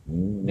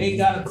 they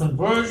got a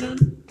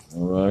conversion,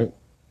 All right.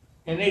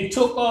 and they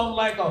took off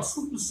like a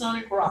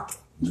supersonic rocket.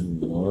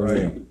 All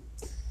right.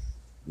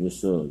 Yes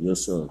sir.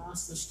 Yes sir.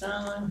 Pastor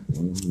Stein,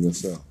 Yes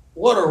sir.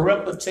 what a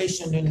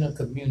reputation in the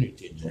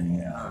community to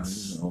have.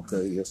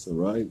 Okay. Yes sir.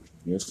 Right.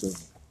 Yes sir.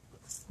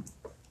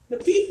 The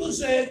people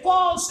said,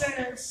 Paul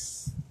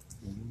says,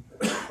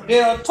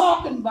 they are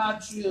talking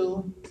about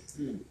you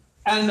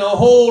and the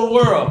whole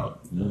world,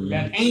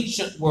 that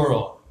ancient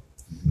world.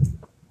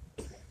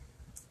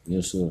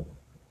 Yes sir.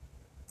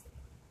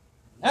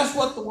 That's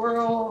what the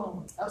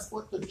world, that's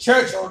what the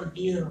church ought to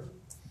give.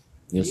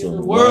 Yes Give sir.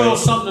 the world Right.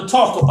 something to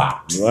talk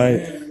about.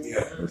 Right.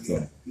 Yes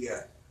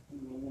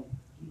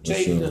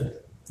sir.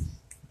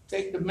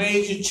 Take the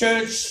major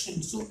church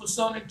and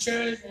supersonic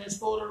church and it's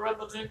supposed to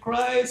represent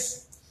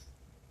Christ.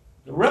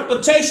 The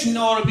reputation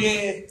ought to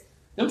be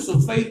them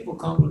some faithful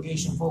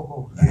congregation folk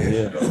over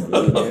there.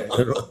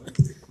 Yeah.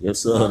 Yes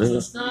sir.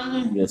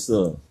 Understand? Yes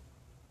sir.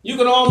 You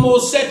can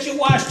almost set your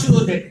watch to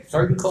it that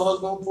certain cars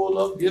gonna pull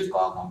up, this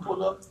car gonna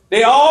pull up.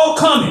 They all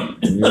coming.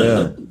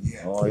 Yeah.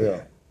 Oh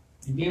yeah.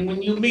 And then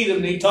when you meet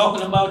them, they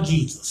talking about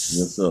Jesus.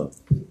 Yes sir.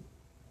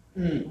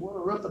 What a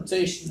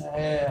reputation to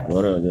have.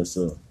 What up? Yes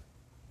sir.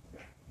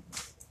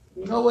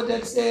 You know what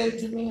that said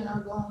to me, and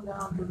I'm going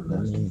down to the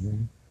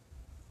lesson.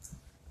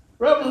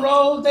 Reverend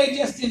Rose, they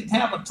just didn't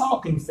have a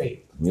talking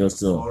faith. Yes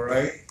sir. All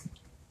right.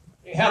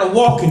 They had a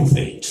walking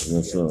faith.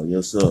 Yes sir.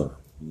 Yes sir.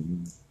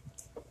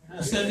 I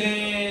said,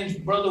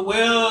 then, Brother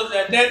Wells,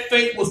 that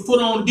faith was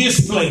put on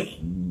display.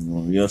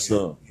 Yes,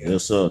 sir.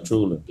 Yes, sir.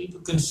 Truly.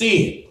 People can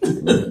see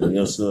it.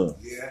 Yes, sir.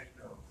 Yeah.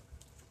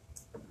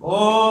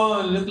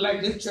 Oh, it look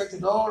like this church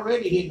is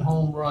already hitting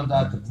home runs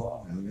out the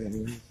park.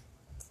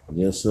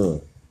 Yes, sir.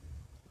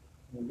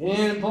 And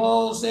then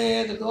Paul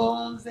said to go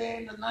on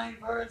saying the 9th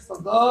verse, for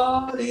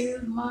God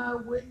is my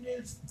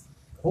witness,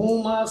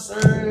 whom I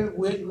serve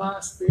with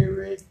my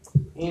spirit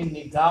in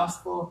the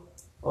gospel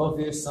of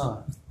his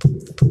son.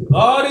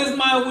 God is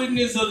my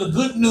witness of the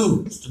good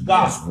news, the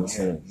gospel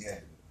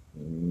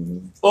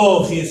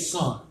of his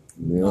son.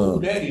 Yeah. You know who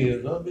that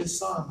is, of his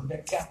son, with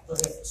that capital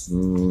S.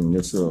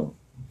 Yes, sir.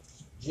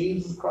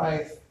 Jesus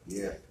Christ,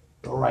 the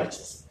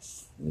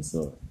righteousness. Yes,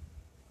 sir.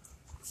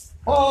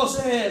 Paul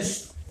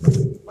says,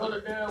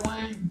 Brother Darrell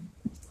Wayne,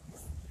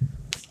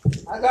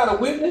 I got a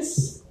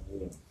witness.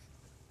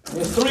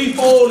 It's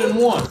threefold in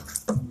one.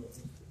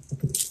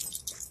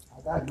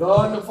 I got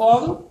God the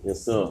Father.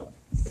 Yes, sir.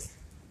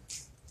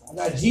 I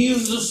got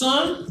Jesus the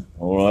Son.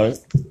 All right.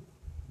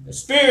 The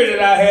Spirit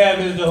that I have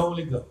is the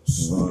Holy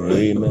Ghost. All right.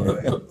 Amen.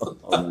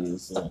 Oh,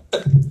 yes, sir.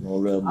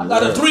 All right. I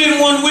got a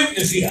 3-in-1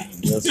 witness here.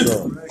 Yes,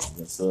 sir.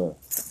 Yes, sir.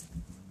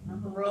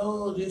 On the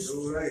road, this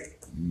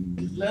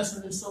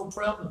lesson is so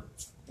prevalent.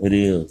 It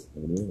is.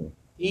 It is.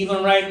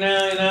 Even right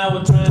now in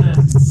our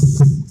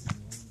times,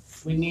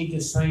 we need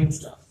the same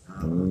stuff.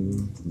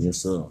 Yes,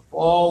 sir.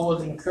 Paul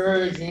was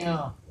encouraging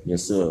him.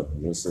 Yes, sir.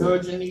 Yes, sir.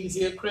 Encouraging these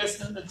here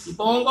Christians to keep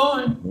on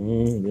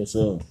going. Yes,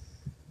 sir.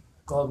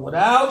 Because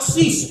without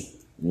ceasing,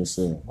 Yes,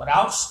 sir.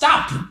 without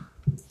stopping,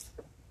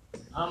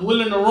 I'm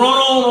willing to run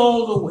on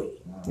all the way.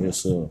 Yes,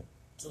 sir.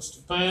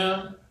 Sister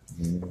Pam,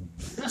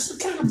 that's the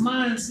kind of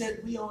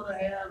mindset we ought to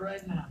have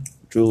right now.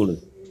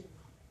 Truly.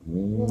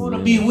 We ought to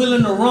be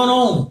willing to run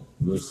on.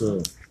 Yes,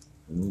 sir.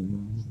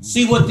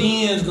 See what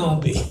the end's going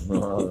to be.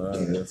 All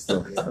right. Yes,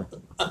 sir.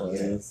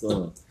 Yes,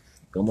 sir.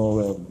 Come on,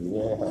 Reverend.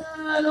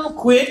 Yeah. Don't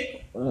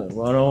quit.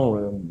 Run on,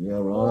 Reverend. Yeah,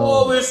 run on.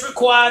 Oh, it's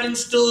required and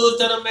stood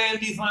that a man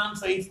be found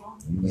faithful.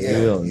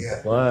 Yeah.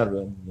 Quiet,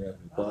 Reverend. Yeah,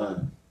 quiet.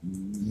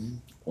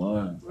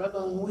 Quiet.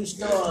 Brother, when we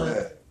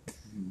start,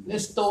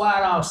 let's throw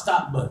out our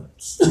stop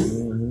buttons.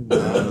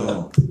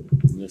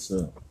 Yes,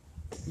 sir.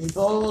 And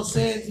Paul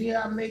says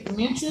here, I make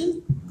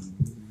mention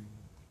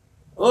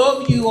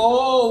of you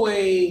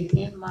always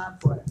in my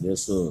prayer.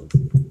 Yes, sir.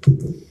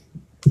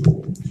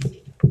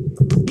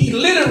 He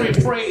literally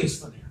prays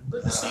for them.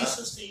 Good to see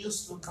Sister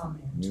Yusuf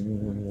come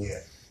in.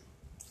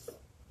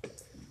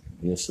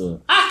 Yes, sir.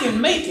 I can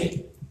make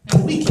it,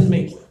 and we can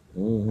make it.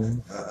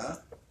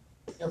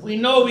 If we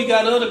know we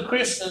got other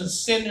Christians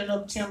sending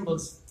up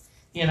timbers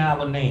in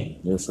our name.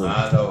 Yes, sir.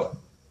 I know.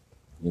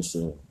 Yes,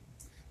 sir.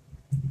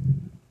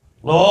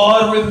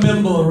 Lord,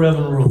 remember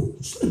Reverend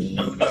Rose.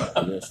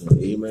 Yes, sir.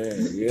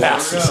 Amen. Yeah.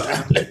 Pastor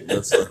Stanley.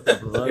 Yes, sir.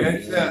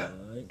 Yes, sir.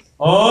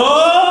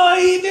 Oh,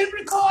 he didn't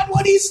record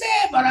what he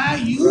said, but I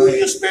use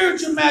your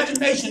spiritual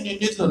imagination in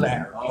this little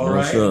area. All Yes,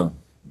 right. sir.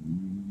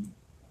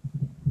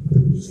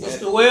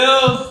 Sister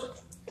Wells,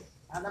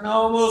 I can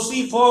almost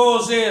see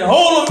Paul said,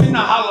 hold them in the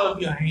hollow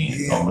of your hand.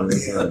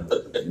 Yes, sir.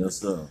 Yes,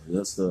 sir.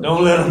 Yes, sir.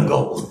 Don't let them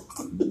go.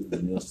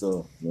 Yes,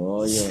 sir.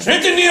 Oh, yeah.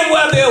 Strengthen them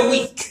while they're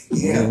weak.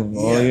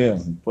 Oh, yeah.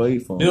 Pray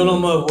for them. Build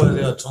them up while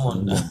they're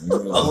torn down.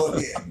 Oh,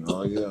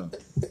 yeah.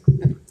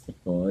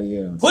 Oh,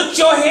 yeah. Put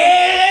your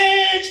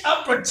hedge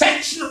of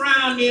protection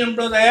around them,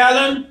 Brother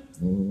Allen.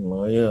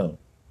 Oh, yeah.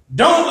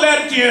 Don't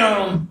let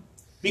them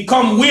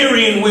become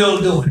weary in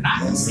well-doing. I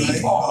can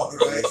see Paul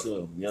Yes,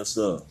 sir. Yes,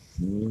 sir.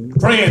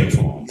 praying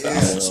for them.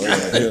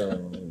 Yeah.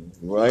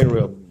 Right,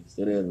 Reverend.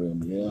 Say that,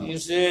 Reverend. Yeah. He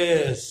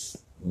says,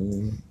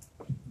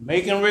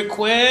 making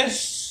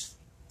requests,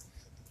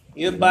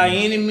 if by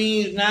any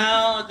means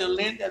now the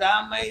length that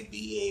I may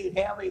be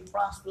have a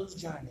prosperous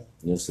journey,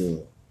 Yes, sir.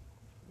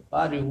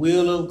 by the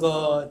will of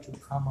God to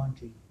come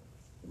unto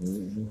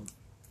you.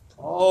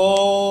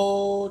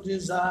 All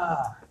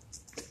desire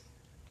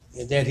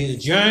is that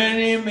his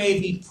journey may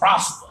be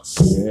prosperous.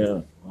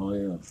 Yeah. Oh,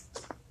 yeah.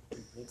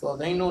 Because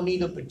there ain't no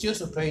need of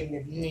participating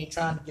if you ain't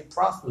trying to get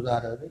prosperous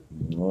out of it.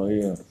 Oh,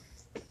 yeah.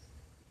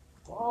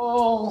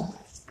 Paul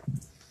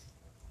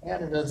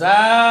had a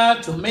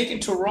desire to make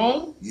it to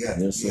Rome,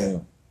 Yes,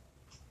 sir.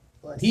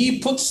 but he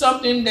put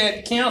something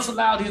that canceled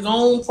out his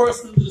own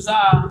personal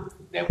desire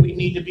that we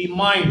need to be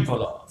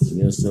mindful of.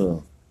 Yes, sir.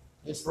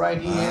 It's right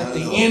here at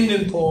the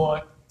ending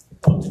point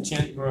of the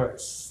 10th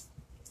verse.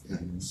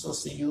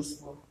 Sister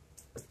Useful.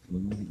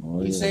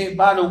 Oh, He yeah. said,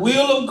 by the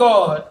will of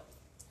God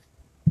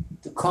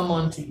to come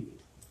unto you.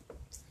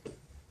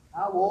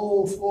 Our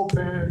old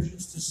foreparents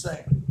used to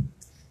say,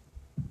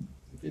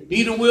 if it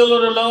be the will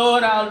of the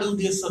Lord, I'll do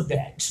this or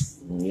that.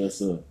 Yes,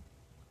 sir.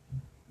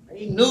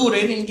 They knew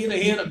they didn't get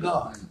ahead of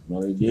God.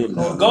 No, he didn't.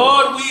 Because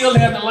God's will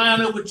had to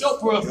line up with your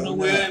personal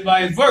will and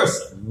vice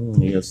versa.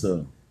 Yes,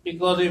 sir.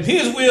 Because if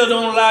his will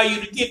don't allow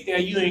you to get there,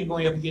 you ain't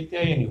going to ever get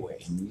there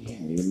anyway.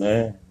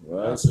 Amen.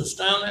 Right. That's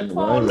astounding.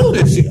 Paul knew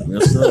this here.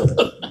 Yes, sir.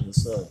 Yes,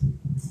 sir.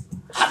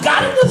 I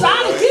got a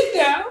desire to get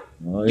there,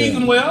 Oh,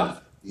 Deacon yeah. Wells.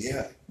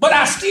 Yeah. But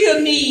I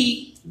still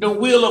need the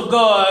will of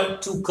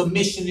God to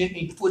commission it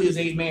and put his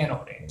amen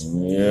on it.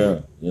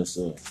 Yeah. Yes,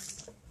 sir.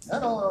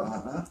 That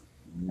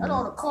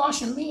ought to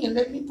caution me and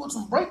let me put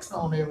some brakes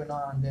on every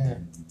now and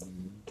then.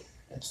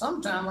 And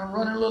sometimes I'm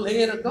running a little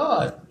ahead of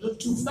God, a little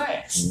too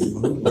fast.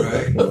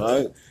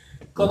 Right.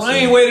 Because I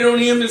ain't waited on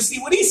him to see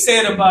what he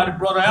said about it,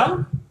 Brother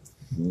Allen.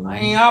 I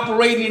ain't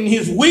operating in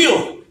his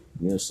will.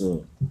 Yes, sir.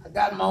 I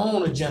got my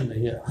own agenda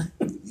here.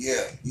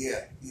 Yeah.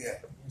 He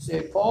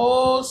said,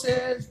 Paul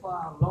says, for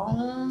I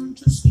long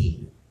to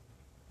see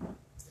you,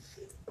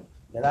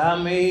 that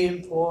I may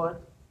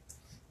impart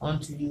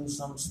unto you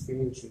some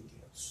spiritual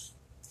gifts.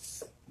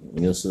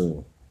 Yes,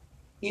 sir.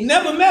 He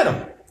never met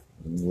him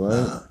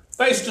Right.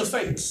 face to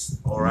face.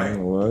 All right.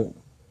 All right.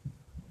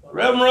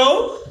 Reverend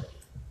Rose,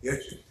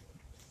 Yes.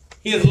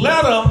 his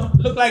letter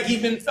looked like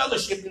he'd been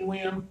fellowshipping with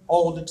him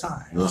all the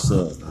time. Yes,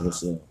 sir. Yes,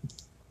 sir.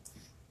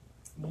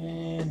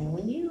 Man, and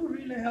when you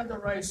really have the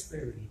right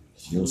spirit,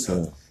 Yes,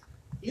 sir.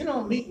 you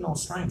don't meet no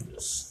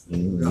strangers.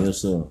 Yes,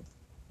 sir.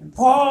 And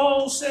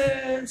Paul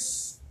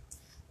says,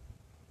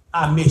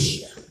 I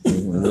miss you.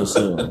 Yes,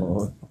 sir.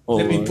 All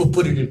Let me right.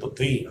 put it in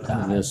prepared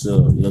time. Yes,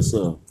 sir. Yes,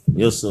 sir.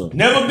 Yes, sir.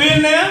 Never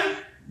been there,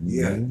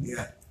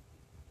 Yeah.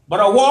 but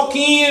I walk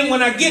in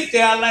when I get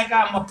there like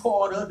I'm a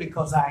part of it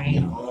because I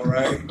am. All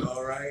right.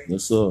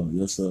 Yes, sir.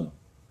 Yes, sir.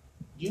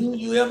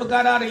 You ever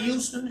got out of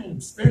Houston and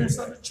experienced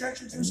other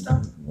churches and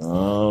stuff? Oh,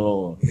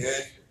 Lord.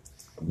 Yes.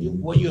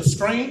 Were you a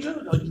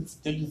stranger? Or did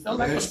you feel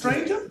like a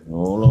stranger?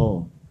 Oh,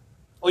 Lord.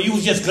 Or you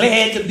was just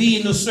glad to be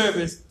in the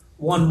service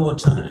one more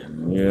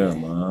time? Yeah,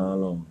 my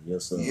Lord.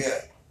 Yes, sir. Yeah.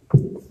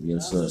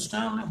 Yes, I sir.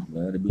 understand.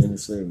 Glad to be in the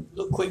service.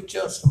 Little quick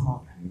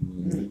testimony.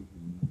 Mm-hmm.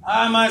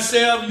 I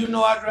myself, I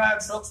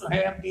drive trucks and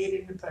have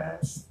did in the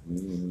past.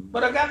 Mm-hmm.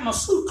 But I got my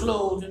suit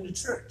clothes in the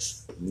church.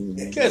 Mm-hmm.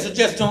 In case I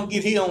just don't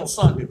get here on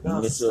Sunday.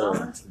 Yes,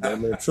 sir.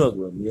 I'm in the truck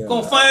with me. Yeah.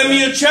 Gonna find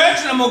me a church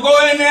and I'm gonna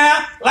go in there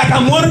like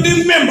I'm one of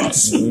them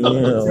members. Yeah,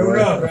 all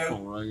up, right. man. All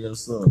right. Yes,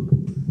 sir.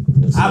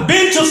 Yes, sir. I've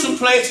been to some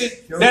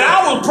places that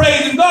I was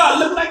praising God,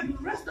 looked like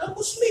the rest of them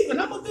was sleeping.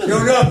 I'm a Showed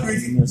good. up,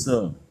 preacher. Yes,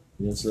 sir.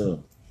 Yes, sir.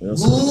 Yes,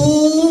 sir.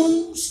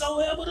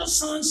 Whomsoever the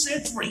Son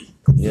set free,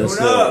 Yes, Showed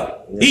sir.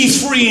 up. Yes,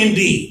 he's free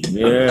indeed.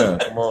 Yeah,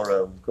 come on,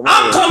 Reverend. Come on.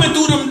 I'm Reverend. coming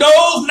through them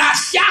doors, not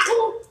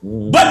shackled,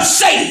 Mhm. but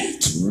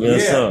saved.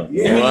 Yes, sir.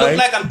 Yeah. Let me All look right.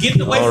 like I'm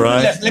getting away All from right.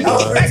 the lesson. Let me All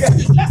get right. back to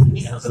this lesson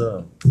here. Yes,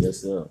 sir. Yes,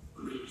 sir.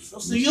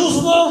 Sister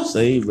Usable,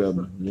 Save,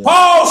 Reverend. Yeah.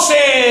 Paul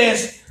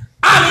says,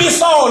 I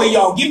miss all of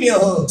y'all. Give me a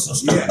hug,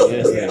 sister. Yeah.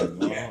 Yes, sir.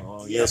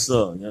 Oh, yes,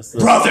 sir. Yes, sir.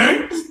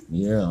 Brother,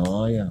 Yeah.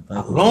 Oh, yeah.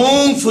 Thank I you.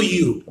 long for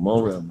you. Come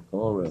on, Reverend. Come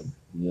on, Reverend.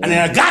 Yeah. And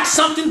I got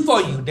something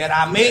for you that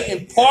I may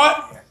impart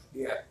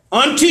Yeah.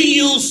 unto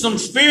you some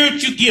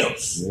spiritual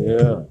gifts.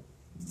 Yeah.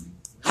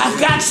 I've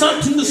got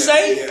something to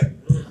say Yeah.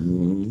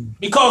 Mm-hmm.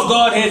 because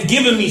God has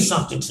given me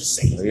something to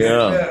say.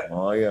 Yeah.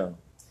 Oh, yeah.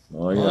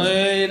 Oh, yeah.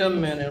 Wait a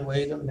minute.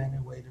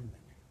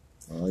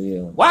 Oh, yeah.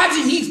 Why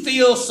did he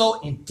feel so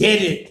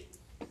indebted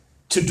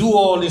to do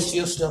all this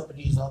here stuff with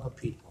these other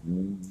people?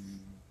 Mm-hmm.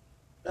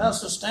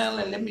 Pastor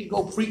Stanley, let me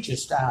go preacher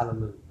style a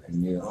little bit.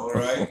 Yeah. All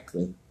right.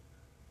 Okay.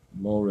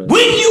 Come on, Reverend.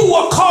 When you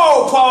were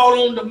called,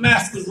 Paul, on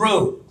Damascus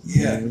Road,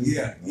 Yeah.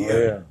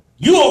 Oh,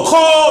 you were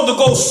called to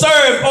go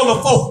serve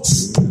other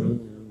folks.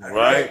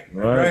 Right.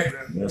 Right.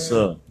 Yes,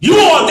 sir. You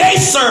are their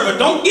servant.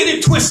 Don't get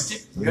it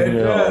twisted.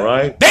 Yeah.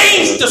 Right. They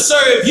ain't to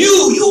serve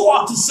you. You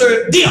ought to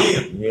serve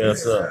them.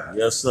 Yes, sir.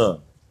 Yes, sir.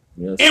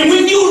 Yes. And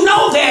when you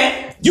know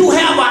that, you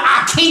have a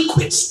I can't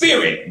quit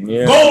spirit.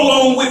 Yeah. Go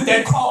along with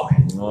that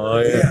calling. Oh,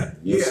 yeah. Yeah.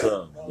 Yes, Yeah.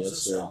 sir. Yes,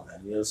 sir.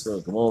 Yes,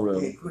 sir. Come on,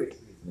 Reverend. Hey, quick.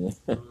 Yeah.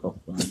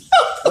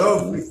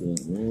 Go, Yes, preacher.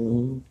 sir.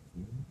 Mhm.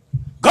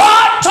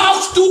 God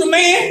talks to the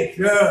man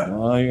Yeah.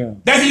 Oh, yeah.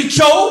 that he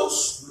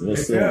chose.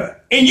 Yes,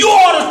 sir. And you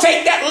ought to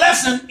take that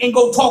lesson and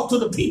go talk to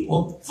the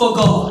people for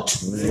God.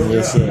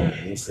 Yes, sir.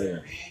 Yes,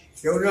 sir.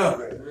 Showed up.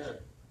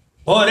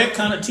 Boy, that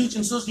kind of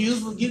teaching, Sister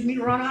Hughes, will get me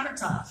to run out of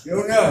time.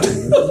 Showed up.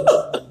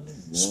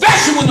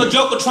 Especially when the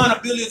joker trying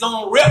to build his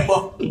own rep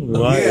book.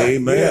 Right. Yeah,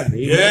 Amen.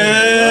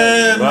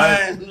 Yeah,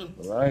 Right. man.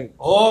 Right.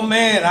 Oh,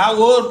 man, I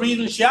was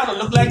breathing shadow.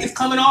 Look like it's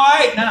coming all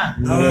right now.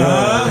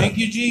 Yeah. Thank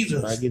you,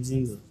 Jesus. Thank you,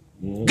 Jesus.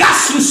 Yeah. Got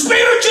some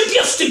spiritual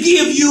gifts to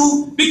give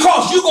you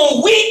because you're going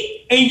to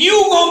weep and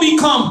you're going to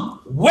become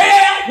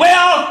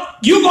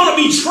you're going to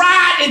be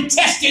tried and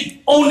tested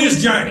on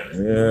this journey.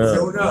 Yeah.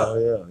 Showed up. Oh,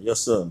 yeah.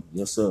 Yes, sir.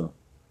 Yes, sir.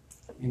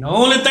 And the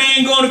only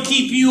thing going to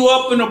keep you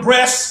up in the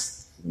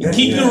breast and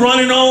keep Yeah. you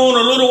running on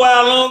a little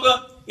while longer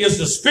is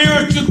the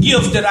spiritual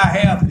gifts that I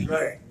have for you.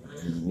 Right.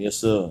 Yes,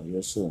 sir.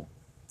 Yes, sir.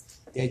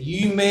 That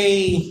you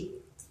may,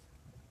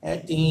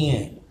 at the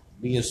end,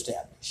 be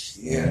established.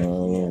 Yeah.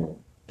 Oh.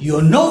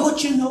 You'll know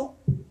what you know.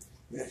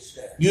 Yes,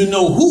 sir. You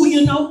know who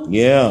you know.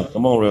 Yeah.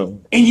 Come on,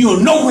 Reverend. And you'll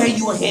know where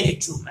you are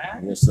headed to,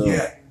 man. Yes, sir.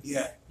 Yeah.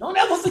 Yeah. Don't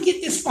ever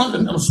forget this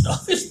fundamental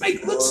stuff. It's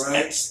make good All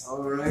right. sense.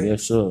 All right.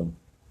 Yes, sir.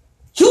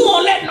 You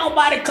won't let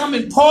nobody come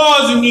and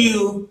poison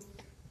you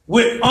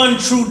with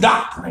untrue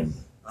doctrine.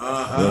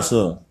 Uh-huh. Yes,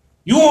 sir.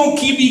 You won't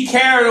be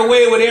carried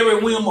away with every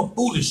whim of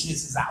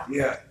foolishness is out.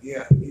 Yeah.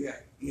 Yeah. Yeah.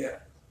 Yeah.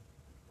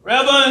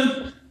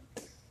 Reverend,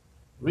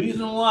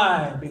 reason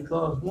why,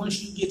 because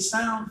once you get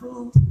sound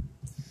food,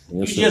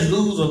 You just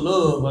lose a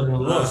love of the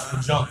lust for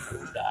junk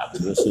food, Doc.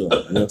 Yes, sir.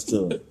 Yes,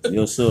 sir.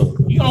 Yes, sir.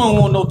 You don't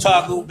want no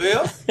Taco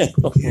Bell.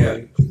 Yeah.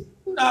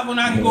 Not when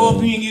I can go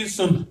up here and get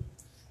some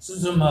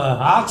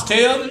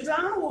oxtails.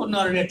 I don't want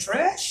none of that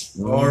trash.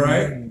 All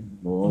right.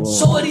 Oh.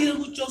 So it is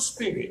with your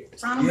spirit.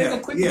 Trying to make a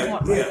quick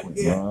point.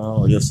 Yeah.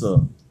 Wow. Yes, sir.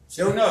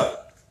 Show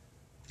up.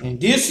 And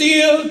this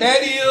is,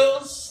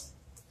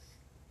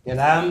 that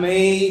I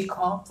may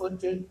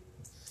comforted,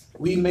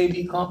 we may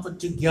be comforted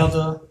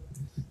together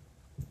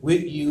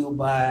with you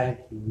by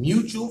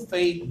mutual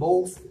faith,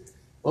 both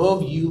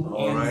of you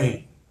and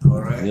me.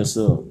 All right. Yes,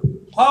 sir.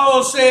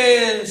 Paul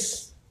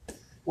says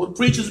what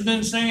preachers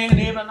been saying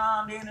every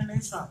now and then in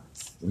their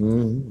sermons.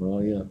 Mm-hmm. Oh,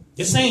 yeah.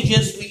 This ain't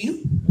just for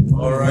you.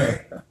 All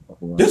right.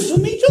 This is for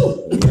me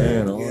too.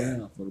 Yeah,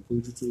 yeah. For the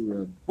preacher too,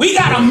 brother. We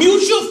got a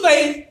mutual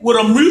faith with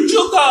a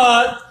mutual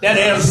God that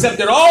has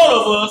accepted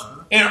all of us,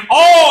 and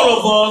all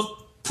of us,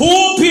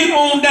 pulpit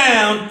on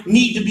down,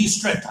 need to be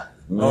strengthened.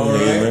 All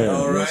right.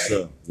 All right. Yes,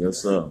 sir. Yes,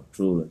 sir.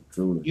 Truly,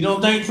 truly. You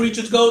don't think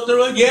preachers go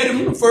through it? Yeah,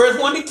 them the first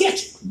one to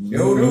catch it.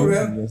 Show do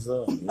that. Yes,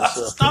 sir. Yes, That's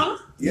sir. stunning.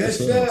 Yes,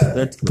 sir.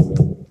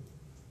 Spectacle.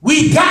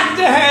 We got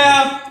to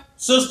have,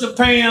 Sister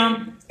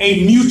Pam,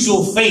 a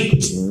mutual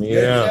faith.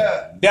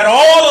 Yeah. That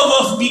all of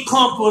us be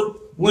comforted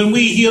when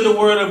we hear the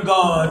word of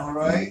God. All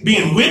right.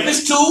 Being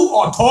witnessed to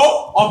or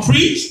taught or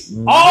preached.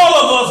 All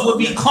of us will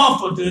be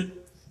comforted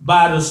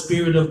by the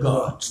Spirit of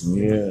God.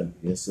 Yeah.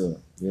 Yes, sir.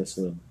 Yes,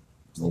 sir.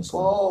 Yes, sir.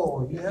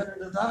 Oh, you had a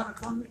desire to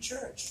come to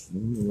church.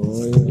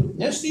 Oh, yeah.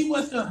 Let's see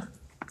what the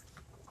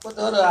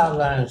other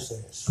outline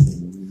says.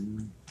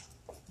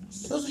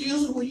 Sister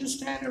Yusuf, will you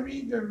stand and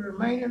read the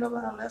remaining of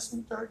our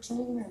lesson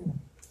 13 and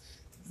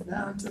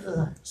down to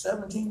the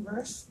 17th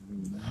verse?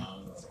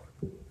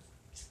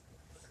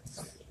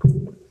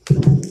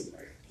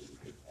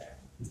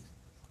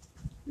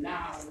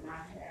 Now, when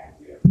I have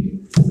your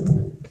views,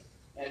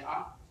 and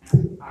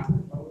often I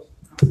propose to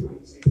come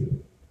unto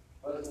you,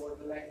 for the Lord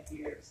elect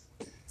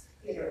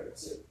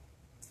hitherto,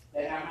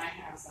 that I might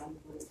have some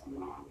fruit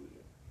among you,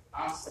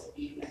 also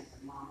even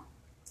among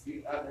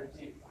you other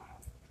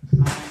Gentiles. I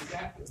am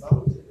accepted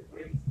both to the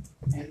Greek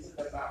and to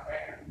the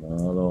barbarian,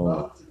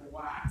 both to the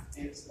wise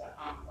and to the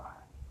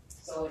unwise.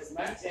 So as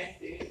much as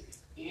there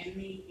in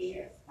me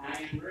is,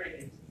 I am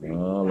ready to bring the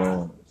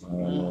gospel to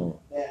you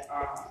that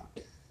are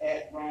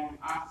at Rome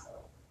also.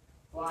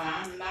 For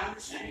I am not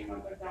ashamed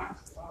of the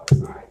gospel of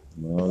Christ,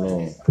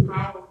 but it's the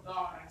power of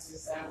God unto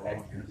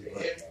salvation to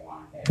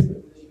everyone that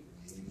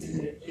believes, to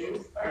the Jew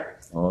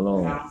first, and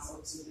also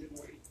to the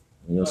Greek.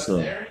 Yes, For sir.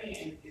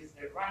 therein is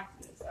the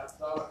righteousness of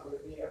God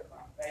revealed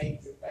from faith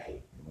to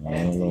faith,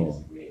 as it is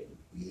written,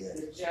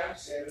 the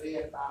just shall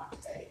live by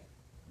faith.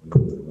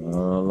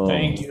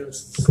 Thank you,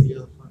 Sister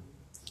Yusuf.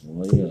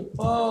 Oh, yeah.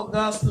 Oh,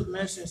 gospel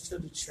message to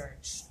the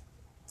church.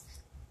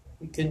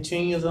 He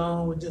continues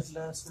on with this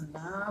lesson.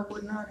 Now I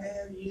would not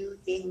have you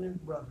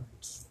ignorant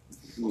brothers.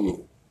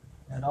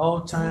 At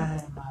all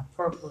time I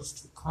purpose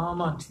to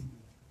come unto you.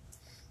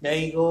 There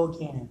you go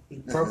again. He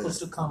purposed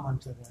to come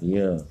unto them.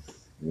 Yeah.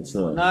 Yes,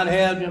 sir. Would not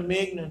have them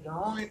ignorant. The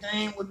only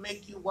thing would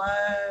make you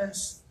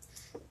wise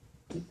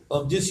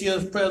of this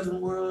year's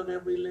present world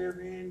that we live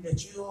in,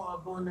 that you are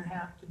going to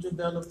have to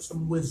develop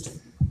some wisdom.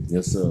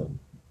 Yes, sir.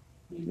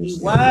 Be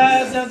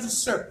wise as a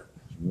serpent,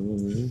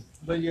 Mm-hmm.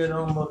 but yet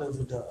humble as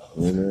a dove.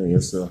 Amen.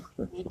 Yes, sir.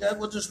 Ain't that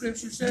what the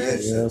scripture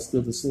says? Yeah, it's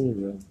good to see you,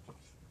 man.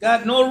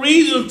 Got no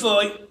reason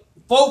for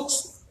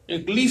folks,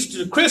 at least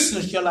the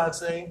Christians, shall I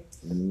say,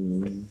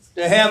 to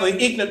have an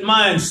ignorant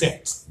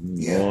mindset.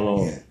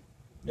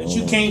 That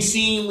you can't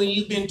see when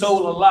you've been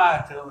told a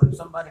lie to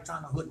somebody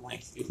trying to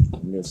hoodwink you.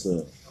 Yes,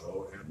 sir.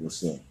 Yes,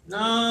 sir.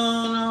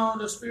 No,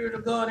 the Spirit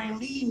of God ain't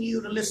leading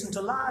you to listen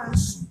to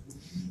lies.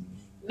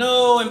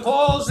 No, and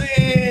Paul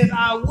says,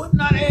 I would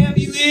not have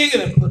you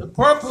ignorant, for the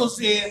purpose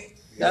is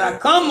that I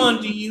come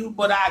unto you,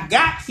 but I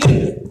got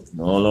hindered.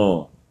 No,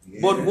 Lord.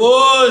 But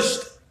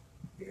was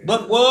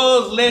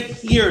led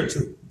here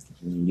to.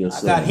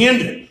 Yes, sir. I got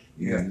hindered.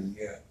 Yeah.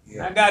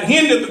 I got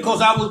hindered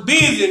because I was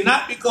busy,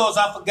 not because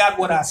I forgot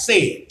what I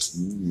said.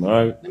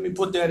 Right. Let me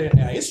put that in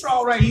there. It's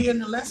all right here in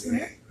the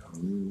lesson.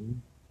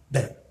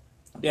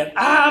 That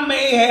I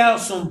may have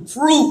some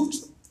fruit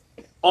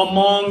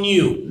among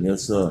you.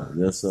 Yes, sir.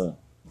 Yes, sir.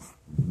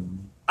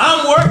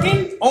 I'm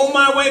working on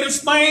my way to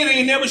Spain. I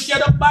ain't never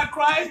shut up by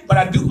Christ, but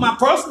I do my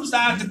personal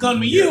side to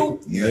come to you.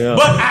 Yeah.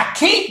 But I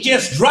can't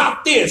just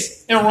drop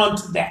this and run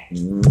to that.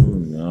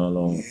 No,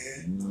 Lord.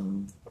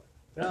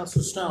 That's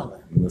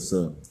astounding. Yes,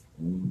 sir.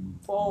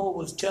 Paul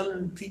was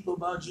telling people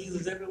about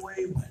Jesus everywhere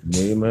he went.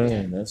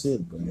 Amen. That's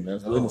it, brother.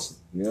 That's witnessing.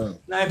 Yeah.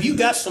 Now, if you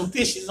got some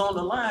fishes on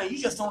the line, you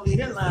just don't leave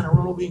that line and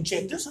run over and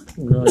check this one.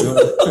 No.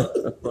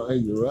 Right,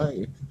 you're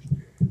right.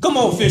 Come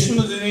on,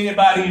 fishermen, is there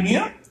anybody in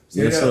here?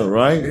 Yes, sir.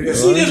 Right. You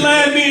see this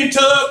line being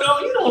tugged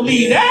on, you don't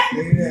leave that.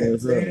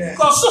 Yes, sir.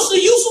 Because Sister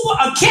Yusuf,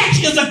 a catch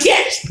is a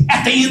catch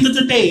at the end of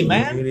the day,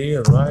 man. It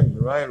is, right.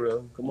 You're right,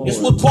 bro. Come on. It's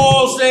what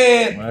Paul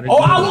said. I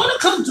want to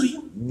come to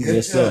you.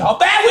 Yes, sir. Y'all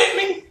bear with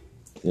me.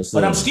 Yes,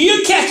 sir. But I'm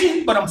still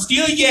catching, but I'm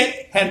still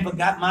yet hadn't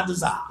forgot my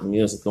desire.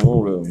 Yes, come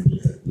on, bro.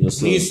 Yes,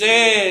 sir. And he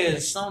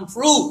says some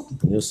fruit.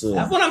 Yes, sir.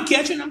 That's what I'm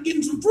catching. I'm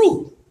getting some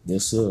fruit.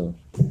 Yes, sir.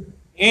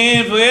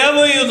 And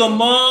forever is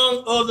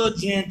among other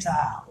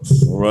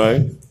Gentiles. All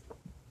right.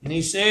 And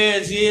he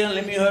says here,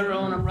 let me hurry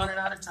on, I'm running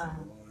out of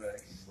time.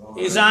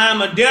 He says, I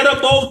am a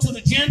debtor both to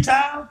the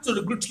Gentiles, to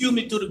the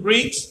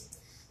Greeks,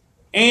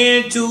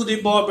 and to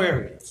the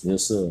barbarians.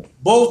 Yes, sir.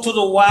 Both to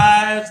the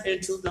wise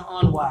and to the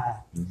unwise.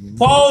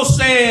 Paul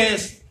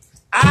says,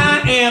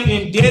 I am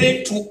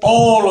indebted to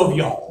all of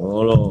y'all.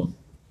 Hold on.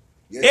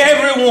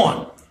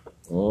 Everyone.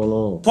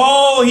 Hold on.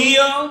 Paul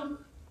here,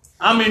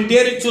 I'm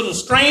indebted to the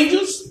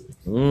strangers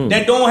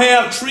that don't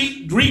have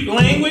Greek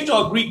language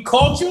or Greek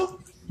culture.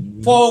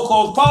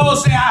 Because Paul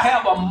said, I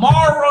have a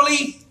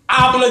morally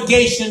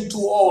obligation to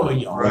all of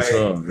y'all. Yes,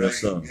 sir. Yes,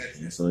 sir.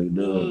 Yes, sir. You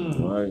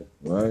do. Right.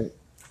 Right.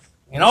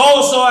 And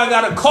also, I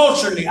got a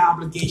culturally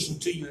obligation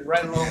to you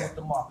right along with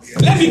the mark.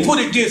 Let me put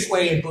it this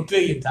way and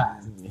prepare your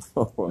time.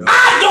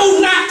 I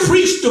do not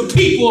preach to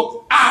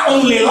people I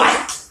only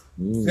like.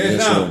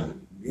 Yes, sir.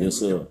 Yes,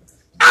 sir.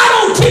 I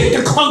don't pick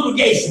the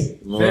congregation.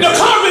 The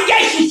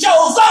congregation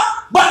shows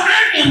up, but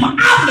I am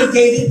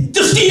obligated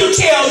to still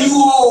tell you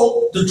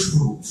all the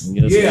truth.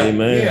 Yes,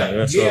 amen.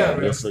 Yes, sir.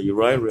 Yes, sir. You're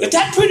right, Rick. Is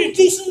that pretty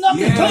decent enough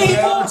to play for?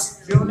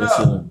 Yes,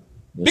 sir.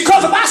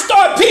 Because if I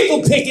start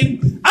people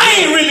picking, I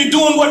ain't really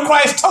doing what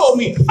Christ told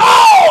me.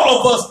 All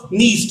of us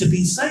needs to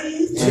be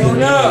saved.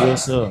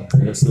 Yes, sir.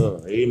 Yes,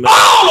 sir. Amen.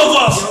 All of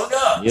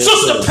us. Yes,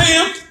 Sister sir.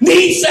 Pam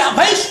needs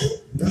salvation.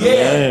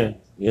 Amen.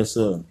 Yes,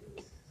 sir.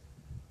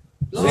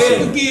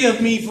 Lord,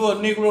 forgive me for a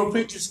Negro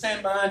preacher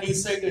stand behind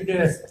these sacred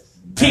desks,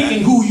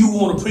 picking who you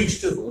want to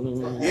preach to.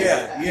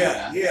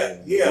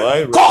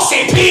 Right. Cause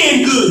they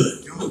paying good.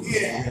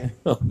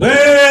 Well,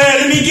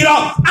 let me get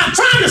off. I'm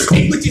trying to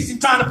stick with this and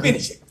trying to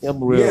finish it.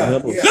 Help a real.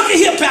 Help a Look at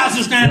here,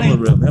 pastors down Help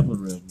a there. real. Help a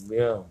real.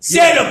 Yeah.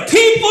 Said the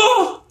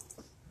people,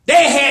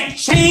 they had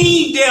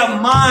changed their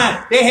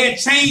mind. They had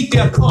changed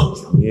their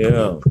culture.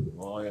 Yeah.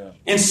 Oh, yeah.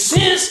 And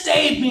since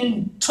they've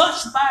been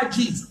touched by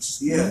Jesus,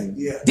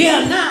 they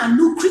are now a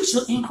new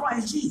creature in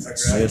Christ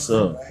Jesus. Yes,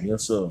 sir.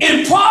 Yes, sir.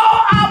 And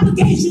Paul's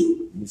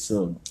obligation, Yes,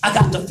 sir. I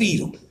got to feed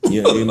them.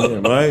 Yeah,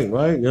 amen. Right,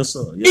 right. Yes,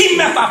 sir. Yes,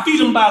 Even if I feed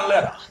them by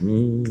letter.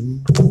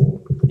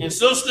 And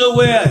Sister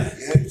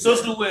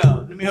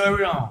Well, let me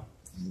hurry on.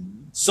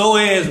 So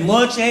as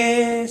much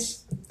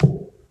as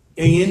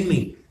in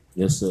me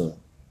yes, sir.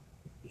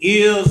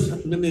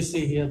 is, let me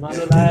see here, my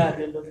little eye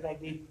that looks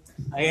like this.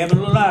 I have a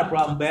little eye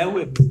problem, bear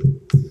with me.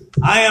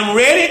 I am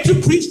ready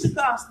to preach the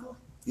gospel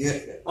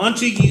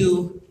unto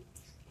you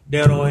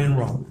that are in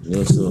Rome.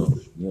 Yes, sir.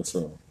 Yes,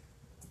 sir.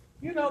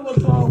 You know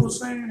what Paul was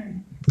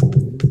saying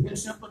in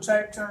simple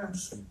type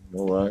terms?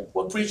 All right.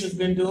 What preachers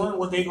been doing,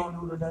 what they gonna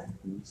do today.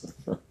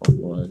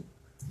 All right.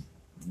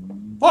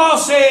 Paul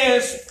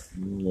says,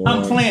 All I'm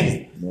right.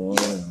 planning. All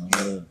right.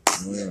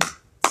 All right.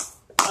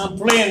 I'm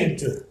planning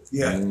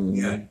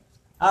to.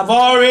 I've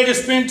already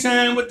spent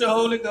time with the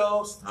Holy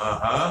Ghost.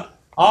 I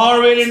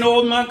already know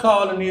what my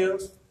calling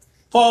is.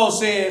 Paul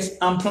says,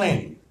 I'm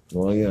planning.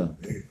 Oh, yeah.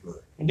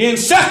 And then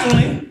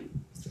secondly,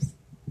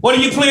 what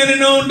are you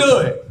planning on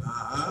doing?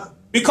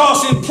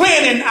 Because in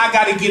planning, I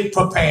got to get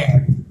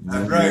prepared.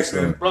 That's right,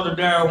 sir. Brother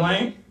Darrell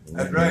Wayne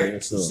That's right.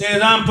 Yes, sir.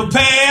 says, I'm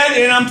prepared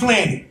and I'm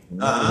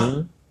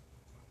planning.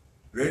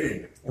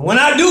 Ready. And when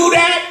I do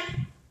that,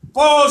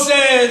 Paul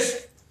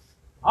says,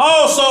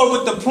 also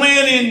with the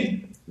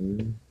planning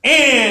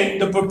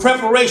and the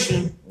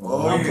preparation,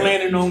 I'm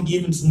planning on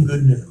giving some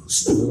good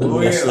news.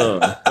 Yes, sir.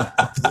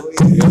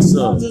 Yes,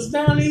 sir. Just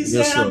down he said,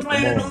 Yes, sir. I'm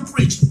planning Come on. on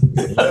preaching.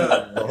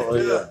 Oh,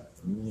 yeah.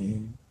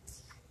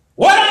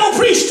 What I'm going to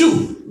preach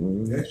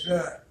to? Yes,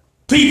 sir.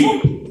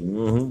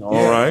 People.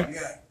 All right.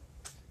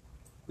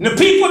 And the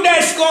people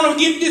that's going to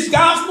get this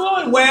gospel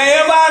and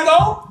wherever I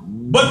go,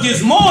 but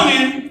this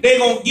morning, they're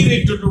going to give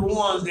it to the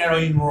ones that are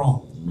in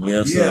Rome.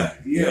 Yes, sir.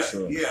 Yes,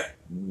 sir.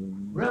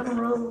 Reverend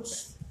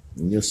Rose,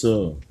 Yes,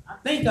 sir. I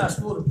think I was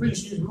supposed to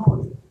preach this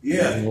morning.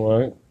 All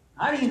right.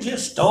 I didn't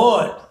just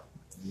start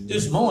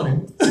this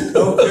morning.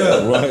 All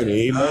right.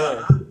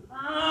 Amen.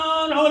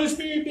 Oh, the Holy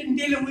Spirit been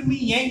dealing with me,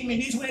 yanked me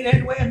this way,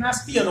 that way, and I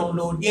still don't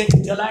know it yet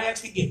until I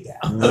actually get there.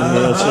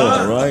 Yes,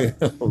 sir.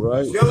 Right. All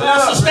right.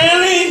 Pastor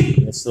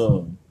Stanley, Yes,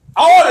 sir.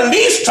 I ought to at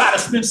least try to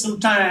spend some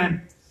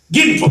time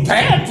getting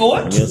prepared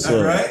for it. Yes,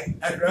 sir.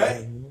 That's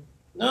right.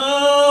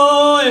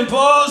 No, and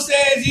Paul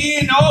says here,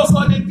 and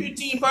also in the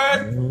 15th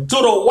verse, to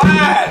the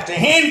wise, the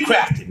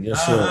handcrafted,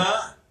 Yes, sir.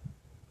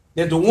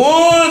 that the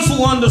ones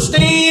who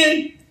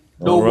understand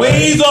the All right.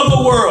 ways of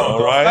the world, All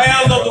the right.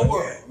 paths of the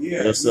world.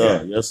 Yes,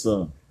 sir. Yes,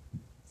 sir.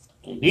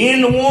 And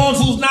then the ones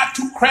who's not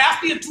too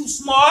crafty or too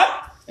smart,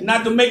 and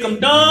not to make them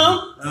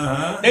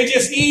dumb, they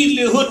just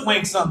easily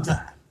hoodwink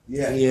sometimes.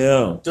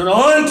 Yeah. To the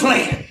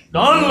unplanned, the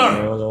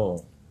unlearned.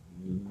 Oh,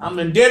 I'm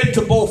indebted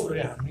to both of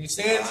them. He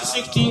says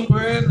the 16th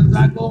verse as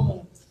I go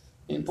on.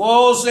 And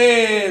Paul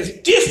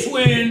says, this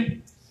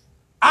when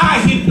I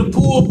hit the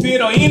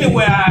pulpit or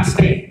anywhere I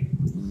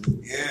stand.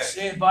 He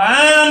said, but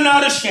I am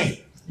not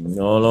ashamed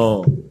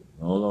no.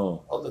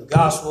 of the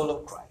gospel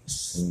of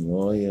Christ.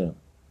 Oh, yeah.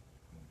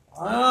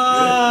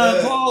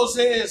 Paul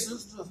says,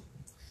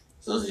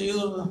 Sister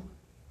Hilda,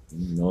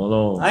 No,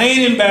 Lord. I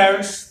ain't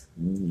embarrassed.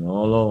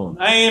 No, Lord.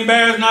 I ain't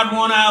embarrassed not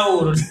 1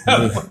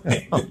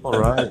 iota. All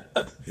right.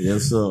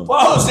 Yes, sir.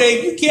 Paul said,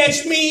 if you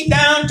catch me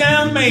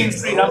downtown Main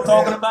Street, I'm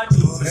talking about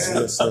Jesus.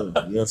 Yes, sir.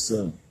 Yes,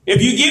 sir.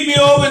 If you get me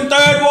over in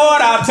 3rd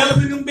Ward, I'll tell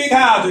him in them big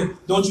houses.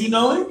 Don't you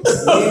know him?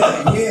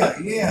 Yeah.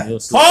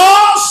 Yes, sir.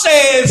 Paul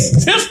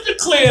says crystal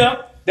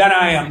clear that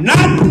I am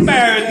not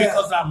embarrassed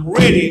because I'm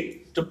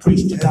ready to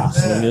preach the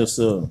gospel. Yes,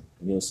 sir.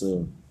 Yes,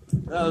 sir.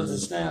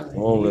 Understand?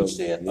 Oh, He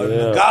said, yeah.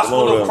 the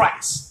gospel of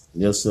Christ.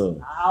 Yes, sir.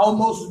 I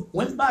almost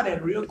went by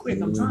that real quick.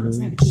 I'm trying to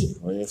finish.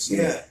 Oh, yes,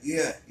 sir.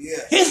 Yeah.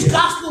 His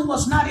gospel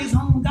was not his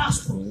own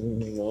gospel.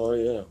 Oh,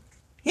 yeah.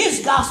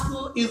 His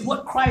gospel is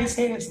what Christ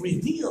has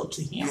revealed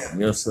to him,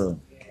 Yes, sir.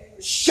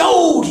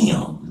 showed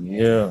him.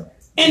 Yeah.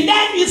 And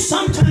that is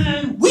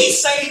sometimes we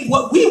say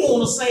what we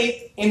want to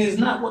say, and it's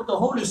not what the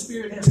Holy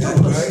Spirit has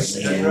told us to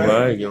say. You're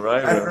right. You're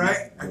right. That's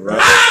right. You're right.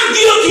 I'm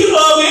guilty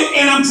of it,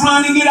 and I'm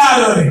trying to get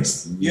out of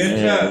it.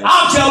 Yeah.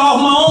 I'll tell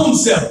off my own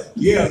self.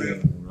 Yeah.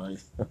 Right.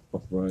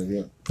 Right.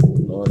 Yeah.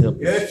 Lord help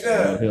us. Yes,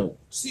 sir. Lord help.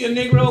 See a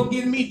Negro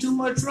getting me too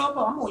much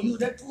trouble, I'm going to use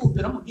that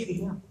pulpit. I'm going to get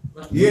him.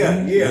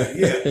 Yeah.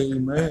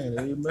 Amen.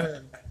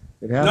 Amen.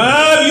 It No,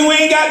 happens. if you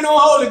ain't got no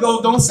Holy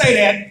Ghost, don't say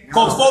that.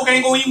 Because folk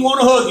ain't going to even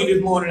want to hug you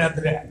this morning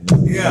after that.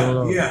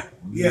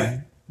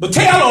 Yeah. But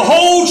tell the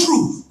whole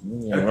truth.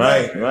 Yeah,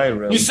 right. Right,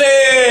 Reverend. He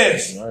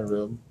says, Right,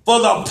 Reverend. for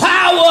the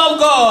power of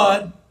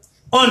God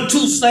unto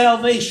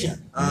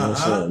salvation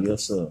Yes, sir.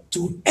 Yes, sir.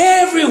 to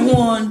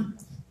everyone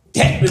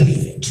that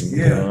believe it.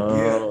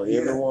 Oh,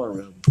 everyone,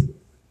 Reverend.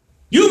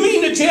 You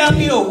mean to tell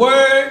me a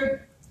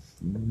word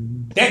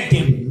that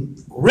can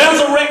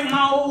resurrect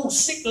my old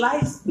sick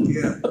life?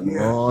 Oh,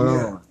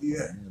 Lord.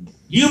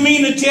 You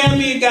mean to tell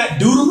me it got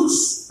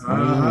doodles,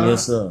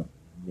 Yes, sir.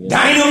 Yes,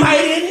 dynamite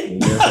in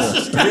it?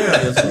 yes, sir.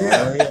 Yes,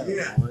 sir. Oh,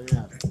 yeah. Oh,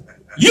 yeah.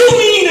 You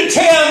mean to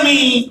tell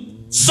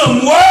me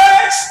some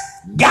words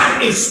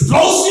got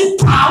explosive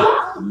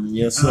power?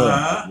 Yes,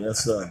 sir.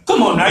 Yes, sir.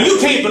 Come on now, you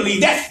can't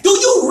believe that. Do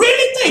you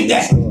really think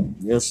that?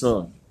 Yes,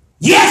 sir.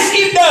 Yes,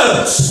 it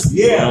does.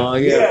 Oh,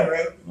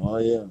 yeah. Oh,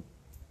 yeah.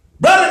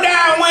 Brother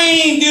Darrell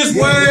Wayne, this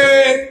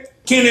word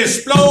can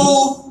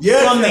explode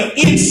from the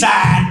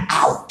inside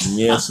out.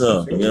 Yes,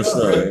 sir. Yes,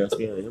 sir. Yes,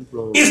 yeah.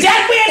 Implode. Is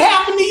that where it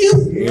happened to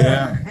you?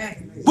 Yeah.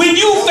 When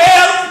you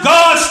felt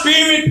God's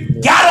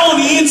Spirit got on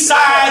the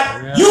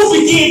inside, you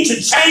begin to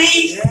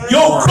change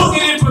your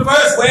crooked and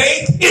perverse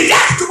way. Is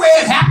that the way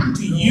it happened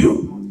to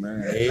you?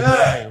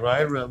 Amen.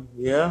 Right, Reverend.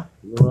 Yeah.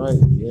 You're right.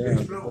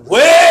 Yeah.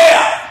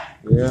 Well,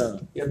 Yeah.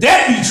 if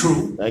that be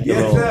true, Thank you,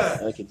 Lord.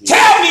 Thank you, Jesus.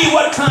 tell me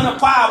what kind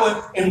of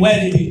power and where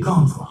did it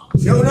come from?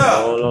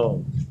 Oh,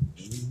 Lord.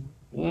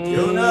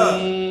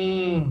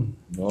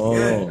 Oh,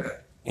 Lord.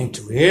 And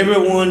to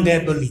everyone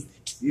that believed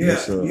it.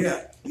 Yes,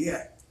 sir.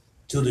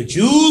 To the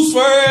Jews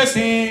first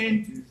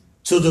and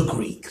to the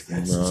Greek.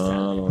 That's the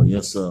style. No,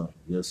 yes, sir.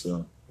 Yes,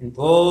 sir. And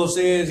Paul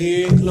says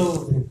here in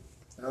closing,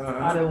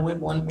 I done went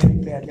 1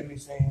 minute there, let me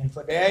say,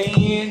 for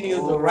therein is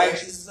the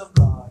righteousness of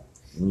God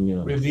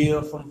Yeah.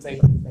 revealed from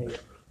faith to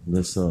faith.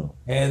 Yes, sir.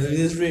 As it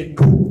is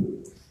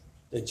written,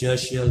 the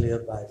just shall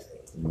live by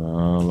faith.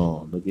 No,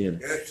 Lord. Look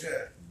at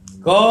it.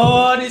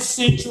 God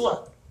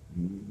essential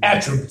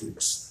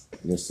attributes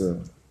Yes, sir.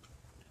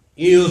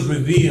 is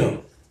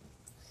revealed.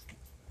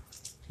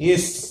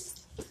 It's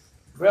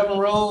Reverend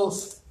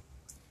Rose,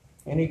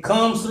 and it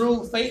comes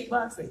through faith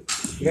by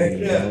faith.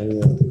 Yeah.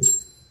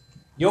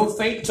 Your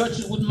faith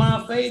touches with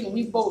my faith, and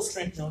we both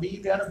strengthen.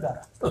 Leave that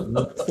better.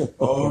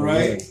 All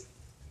right.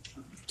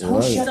 Don't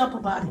Right. shut up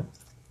about it.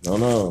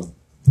 No.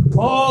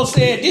 Paul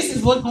said, this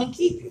is what's going to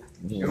keep you.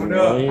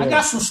 Yeah. I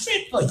got some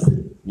strength for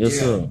you Yes,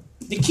 sir.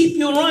 to keep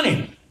you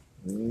running.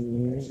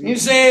 Mhm. He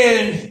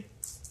said,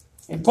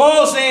 and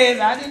Paul says,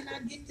 I did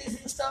not get this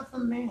and stuff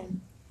from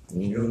man.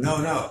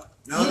 No.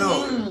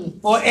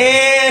 For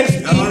as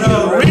it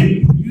is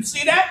written. You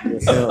see that?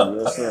 Yes, sir.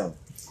 Yes, sir.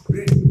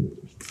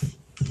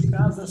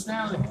 Sounds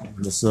astounding.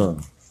 Yes, sir.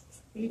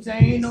 He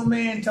said, ain't no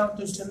man taught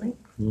this to me.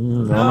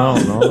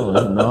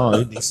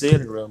 No. He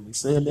said it, Reverend. He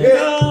said that.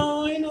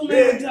 No, ain't no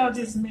man taught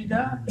this to me,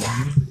 dog.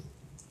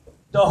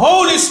 The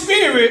Holy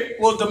Spirit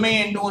was the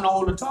man doing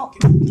all the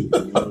talking.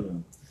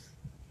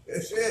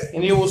 That's it.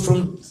 And it was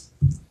from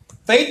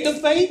faith to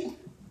faith.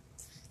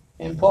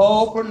 And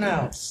Paul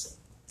pronounced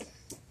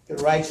the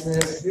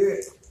righteousness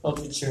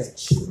of the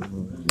church.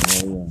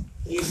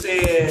 He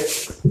said,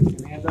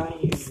 and as I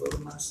am, go to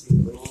my seat,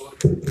 Lord,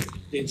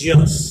 the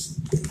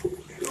just,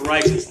 the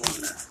righteous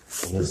one now,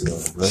 Yes,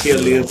 sir. Bless shall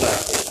you, live by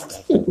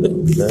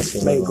faith. Bless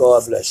you, May Lord.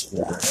 God bless you.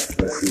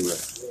 Bless you,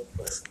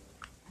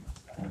 Lord.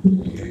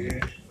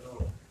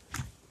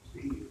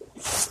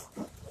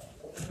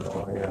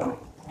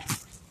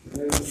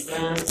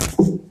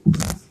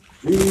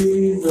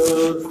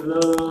 Jesus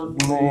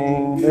loves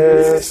me.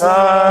 Yes,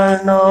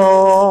 I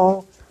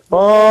know.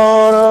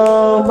 For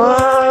the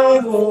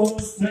Bible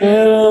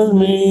tells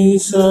me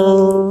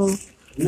so.